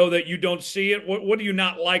 I know that you don't see it. What do you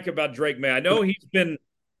not like about Drake May? I know he's been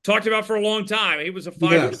talked about for a long time. He was a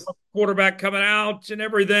 5-year quarterback coming out and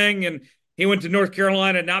everything, and he went to North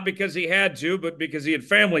Carolina not because he had to, but because he had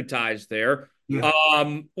family ties there. Yeah.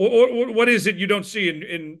 What is it you don't see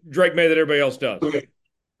in Drake May that everybody else does? Okay.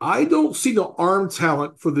 I don't see the arm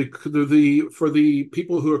talent for the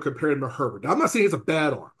people who are comparing him to Herbert. I'm not saying he's a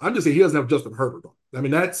bad arm. I'm just saying he doesn't have Justin Herbert arm. I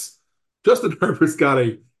mean, Justin Herbert's got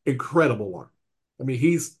an incredible arm. I mean,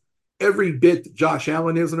 he's every bit that Josh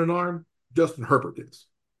Allen is in an arm, Justin Herbert is.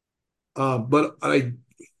 But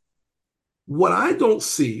what I don't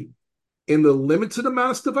see in the limited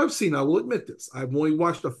amount of stuff I've seen, I will admit this, I've only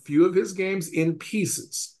watched a few of his games in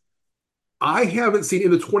pieces. I haven't seen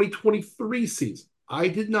in the 2023 season, I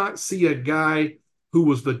did not see a guy who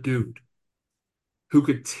was the dude who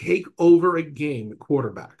could take over a game at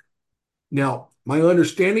quarterback. Now, my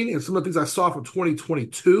understanding and some of the things I saw from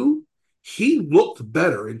 2022, he looked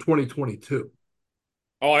better in 2022.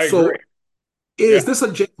 Oh, I agree. Is this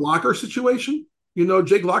a Jake Locker situation?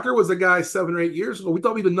 Jake Locker was a guy 7 or 8 years ago. We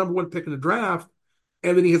thought he'd be the number 1 pick in the draft,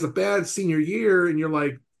 and then he has a bad senior year, and you're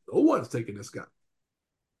like, No one's taking this guy.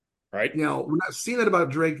 Right. Now, we're not seeing that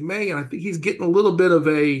about Drake May, and I think he's getting a little bit of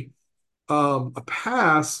a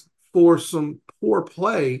pass for some poor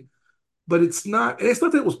play, but it's not, and it's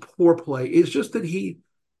not that it was poor play. It's just that he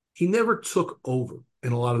never took over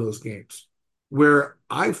in a lot of those games. Where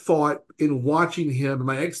I thought in watching him,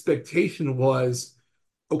 my expectation was,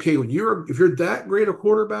 okay, if you're that great a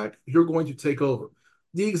quarterback, you're going to take over.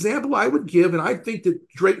 The example I would give, and I think that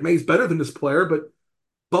Drake May's better than this player, but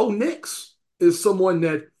Bo Nix is someone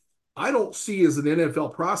that I don't see as an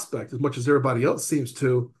NFL prospect as much as everybody else seems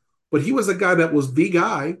to, but he was a guy that was the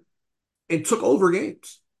guy and took over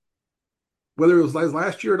games, whether it was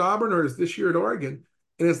last year at Auburn or this year at Oregon.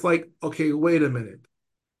 And it's like, okay, wait a minute.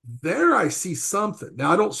 There I see something.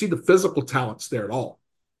 Now, I don't see the physical talents there at all.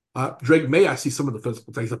 Drake May, I see some of the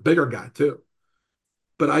physical things. He's a bigger guy, too.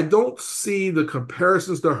 But I don't see the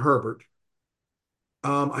comparisons to Herbert.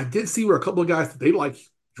 I did see where a couple of guys, they like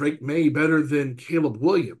Drake May better than Caleb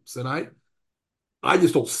Williams. And I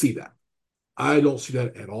just don't see that. I don't see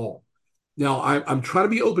that at all. Now, I'm trying to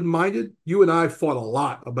be open-minded. You and I fought a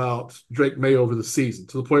lot about Drake May over the season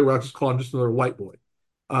to the point where I just call him just another white boy.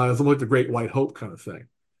 It's like the Great White Hope kind of thing.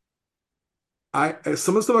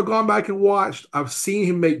 Some of the stuff I've gone back and watched, I've seen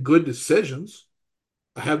him make good decisions.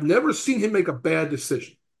 I have never seen him make a bad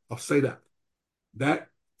decision. I'll say that. That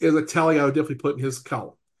is a tally I would definitely put in his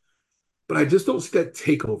column. But I just don't see that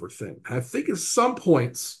takeover thing. And I think at some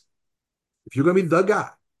points, if you're going to be the guy,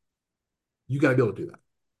 you got to be able to do that.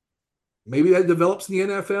 Maybe that develops in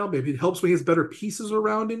the NFL. Maybe it helps when he has better pieces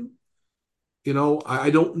around him. I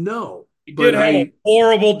don't know. He did have a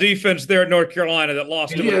horrible defense there at North Carolina that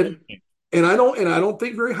lost him. And I don't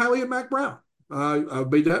think very highly of Mac Brown.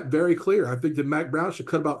 I've made that very clear. I think that Mac Brown should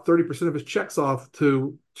cut about 30% of his checks off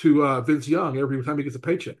to Vince Young every time he gets a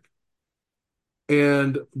paycheck.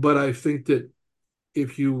 But I think that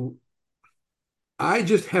I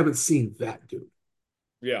just haven't seen that dude.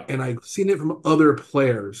 Yeah. And I've seen it from other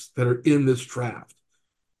players that are in this draft.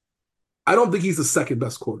 I don't think he's the second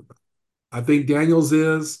best quarterback. I think Daniels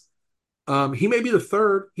is. He may be the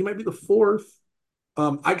third. He might be the fourth.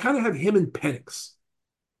 I kind of have him and Penix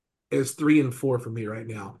as 3 and 4 for me right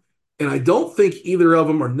now. And I don't think either of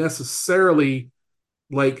them are necessarily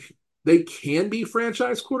like they can be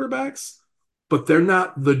franchise quarterbacks, but they're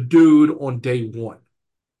not the dude on day one.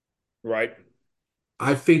 Right.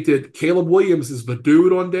 I think that Caleb Williams is the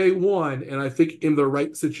dude on day one, and I think in the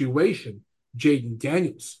right situation, Jaden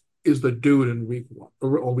Daniels is the dude in week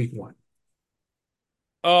one.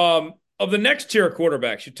 Of the next tier of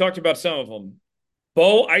quarterbacks, you talked about some of them.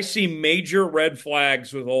 Bo, I see major red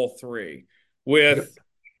flags with all three. With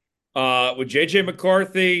J.J.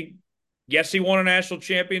 McCarthy, yes, he won a national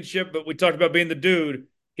championship, but we talked about being the dude.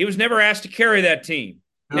 He was never asked to carry that team.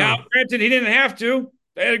 Now, granted, he didn't have to.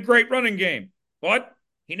 They had a great running game. But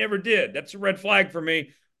he never did. That's a red flag for me.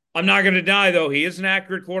 I'm not going to deny, though, he is an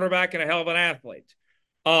accurate quarterback and a hell of an athlete.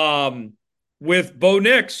 With Bo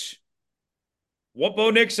Nix, what Bo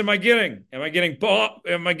Nix am I getting? Am I getting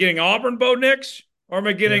Auburn Bo Nix, or am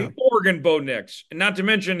I getting Oregon Bo Nix? And not to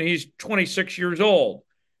mention, he's 26 years old.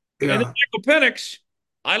 Yeah. And then Michael Penix,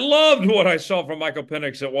 I loved what I saw from Michael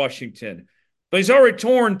Penix at Washington. But he's already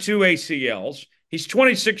torn 2 ACLs. He's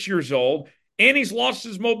 26 years old. And he's lost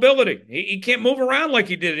his mobility. He can't move around like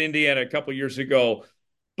he did in Indiana a couple years ago.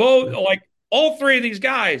 Both, like all three of these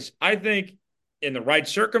guys, I think in the right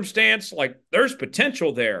circumstance, like there's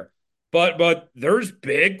potential there. But there's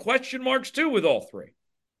big question marks too with all three.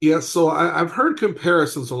 Yeah, so I've heard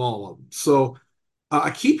comparisons on all of them. So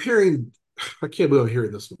I keep hearing, I can't believe I'm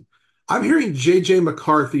hearing this one. I'm hearing J.J.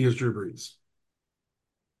 McCarthy as Drew Brees.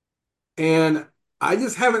 And I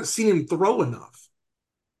just haven't seen him throw enough.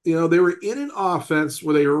 They were in an offense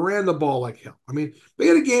where they ran the ball like hell. I mean, they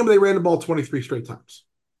had a game where they ran the ball 23 straight times.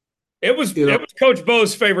 It was Coach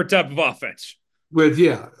Bo's favorite type of offense. But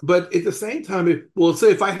at the same time, let's say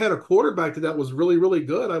if I had a quarterback that was really, really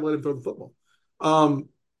good, I'd let him throw the football.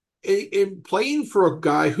 In playing for a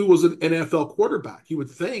guy who was an NFL quarterback, you would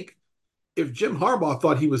think if Jim Harbaugh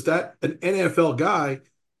thought he was an NFL guy,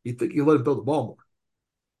 you'd think he'd let him throw the ball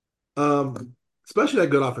more. Especially that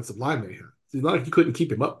good offensive line they had. It's not like you couldn't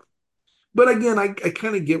keep him up. But again, I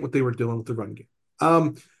kind of get what they were doing with the run game.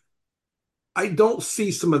 I don't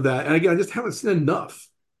see some of that. And again, I just haven't seen enough.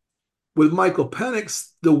 With Michael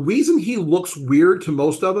Penix, the reason he looks weird to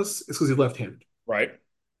most of us is because he's left-handed. Right.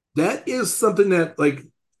 That is something that, like,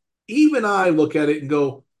 even I look at it and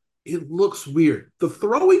go, it looks weird. The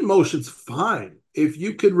throwing motion's fine. If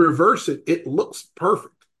you could reverse it, it looks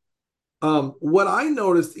perfect. What I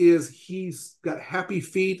noticed is he's got happy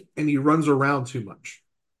feet and he runs around too much.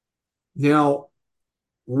 Now,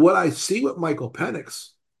 What I see with Michael Penix,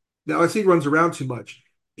 now I see he runs around too much.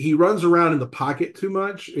 He runs around in the pocket too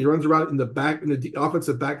much. He runs around in the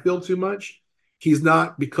offensive backfield too much. He's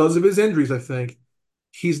not, because of his injuries, I think,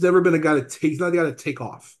 he's never been a guy to take, he's not a guy to take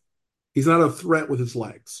off. He's not a threat with his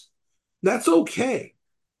legs. That's okay.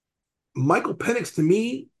 Michael Penix, to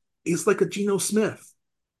me, is like a Geno Smith,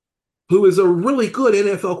 who is a really good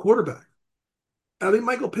NFL quarterback. I think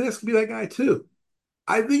Michael Penix can be that guy too.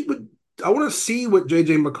 I think, but I want to see what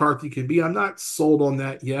JJ McCarthy can be. I'm not sold on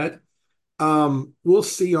that yet. We'll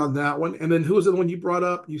see on that one. And then who was the one you brought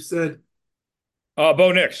up? You said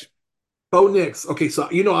Bo Nix. Bo Nix. Okay, so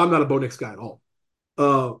I'm not a Bo Nix guy at all.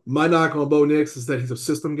 My knock on Bo Nix is that he's a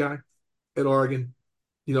system guy at Oregon.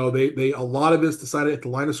 They a lot of it's decided at the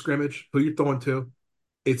line of scrimmage who you're throwing to.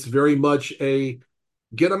 It's very much a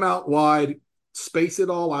get them out wide, space it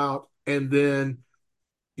all out, and then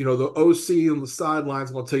the OC on the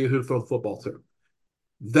sidelines will tell you who to throw the football to.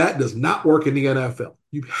 That does not work in the NFL.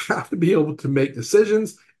 You have to be able to make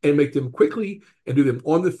decisions and make them quickly and do them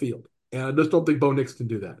on the field. And I just don't think Bo Nix can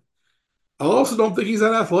do that. I also don't think he's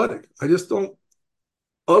that athletic. I just don't.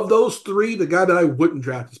 Of those three, the guy that I wouldn't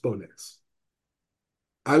draft is Bo Nix.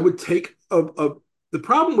 I would take the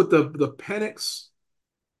problem with the Penix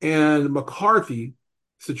and McCarthy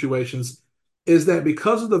situations is that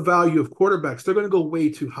because of the value of quarterbacks, they're going to go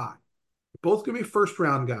way too high. Both going to be first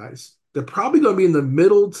round guys. They're probably going to be in the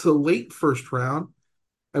middle to late first round.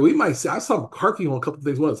 And we might see, I saw McCarthy on a couple of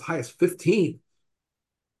things, as high as 15.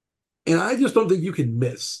 And I just don't think you can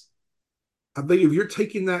miss. I think if you're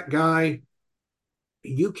taking that guy,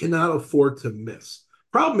 you cannot afford to miss.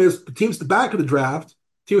 Problem is, the teams at the back of the draft,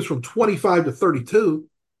 teams from 25 to 32,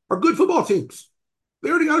 are good football teams. They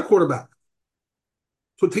already got a quarterback.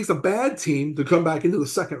 So it takes a bad team to come back into the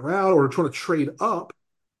second round or try to trade up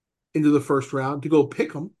into the first round to go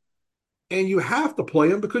pick them. And you have to play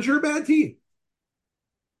them because you're a bad team.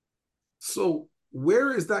 So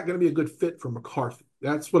where is that going to be a good fit for McCarthy?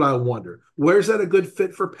 That's what I wonder. Where's that a good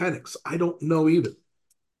fit for Penix? I don't know either.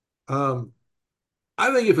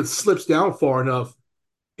 I think if it slips down far enough,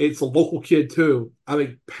 it's a local kid too. I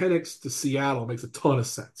think Penix to Seattle makes a ton of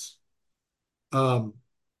sense. I'm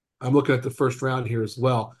looking at the first round here as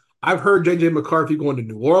well. I've heard JJ McCarthy going to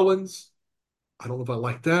New Orleans. I don't know if I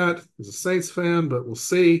like that as a Saints fan, but we'll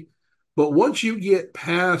see. But once you get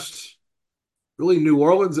past really New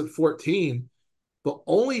Orleans at 14, the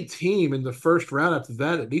only team in the first round after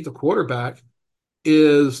that needs a quarterback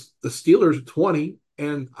is the Steelers at 20.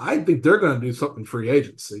 And I think they're going to do something in free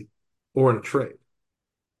agency or in a trade.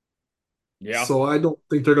 Yeah. So I don't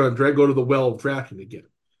think they're going to go to the well of drafting again.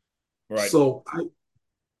 Right. So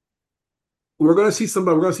we're going to see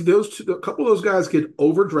somebody. We're going to see a couple of those guys get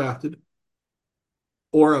overdrafted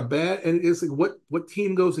or a bad. And it's like, what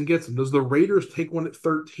team goes and gets them? Does the Raiders take one at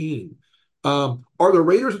 13? Are the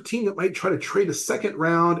Raiders a team that might try to trade a second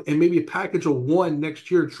round and maybe a package of one next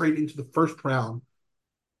year, trade into the first round?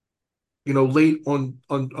 Late on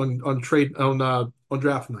trade on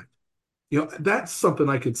draft night. That's something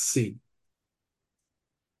I could see.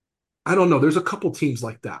 I don't know. There's a couple teams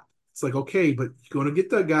like that. It's like, okay, but you're going to get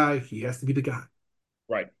that guy. He has to be the guy.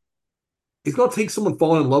 Right. It's going to take someone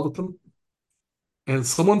falling in love with them. And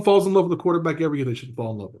someone falls in love with the quarterback every year they should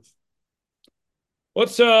fall in love with.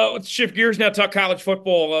 Let's shift gears now. Talk college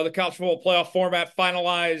football. The college football playoff format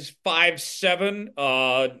finalized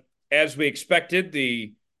 5-7. As we expected,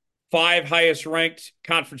 the 5 highest ranked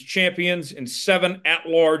conference champions and 7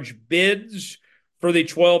 at-large bids for the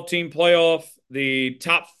 12-team playoff. The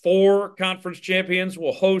top 4 conference champions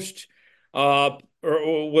will host or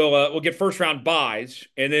will get first round buys,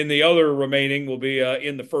 and then the other remaining will be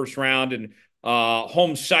in the first round and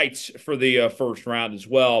home sites for the first round as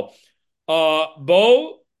well.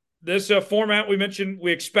 Bo, this format we mentioned,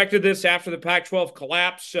 we expected this after the Pac-12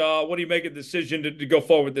 collapse. What do you make of the decision to go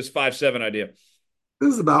forward with this 5-7 idea?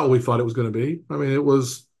 This is about what we thought it was going to be. I mean, it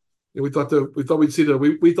was. We thought we'd see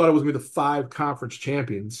we thought it was going to be the 5 conference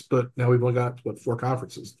champions, but now we've only got 4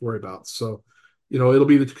 conferences to worry about. So, it'll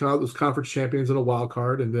be those conference champions and a wild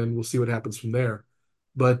card, and then we'll see what happens from there.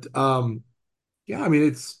 But yeah, I mean,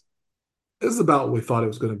 this is about what we thought it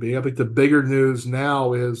was going to be. I think the bigger news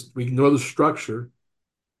now is we know the structure,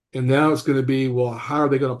 and now it's going to be, well, how are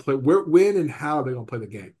they going to play? When and how are they going to play the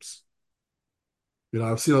games?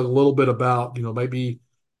 I've seen a little bit about maybe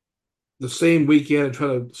the same weekend and try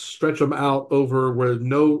to stretch them out over where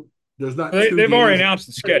there's not 2 They've games. already announced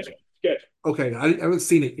the schedule. Okay, I haven't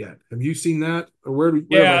seen it yet. Have you seen that? Or where have I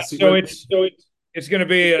Yeah, seen? so it's going to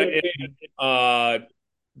be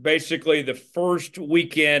basically the first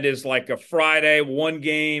weekend is like a Friday 1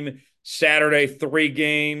 game, Saturday 3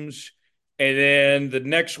 games, And then the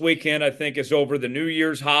next weekend, I think, is over the New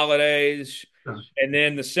Year's holidays. Yeah. And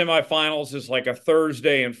then the semifinals is like a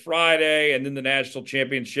Thursday and Friday. And then the national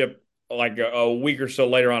championship, like a week or so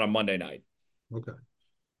later on a Monday night. Okay.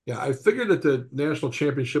 Yeah, I figured that the national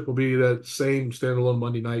championship will be that same standalone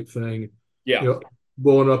Monday night thing, Yeah.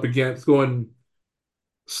 going up against going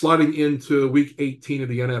sliding into week 18 of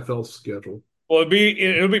the NFL schedule. Well,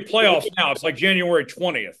 it'll be playoffs now. It's like January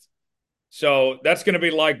 20th. So that's going to be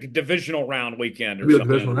like divisional round weekend It'll or be a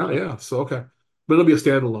something. divisional round, yeah. So okay, but it'll be a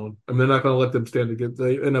standalone. I mean, they're not going to let them stand against the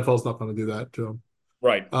NFL's not going to do that to them.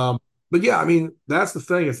 Right. But yeah, I mean, that's the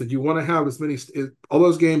thing is that you want to have as many all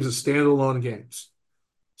those games as standalone games,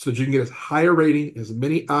 so that you can get as high a rating, as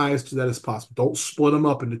many eyes to that as possible. Don't split them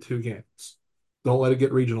up into two games. Don't let it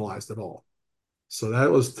get regionalized at all. So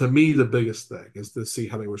that was to me the biggest thing is to see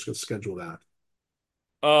how they were going to schedule that.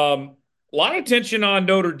 A lot of tension on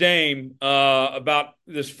Notre Dame about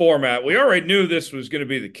this format. We already knew this was going to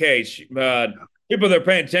be the case. People that are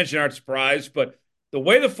paying attention aren't surprised, but the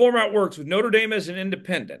way the format works with Notre Dame as an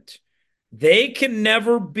independent, they can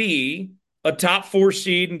never be a top four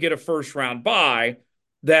seed and get a first round bye.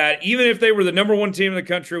 That even if they were the number one team in the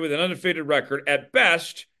country with an undefeated record, at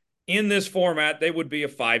best in this format, they would be a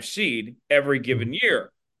 5 seed every given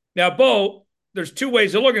year. Now, Bo, there's two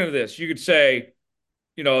ways of looking at this. You could say,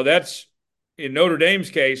 that's in Notre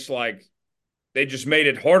Dame's case, like they just made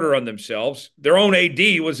it harder on themselves. Their own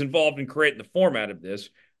AD was involved in creating the format of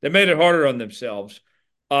this. They made it harder on themselves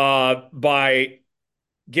by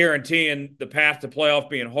guaranteeing the path to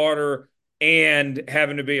playoff being harder and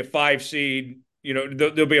having to be a 5 seed.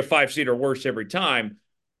 There'll be a 5 seed or worse every time.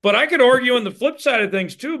 But I could argue on the flip side of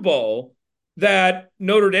things too, Bo, that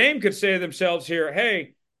Notre Dame could say to themselves here,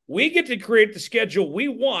 hey, we get to create the schedule we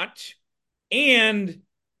want, and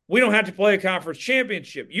we don't have to play a conference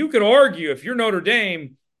championship. You could argue if you're Notre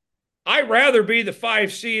Dame, I'd rather be the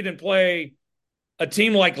 5 seed and play a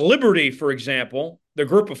team like Liberty, for example, the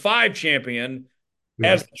group of 5 champion,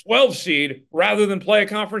 as the 12 seed rather than play a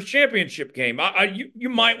conference championship game. You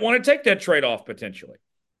might want to take that trade-off potentially.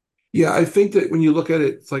 Yeah, I think that when you look at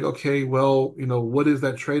it, it's like, okay, well, what is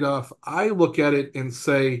that trade-off? I look at it and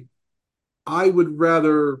say, I would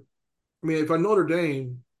rather, I mean, if I'm Notre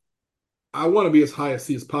Dame, I want to be as high a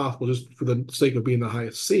seed as possible just for the sake of being the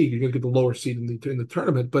highest seed. You're going to get the lower seed in the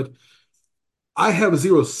tournament. But I have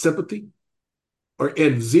zero sympathy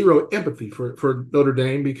and zero empathy for Notre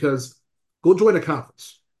Dame because go join a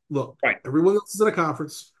conference. Look, right. Everyone else is in a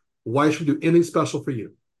conference. Why should we do anything special for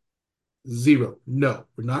you? Zero. No,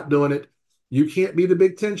 we're not doing it. You can't be the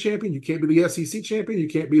Big Ten champion. You can't be the SEC champion. You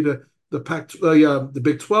can't be the the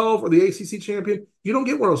Big 12 or the ACC champion. You don't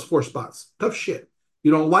get one of those 4 spots. Tough shit.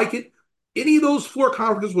 You don't like it. Any of those 4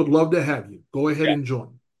 conferences would love to have you. Go ahead and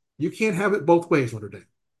join. You can't have it both ways, Notre Dame.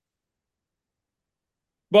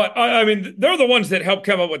 But I mean, they're the ones that helped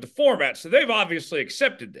come up with the format, so they've obviously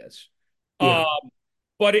accepted this. Yeah.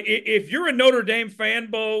 But if you're a Notre Dame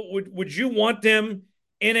fan, Bo, would you want them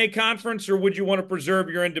in a conference, or would you want to preserve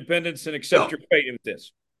your independence and accept your fate with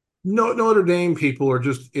this? No, Notre Dame people are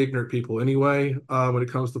just ignorant people anyway. When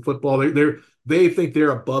it comes to football, they think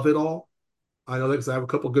they're above it all. I know that because I have a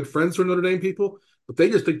couple of good friends who are Notre Dame people, but they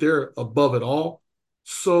just think they're above it all.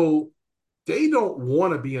 So they don't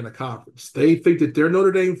want to be in a conference. They think that they're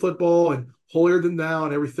Notre Dame football and holier than thou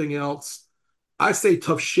and everything else. I say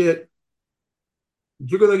tough shit.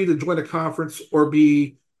 You're going to need to join a conference or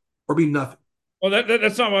be nothing. Well,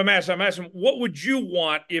 that's not what I'm asking. I'm asking, what would you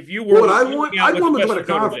want if you were? What I want them to join a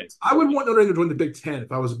conference. I would want Notre Dame to join the Big Ten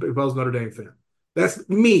if I was a Notre Dame fan. That's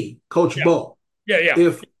me, Coach Bo. Yeah.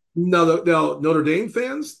 If now Notre Dame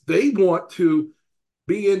fans, they want to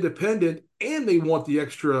be independent and they want the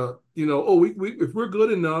extra, we if we're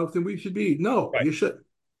good enough, then we should be. No, you shouldn't.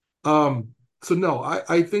 So no,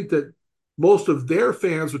 I think that most of their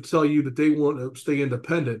fans would tell you that they want to stay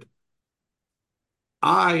independent.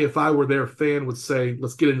 If I were their fan, would say,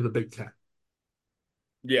 let's get into the Big Ten.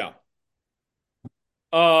 Yeah.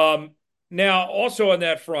 Now, also on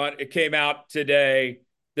that front, it came out today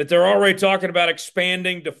that they're already talking about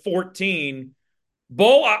expanding to 14.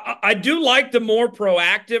 Bo, I do like the more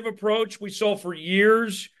proactive approach we saw for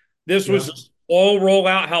years. This was a slow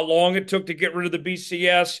rollout, how long it took to get rid of the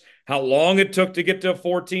BCS, how long it took to get to a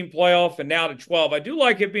 14 playoff, and now to 12. I do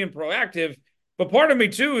like it being proactive, but part of me,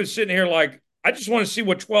 too, is sitting here like, I just want to see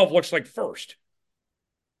what 12 looks like first.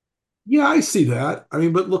 Yeah, I see that. I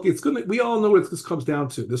mean, but look, we all know what this comes down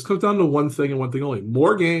to. This comes down to one thing and one thing only: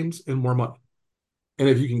 more games and more money. And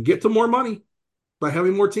if you can get to more money by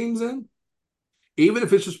having more teams in, even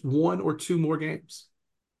if it's just 1 or 2 more games,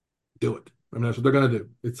 do it. I mean, that's what they're going to do.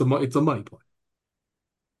 It's a money play.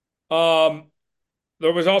 Um,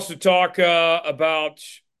 there was also talk about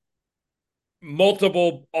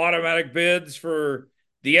multiple automatic bids for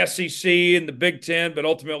the SEC and the Big Ten, but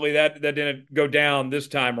ultimately that didn't go down this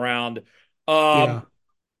time around. Um, Yeah.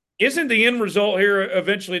 isn't the end result here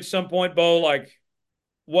eventually at some point, Bo, like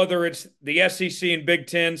whether it's the SEC and Big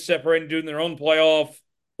Ten separating, doing their own playoff,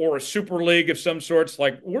 or a super league of some sorts?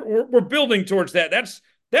 Like we're building towards that.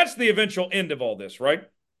 That's the eventual end of all this, right?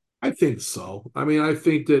 I think so. I mean, I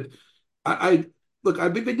think that I look,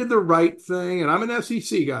 I think they did the right thing, and I'm an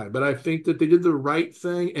SEC guy, but I think that they did the right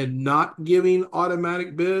thing and not giving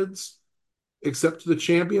automatic bids except to the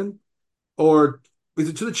champion, or is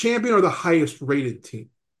it to the champion or the highest rated team?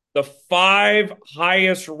 The five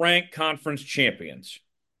highest ranked conference champions.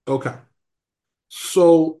 Okay.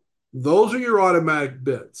 So those are your automatic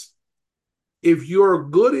bids. If you're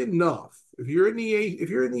good enough, if you're in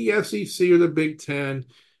the SEC or the Big Ten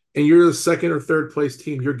and you're the second or third place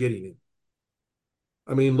team, you're getting it.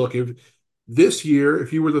 I mean, look, if this year,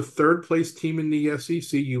 if you were the third place team in the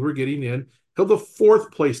SEC, you were getting in. Hell, the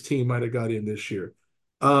fourth place team might have got in this year.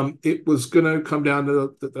 It was going to come down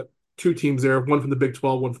to the two teams there, one from the Big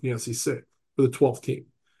 12, one from the SEC for the 12th team.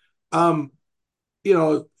 Um,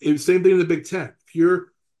 same thing in the Big Ten. If you're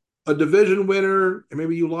a division winner and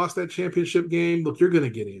maybe you lost that championship game, look, you're going to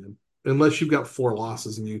get in unless you've got four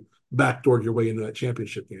losses and you backdoored your way into that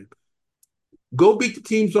championship game. Go beat the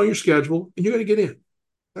teams on your schedule and you're going to get in.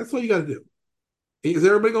 That's all you got to do. Is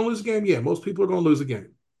everybody going to lose a game? Yeah, most people are going to lose a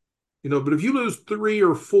game. But if you lose three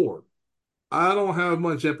or four, I don't have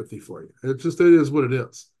much empathy for you. It is what it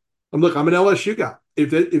is. I'm an LSU guy.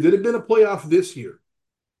 If it had been a playoff this year,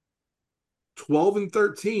 12 and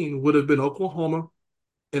 13 would have been Oklahoma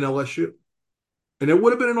and LSU. And there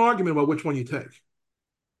would have been an argument about which one you take.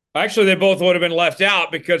 Actually, they both would have been left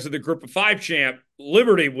out because of the group of five champ.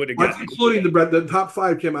 Liberty would have That's gotten including the top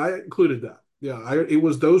five, Kim. I included that. Yeah,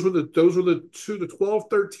 those were the two. The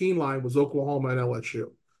 12-13 line was Oklahoma and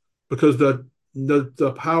LSU because the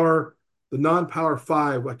non-power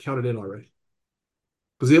five I counted in already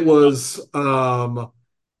because it was who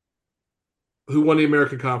won the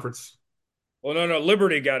American Conference. Well, no,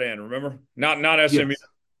 Liberty got in. Remember, not SMU. Yes.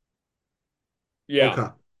 Yeah. Okay.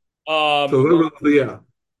 Um. Yeah.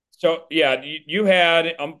 So yeah, you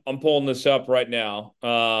had. I'm pulling this up right now.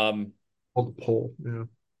 On the poll. Yeah.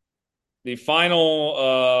 The final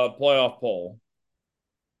playoff poll.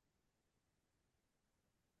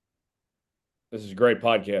 This is great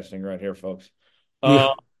podcasting right here, folks. Uh,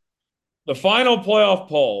 Yeah. the final playoff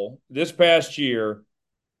poll this past year,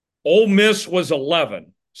 Ole Miss was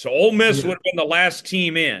 11. So Ole Miss would Yeah. have been the last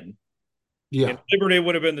team in, and Yeah. Liberty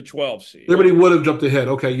would have been the 12 seed. Everybody would have jumped ahead.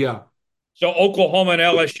 Okay. Yeah. So Oklahoma and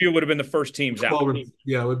LSU would have been the first teams out. 12,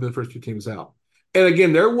 yeah, it would have been the first two teams out. And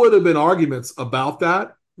again, there would have been arguments about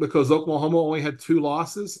that because Oklahoma only had two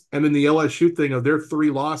losses. And then the LSU thing of their three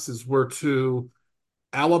losses were to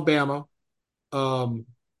Alabama, um,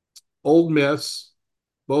 Ole Miss,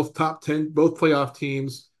 both top 10, both playoff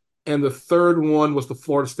teams. And the third one was the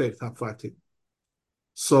Florida State top five team.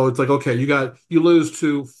 So it's like, okay, you lose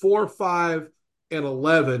to 4, 5, and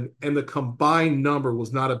 11, and the combined number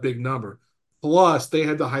was not a big number. Plus, they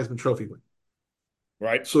had the Heisman Trophy win.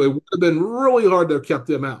 Right. So it would have been really hard to have kept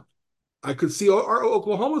them out. I could see our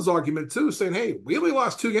Oklahoma's argument too, saying, "Hey, we only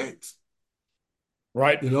lost two games."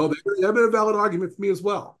 Right. That'd been a valid argument for me as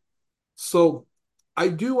well. So I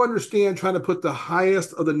do understand trying to put the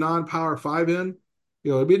highest of the non-power five in.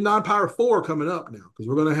 It'd be non-power four coming up now because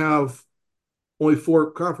we're going to have only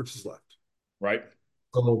four conferences left. Right.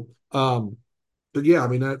 So, but yeah, I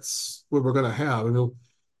mean that's what we're going to have.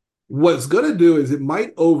 What it's going to do is it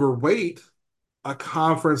might overweight a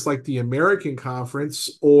conference like the American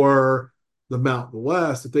Conference or the Mountain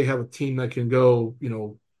West if they have a team that can go,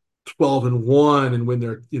 12-1 and win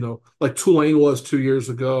their, like Tulane was 2 years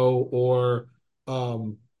ago, or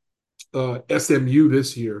SMU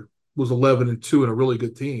this year was 11-2 and a really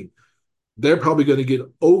good team. They're probably going to get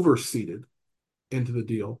overseeded into the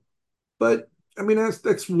deal. But I mean,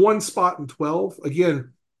 that's one spot in 12.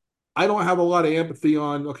 Again, I don't have a lot of empathy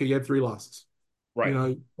on, okay, you had three losses. Right.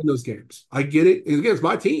 In those games. I get it. And again, it's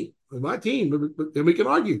my team. And we can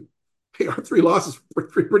argue. Hey, our three losses were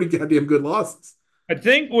pretty goddamn good losses. I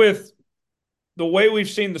think with the way we've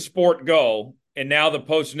seen the sport go, and now the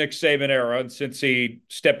post Nick Saban era, and since he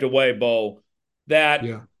stepped away, Bo, that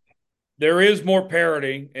Yeah. there is more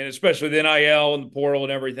parity, and especially the NIL and the portal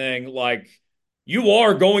and everything. Like you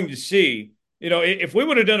are going to see, if we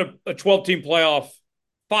would have done a 12-team playoff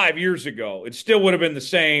 5 years ago, it still would have been the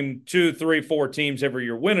same 2, 3, 4 teams every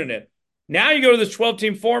year winning it. Now you go to this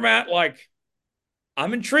 12-team format, like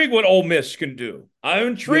I'm intrigued what Ole Miss can do. I'm Yeah,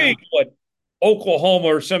 intrigued what Oklahoma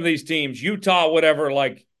or some of these teams, Utah, whatever,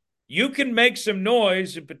 like you can make some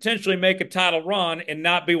noise and potentially make a title run and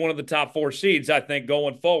not be one of the top 4 seeds, I think,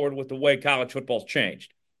 going forward with the way college football's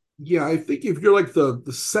changed. yeah. I think if you're like the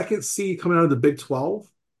second seed coming out of the Big 12,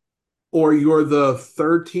 or you're the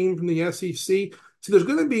third team from the SEC, so there's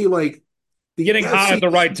going to be like the Getting hot at the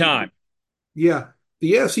right SEC. time. Yeah,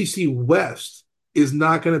 the SEC West is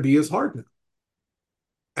not going to be as hard now.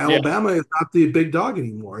 Yeah, Alabama is not the big dog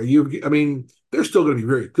anymore. I mean, they're still going to be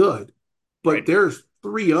very good, but right, there's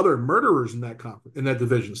three other murderers in that conference, in that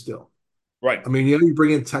division still. right. I mean, you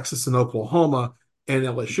bring in Texas and Oklahoma, and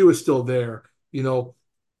LSU is still there. Ole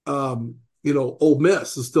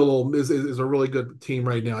Miss is still is a really good team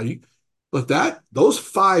right now. But those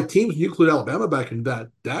five teams, you include Alabama back in that,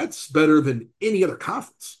 that's better than any other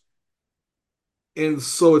conference. And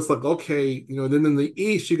so it's like, okay, then in the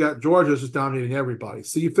East, you got Georgia just dominating everybody.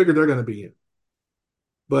 So you figure they're going to be in.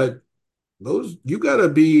 But you got to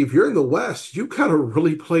be, if you're in the West, you got to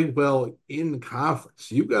really play well in the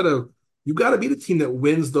conference. You got to be the team that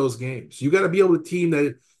wins those games. You got to be able to team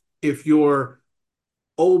that if you're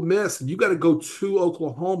Ole Miss and you got to go to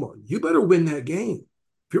Oklahoma, you better win that game.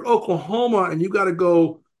 If you're Oklahoma and you got to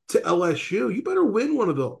go to LSU, you better win one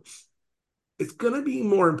of those. It's going to be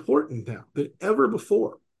more important now than ever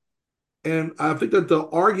before. And I think that the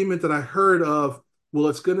argument that I heard of, well,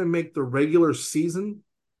 it's going to make the regular season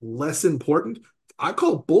less important. I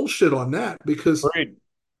call bullshit on that because Great.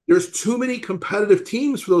 there's too many competitive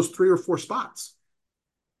teams for those 3 or 4 spots.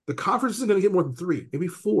 The conference isn't going to get more than 3, maybe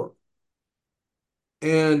 4.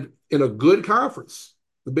 And in a good conference,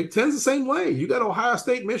 the Big Ten's the same way. You got Ohio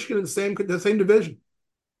State, Michigan in the same division,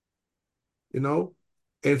 you know?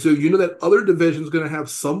 And so that other division is going to have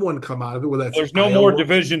someone come out of it, whether that's There's no more Iowa.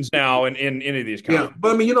 divisions now in any of these Yeah, conferences.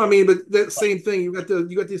 but I mean, you know what I mean. But that same thing, you got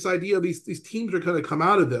this idea of these teams are going to come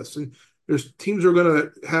out of this, and there's teams are going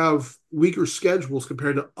to have weaker schedules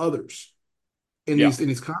compared to others in Yeah,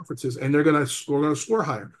 these conferences, and they're going to score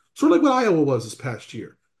higher. Sort of like what Iowa was this past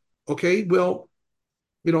year. Okay, well,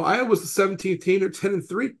 Iowa was the 17th team. They're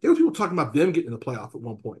 10-3. There were people talking about them getting in the playoff at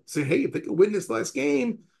one point, saying, "Hey, if they could win this last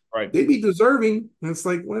game, right. they'd be deserving." And it's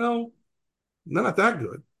like, well, they're not that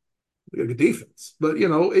good. They got a good defense, but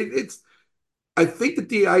it's. I think that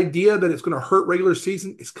the idea that it's going to hurt regular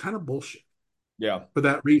season is kind of bullshit Yeah. for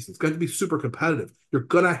that reason. It's going to be super competitive. You're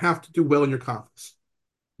going to have to do well in your conference.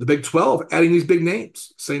 The Big 12, adding these big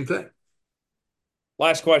names, same thing.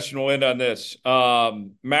 Last question. We'll end on this.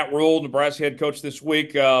 Matt Rule, Nebraska head coach this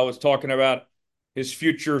week, was talking about his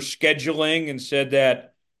future scheduling and said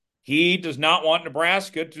that he does not want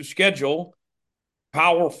Nebraska to schedule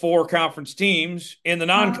Power Four conference teams in the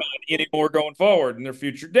non-con anymore going forward in their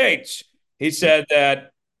future dates. He said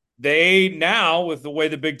that they now, with the way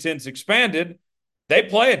the Big Ten's expanded, they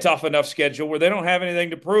play a tough enough schedule where they don't have anything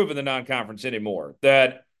to prove in the non-conference anymore.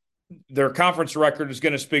 That their conference record is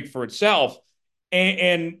going to speak for itself.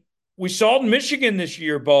 And we saw in Michigan this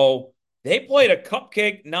year, Bo, they played a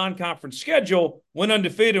cupcake non-conference schedule, went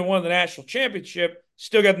undefeated and won the national championship,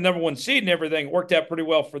 still got the number 1 seed and everything. It worked out pretty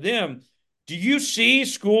well for them. Do you see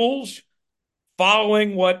schools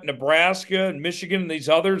following what Nebraska and Michigan and these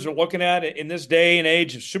others are looking at in this day and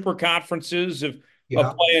age of super conferences, of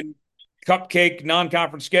Yeah, playing cupcake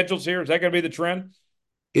non-conference schedules here? Is that going to be the trend?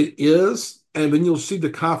 it is. And then you'll see the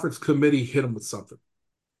conference committee hit them with something.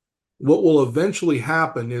 What will eventually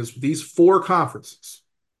happen is these 4 conferences,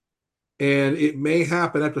 and it may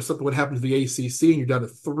happen after something would happen to the ACC and you're down to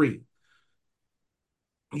 3.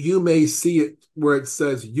 You may see it where it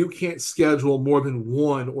says you can't schedule more than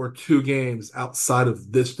 1 or 2 games outside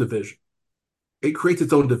of this division. It creates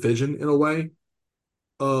its own division in a way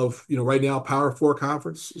of, right now, Power Four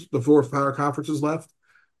conference, the 4 power conferences left,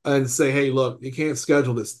 and say, hey, look, you can't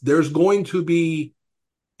schedule this. There's going to be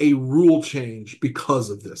a rule change because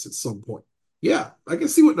of this at some point. Yeah, I can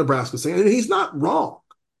see what Nebraska's saying. And he's not wrong.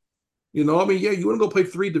 I mean, yeah, you want to go play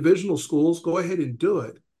 3 divisional schools, go ahead and do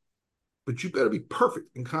it. But you better be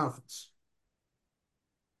perfect in conference.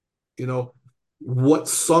 What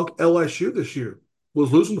sunk LSU this year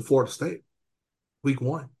was losing to Florida State week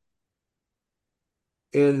 1.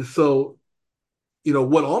 And so,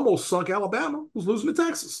 what almost sunk Alabama was losing to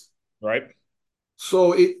Texas. Right.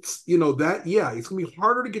 So it's, it's going to be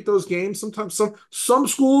harder to get those games. Sometimes some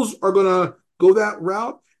schools are going to go that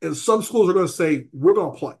route, and some schools are going to say, we're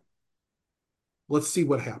going to play. Let's see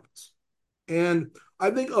what happens. And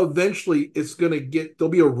I think eventually there'll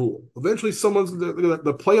be a rule. Eventually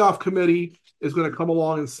the playoff committee is going to come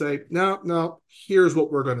along and say, no, here's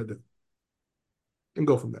what we're going to do. And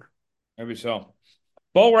go from there. Maybe so.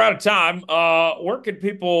 Bo, we're out of time. Where can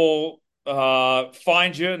people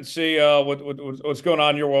find you and see what's going on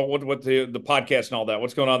in your world with the podcast and all that?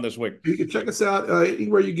 What's going on this week? You can check us out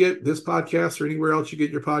anywhere you get this podcast or anywhere else you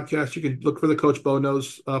get your podcast. You can look for the Coach Bo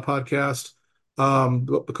Knows podcast.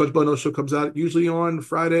 The Coach Bo Knows show comes out usually on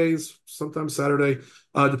Fridays, sometimes Saturday.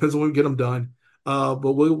 Depends on when we get them done. But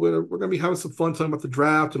we're going to be having some fun talking about the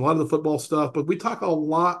draft and a lot of the football stuff. But we talk a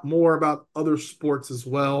lot more about other sports as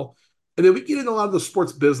well. And then we get into a lot of the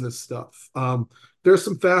sports business stuff. There's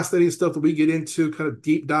some fascinating stuff that we get into, kind of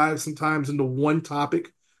deep dive sometimes into one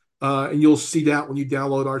topic. And you'll see that when you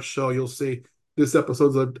download our show. You'll see this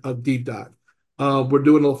episode's a deep dive. We're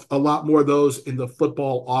doing a lot more of those in the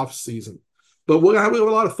football off season. But we're having a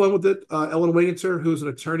lot of fun with it. Ellen Wingenter, who's an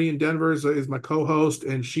attorney in Denver, is my co-host,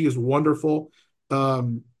 and she is wonderful.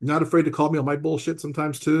 Not afraid to call me on my bullshit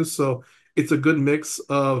sometimes too. So it's a good mix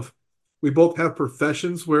of we both have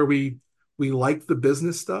professions where we like the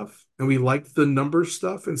business stuff and we like the numbers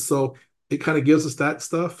stuff, and so it kind of gives us that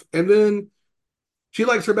stuff. And then she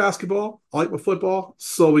likes her basketball. I like my football.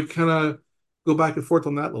 So we kind of go back and forth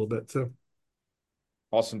on that a little bit too.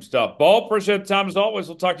 Awesome stuff. Bo, appreciate the time as always.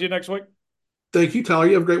 We'll talk to you next week. Thank you, Tyler.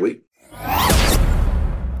 You have a great week.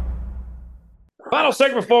 Final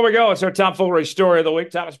segment before we go. It's our Tom Foolery story of the week.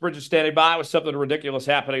 Thomas Bridges standing by with something ridiculous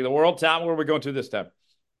happening in the world. Tom, where are we going to this time?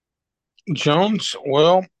 Jones,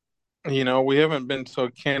 well, we haven't been to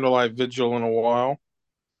a candlelight vigil in a while.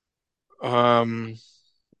 And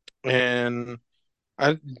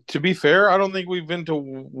to be fair, I don't think we've been to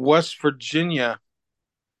West Virginia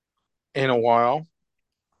in a while.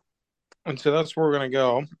 And so that's where we're going to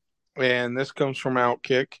go. And this comes from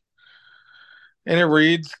Outkick. And it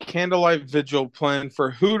reads, Candlelight Vigil planned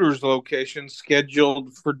for Hooters location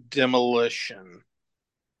scheduled for demolition.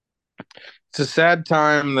 It's a sad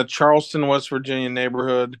time in the Charleston, West Virginia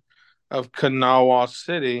neighborhood of Kanawha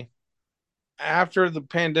City. After the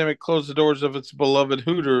pandemic closed the doors of its beloved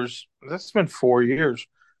Hooters, that's been 4 years,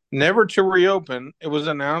 never to reopen, it was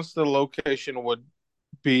announced the location would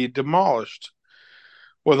be demolished.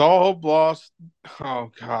 With all hope lost,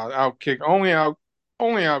 oh God, Outkick, only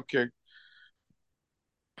Outkick.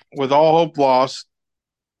 With all hope lost,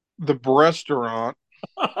 the restaurant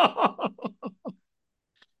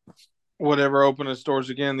would ever open its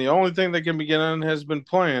doors again. The only thing that can be done has been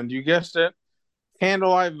planned. You guessed it.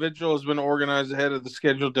 Candlelight Vigil has been organized ahead of the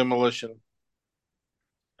scheduled demolition.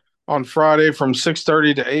 On Friday from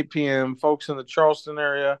 6:30 to 8 p.m., folks in the Charleston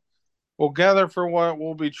area will gather for what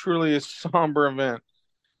will be truly a somber event.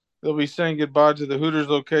 They'll be saying goodbye to the Hooters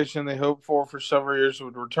location they hoped for several years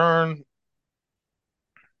would return.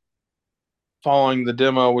 Following the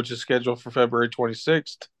demo, which is scheduled for February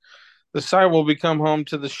 26th, the site will become home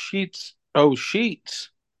to the Sheets. Oh,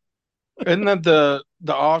 Sheets. Isn't that the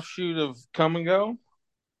offshoot of Come and Go?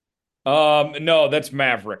 No, that's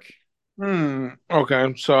Maverick.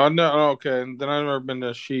 Okay. So I know. Okay, then I've never been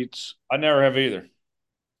to Sheets. I never have either.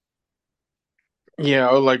 Yeah,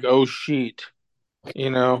 like Sheet.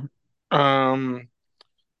 Um,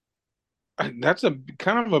 that's a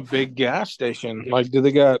kind of a big gas station. Like, do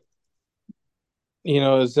they got?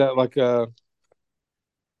 Is that like a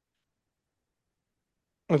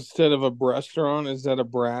instead of a restaurant? Is that a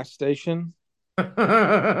brass station?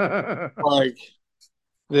 Like,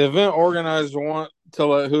 the event organizers want to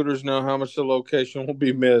let Hooters know how much the location will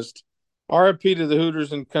be missed. RIP to the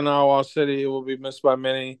Hooters in Kanawha City. It will be missed by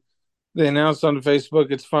many. They announced on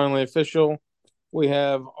Facebook it's finally official. We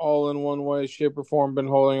have all in one way, shape, or form been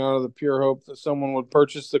holding on to the pure hope that someone would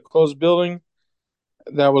purchase the closed building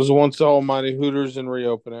that was once Almighty Hooters and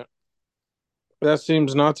reopen it. That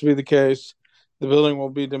seems not to be the case. The building will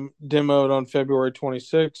be demoed on February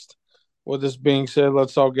 26th. With this being said,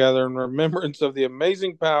 let's all gather in remembrance of the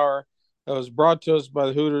amazing power that was brought to us by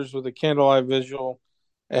the Hooters with a candlelight visual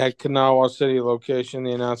at Kanawha City location,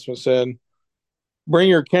 the announcement said. Bring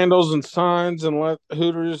your candles and signs and let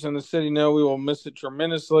Hooters and the city know we will miss it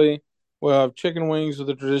tremendously. We'll have chicken wings with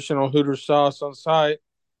the traditional Hooters sauce on site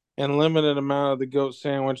and limited amount of the goat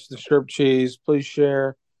sandwich, the strip cheese. Please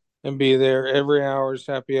share and be there. Every hour is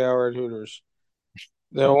happy hour at Hooters.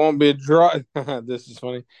 There won't be a dry. This is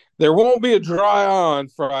funny. There won't be a dry on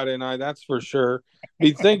Friday night. That's for sure.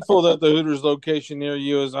 Be thankful that the Hooters location near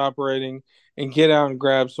you is operating and get out and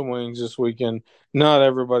grab some wings this weekend. Not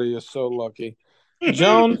everybody is so lucky.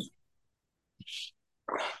 Jones,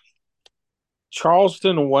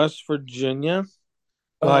 Charleston, West Virginia.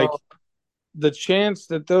 Like, the chance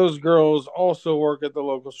that those girls also work at the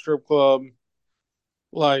local strip club,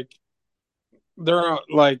 like, they're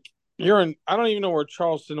like, you're in, I don't even know where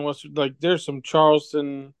Charleston, West, like, there's some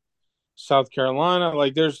Charleston, South Carolina.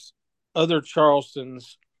 Like, there's other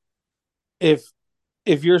Charlestons, if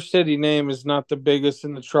your city name is not the biggest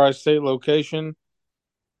in the tri-state location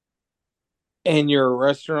and you're a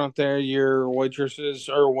restaurant there, your waitresses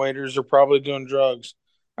or waiters are probably doing drugs.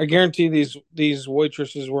 I guarantee these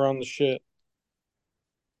waitresses were on the shit.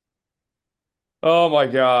 Oh my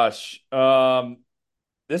gosh.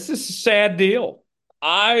 This is a sad deal.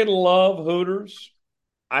 I love Hooters.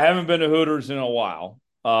 I haven't been to Hooters in a while.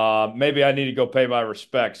 Maybe I need to go pay my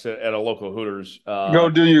respects at a local Hooters. Go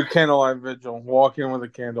do your candlelight vigil. Walk in with a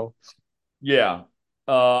candle. Yeah.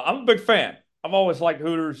 I'm a big fan. I've always liked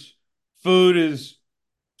Hooters. Food is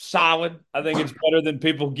solid. I think it's better than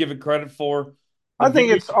people give it credit for. The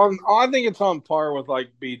view, I think it's on par with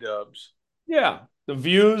like B Dubs. yeah, the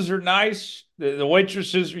views are nice. The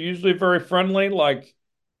waitresses are usually very friendly. Like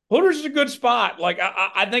Hooters is a good spot. Like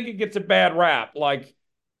I think it gets a bad rap. Like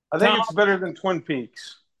I think Tom, it's better than Twin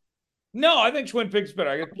Peaks. no, I think Twin Peaks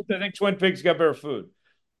better. I think Twin Peaks got better food.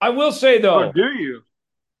 I will say Oh, though, do you?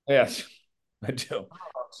 yes, I do.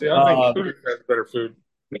 See, I think Uh, Hooters has better food.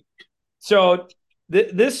 so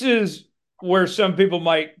this is where some people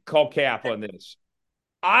might call cap on this.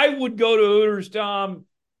 I would go to Hooters, Tom,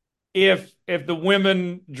 if the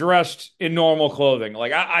women dressed in normal clothing.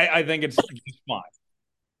 Like I think it's just fine.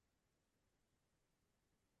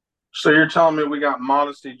 So you're telling me we got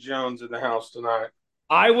Modesty Jones in the house tonight?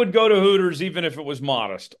 I would go to Hooters even if it was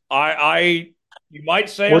modest. You might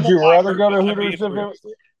say I'm Would a you rather liar, go but to I'm being Hooters if real.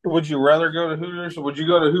 it? Would you rather go to Hooters, or would you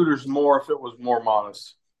go to Hooters more if it was more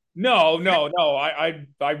modest? No, no, no.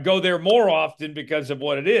 I go there more often because of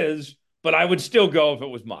what it is, but I would still go if it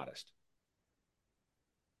was modest.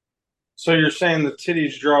 So you're saying the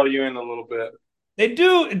titties draw you in a little bit? They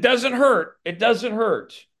do. It doesn't hurt. It doesn't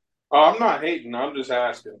hurt. Oh, I'm not hating. I'm just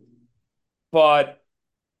asking. But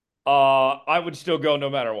I would still go no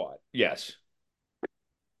matter what. Yes.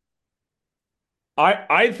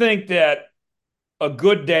 I think that a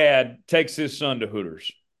good dad takes his son to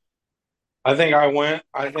Hooters. I think I went.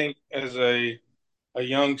 I think as a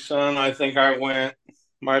young son, I think I went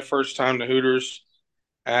my first time to Hooters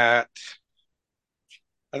at.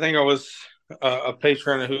 I think I was a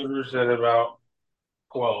patron of Hooters at about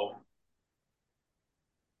 12.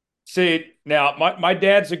 See, now my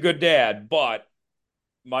dad's a good dad, but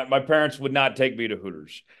my parents would not take me to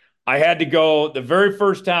Hooters. I had to go the very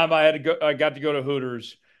first time I got to go to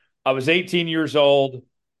Hooters. I was 18 years old,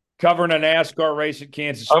 covering a NASCAR race at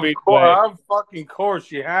Kansas Of Speedway. course, of fucking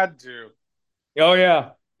course, you had to. Oh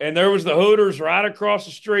yeah. And there was the Hooters right across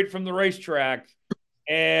the street from the racetrack.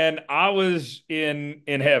 And I was in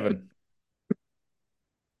heaven.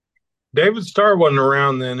 David Starr wasn't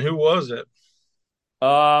around then. Who was it?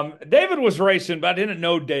 David was racing, but I didn't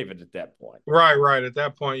know David at that point. Right, right. At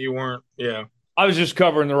that point, you weren't. Yeah. I was just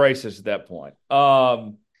covering the races at that point.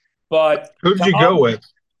 But Who did you go Tom, with?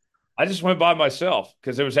 I just went by myself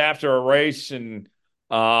because it was after a race, and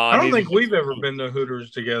I I don't needed. think we've ever been to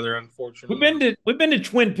Hooters together, unfortunately. We've been to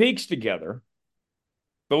Twin Peaks together,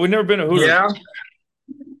 but we've never been to Hooters. Yeah.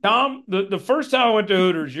 Tom, the first time I went to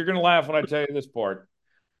Hooters, you're gonna laugh when I tell you this part.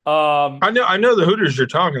 Um, I know the Hooters you're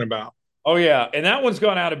talking about. oh yeah, and that one's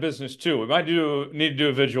gone out of business too. We might need to do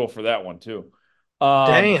a visual for that one too. Um,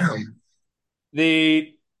 Damn.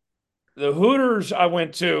 the the Hooters I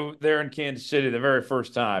went to there in Kansas City the very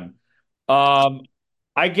first time. Um,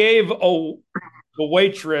 I gave the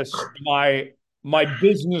waitress my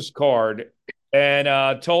business card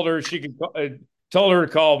and told her she could told her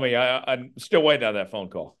to call me. I'm still waiting on that phone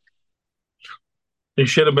call. You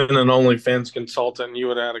should have been an OnlyFans consultant. You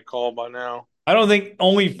would have had a call by now. I don't think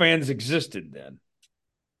OnlyFans existed then.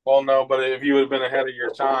 Well, no, but if you would have been ahead of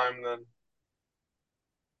your time, then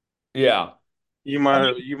Yeah. I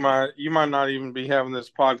mean, you might not even be having this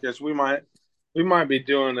podcast. We might be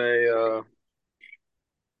doing a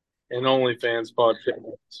an OnlyFans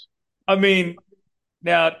podcast. I mean,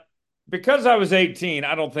 now because I was 18,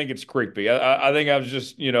 I don't think it's creepy. I think I was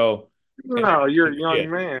just, No, you're a a young kid.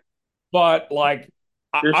 man. But like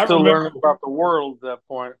You're I still remember learning about the world at that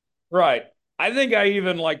point. right. I think I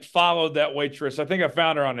even like followed that waitress. I think I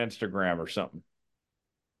found her on Instagram or something.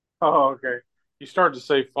 Oh, okay. You started to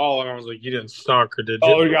say follow. I was like, you didn't stalk her, did you?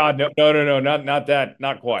 Oh God, no, no, no, no, not that,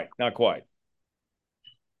 not quite, not quite.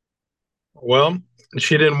 Well,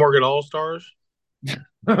 she didn't work at All Stars. Didn't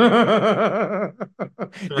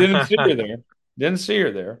see her there. Didn't see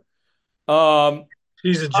her there. Um,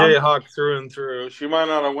 She's a Jayhawk through and through. She might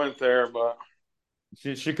not have went there, but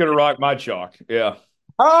she could have rocked my chalk. Yeah,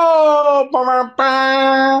 oh,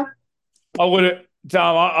 bah. I would have,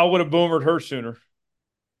 Tom. I would have boomered her sooner.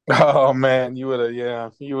 Oh man, you would have. Yeah,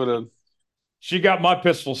 you would have. She got my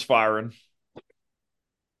pistols firing.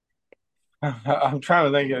 I'm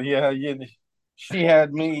trying to think of she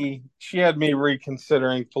had me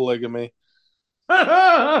reconsidering polygamy.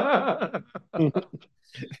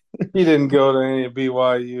 He didn't go to any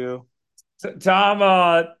BYU. Tom,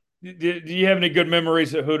 do you have any good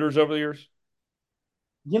memories at Hooters over the years?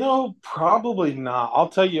 Probably not. I'll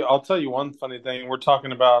tell you one funny thing. We're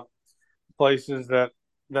talking about places that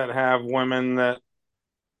have women that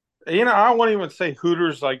I won't even say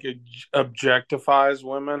Hooters like objectifies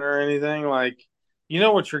women or anything. Like, you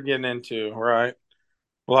know what you're getting into, right?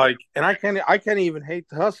 Like, and I can't even hate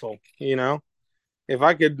the hustle. If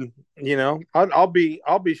I could, I'll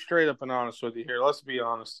be straight up and honest with you here. Let's be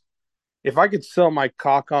honest. If I could sell my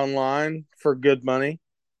cock online for good money,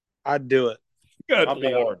 I'd do it. Good I'll be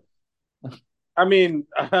Lord. honest. I mean,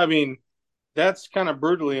 that's kind of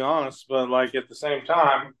brutally honest, but like at the same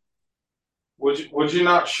time, would you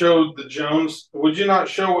not show the Jones? Would you not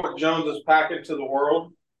show what Jones is packing to the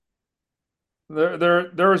world?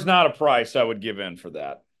 There is not a price I would give in for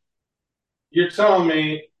that. You're telling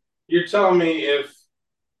me, if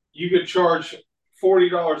you could charge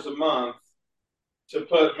 $40 a month to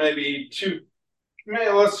put maybe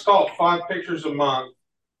let's call it 5 pictures a month,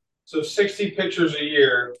 so 60 pictures a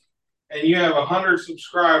year, and you have 100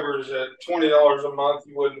 subscribers at $20 a month,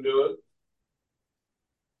 you wouldn't do it?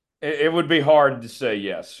 It would be hard to say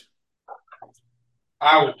yes.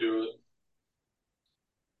 I would do it.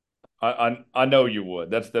 I know you would.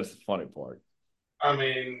 That's the funny part. I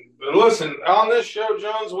mean, but listen, on this show,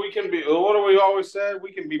 Jones, we can be. What do we always say?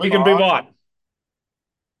 We can be. We can be bought.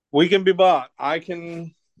 We can be bought. I'll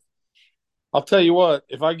tell you what.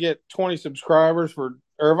 If I get 20 subscribers or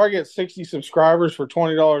if I get 60 subscribers for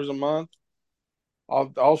 $20 a month,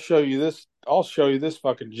 I'll show you this. I'll show you this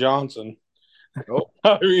fucking Johnson. Oh.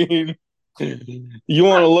 I mean, you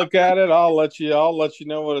want to look at it? I'll let you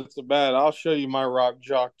know what it's about. I'll show you my rock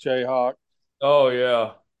jock Jayhawk. Oh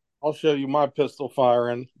yeah. I'll show you my pistol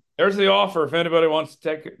firing. There's the offer if anybody wants to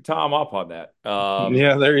take Tom up on that.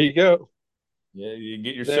 Yeah, there you go. Yeah, you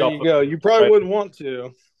get yourself. There you go. You probably wouldn't want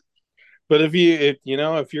to, but if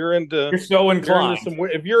you're into, you're so inclined.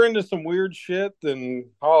 If you're into some weird shit, then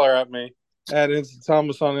holler at me at Instant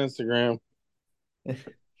Thomas on Instagram.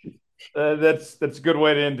 That's a good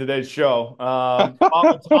way to end today's show.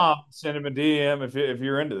 Follow Tom, send him a DM if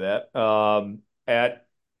you're into that.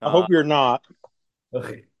 I hope you're not.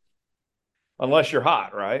 Unless you're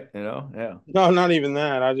hot, right? Yeah. No, not even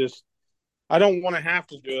that. I don't want to have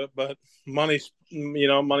to do it, but money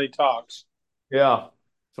talks. Yeah.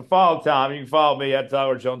 So follow Tom. You can follow me at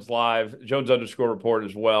Tyler Jones Live, Jones_report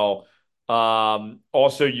as well.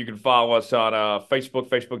 Also, you can follow us on Facebook,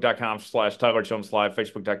 facebook.com/Tyler Jones Live,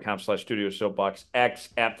 facebook.com/Studio Soapbox, X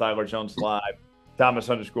at Tyler Jones Live,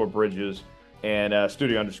 Thomas_Bridges, and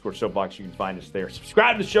Studio_Soapbox. You can find us there.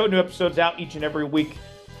 Subscribe to the show. New episodes out each and every week.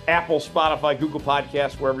 Apple, Spotify, Google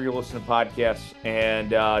Podcasts, wherever you're listening to podcasts. And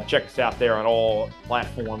check us out there on all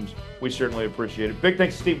platforms. We certainly appreciate it. Big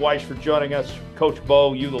thanks to Steve Wyche for joining us. Coach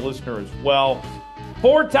Bo, you, the listener, as well.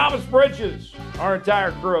 For Thomas Bridges, our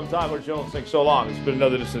entire crew, I'm Tyler Jones. Thanks so long. It's been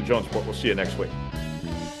another edition of Jones Report. We'll see you next week.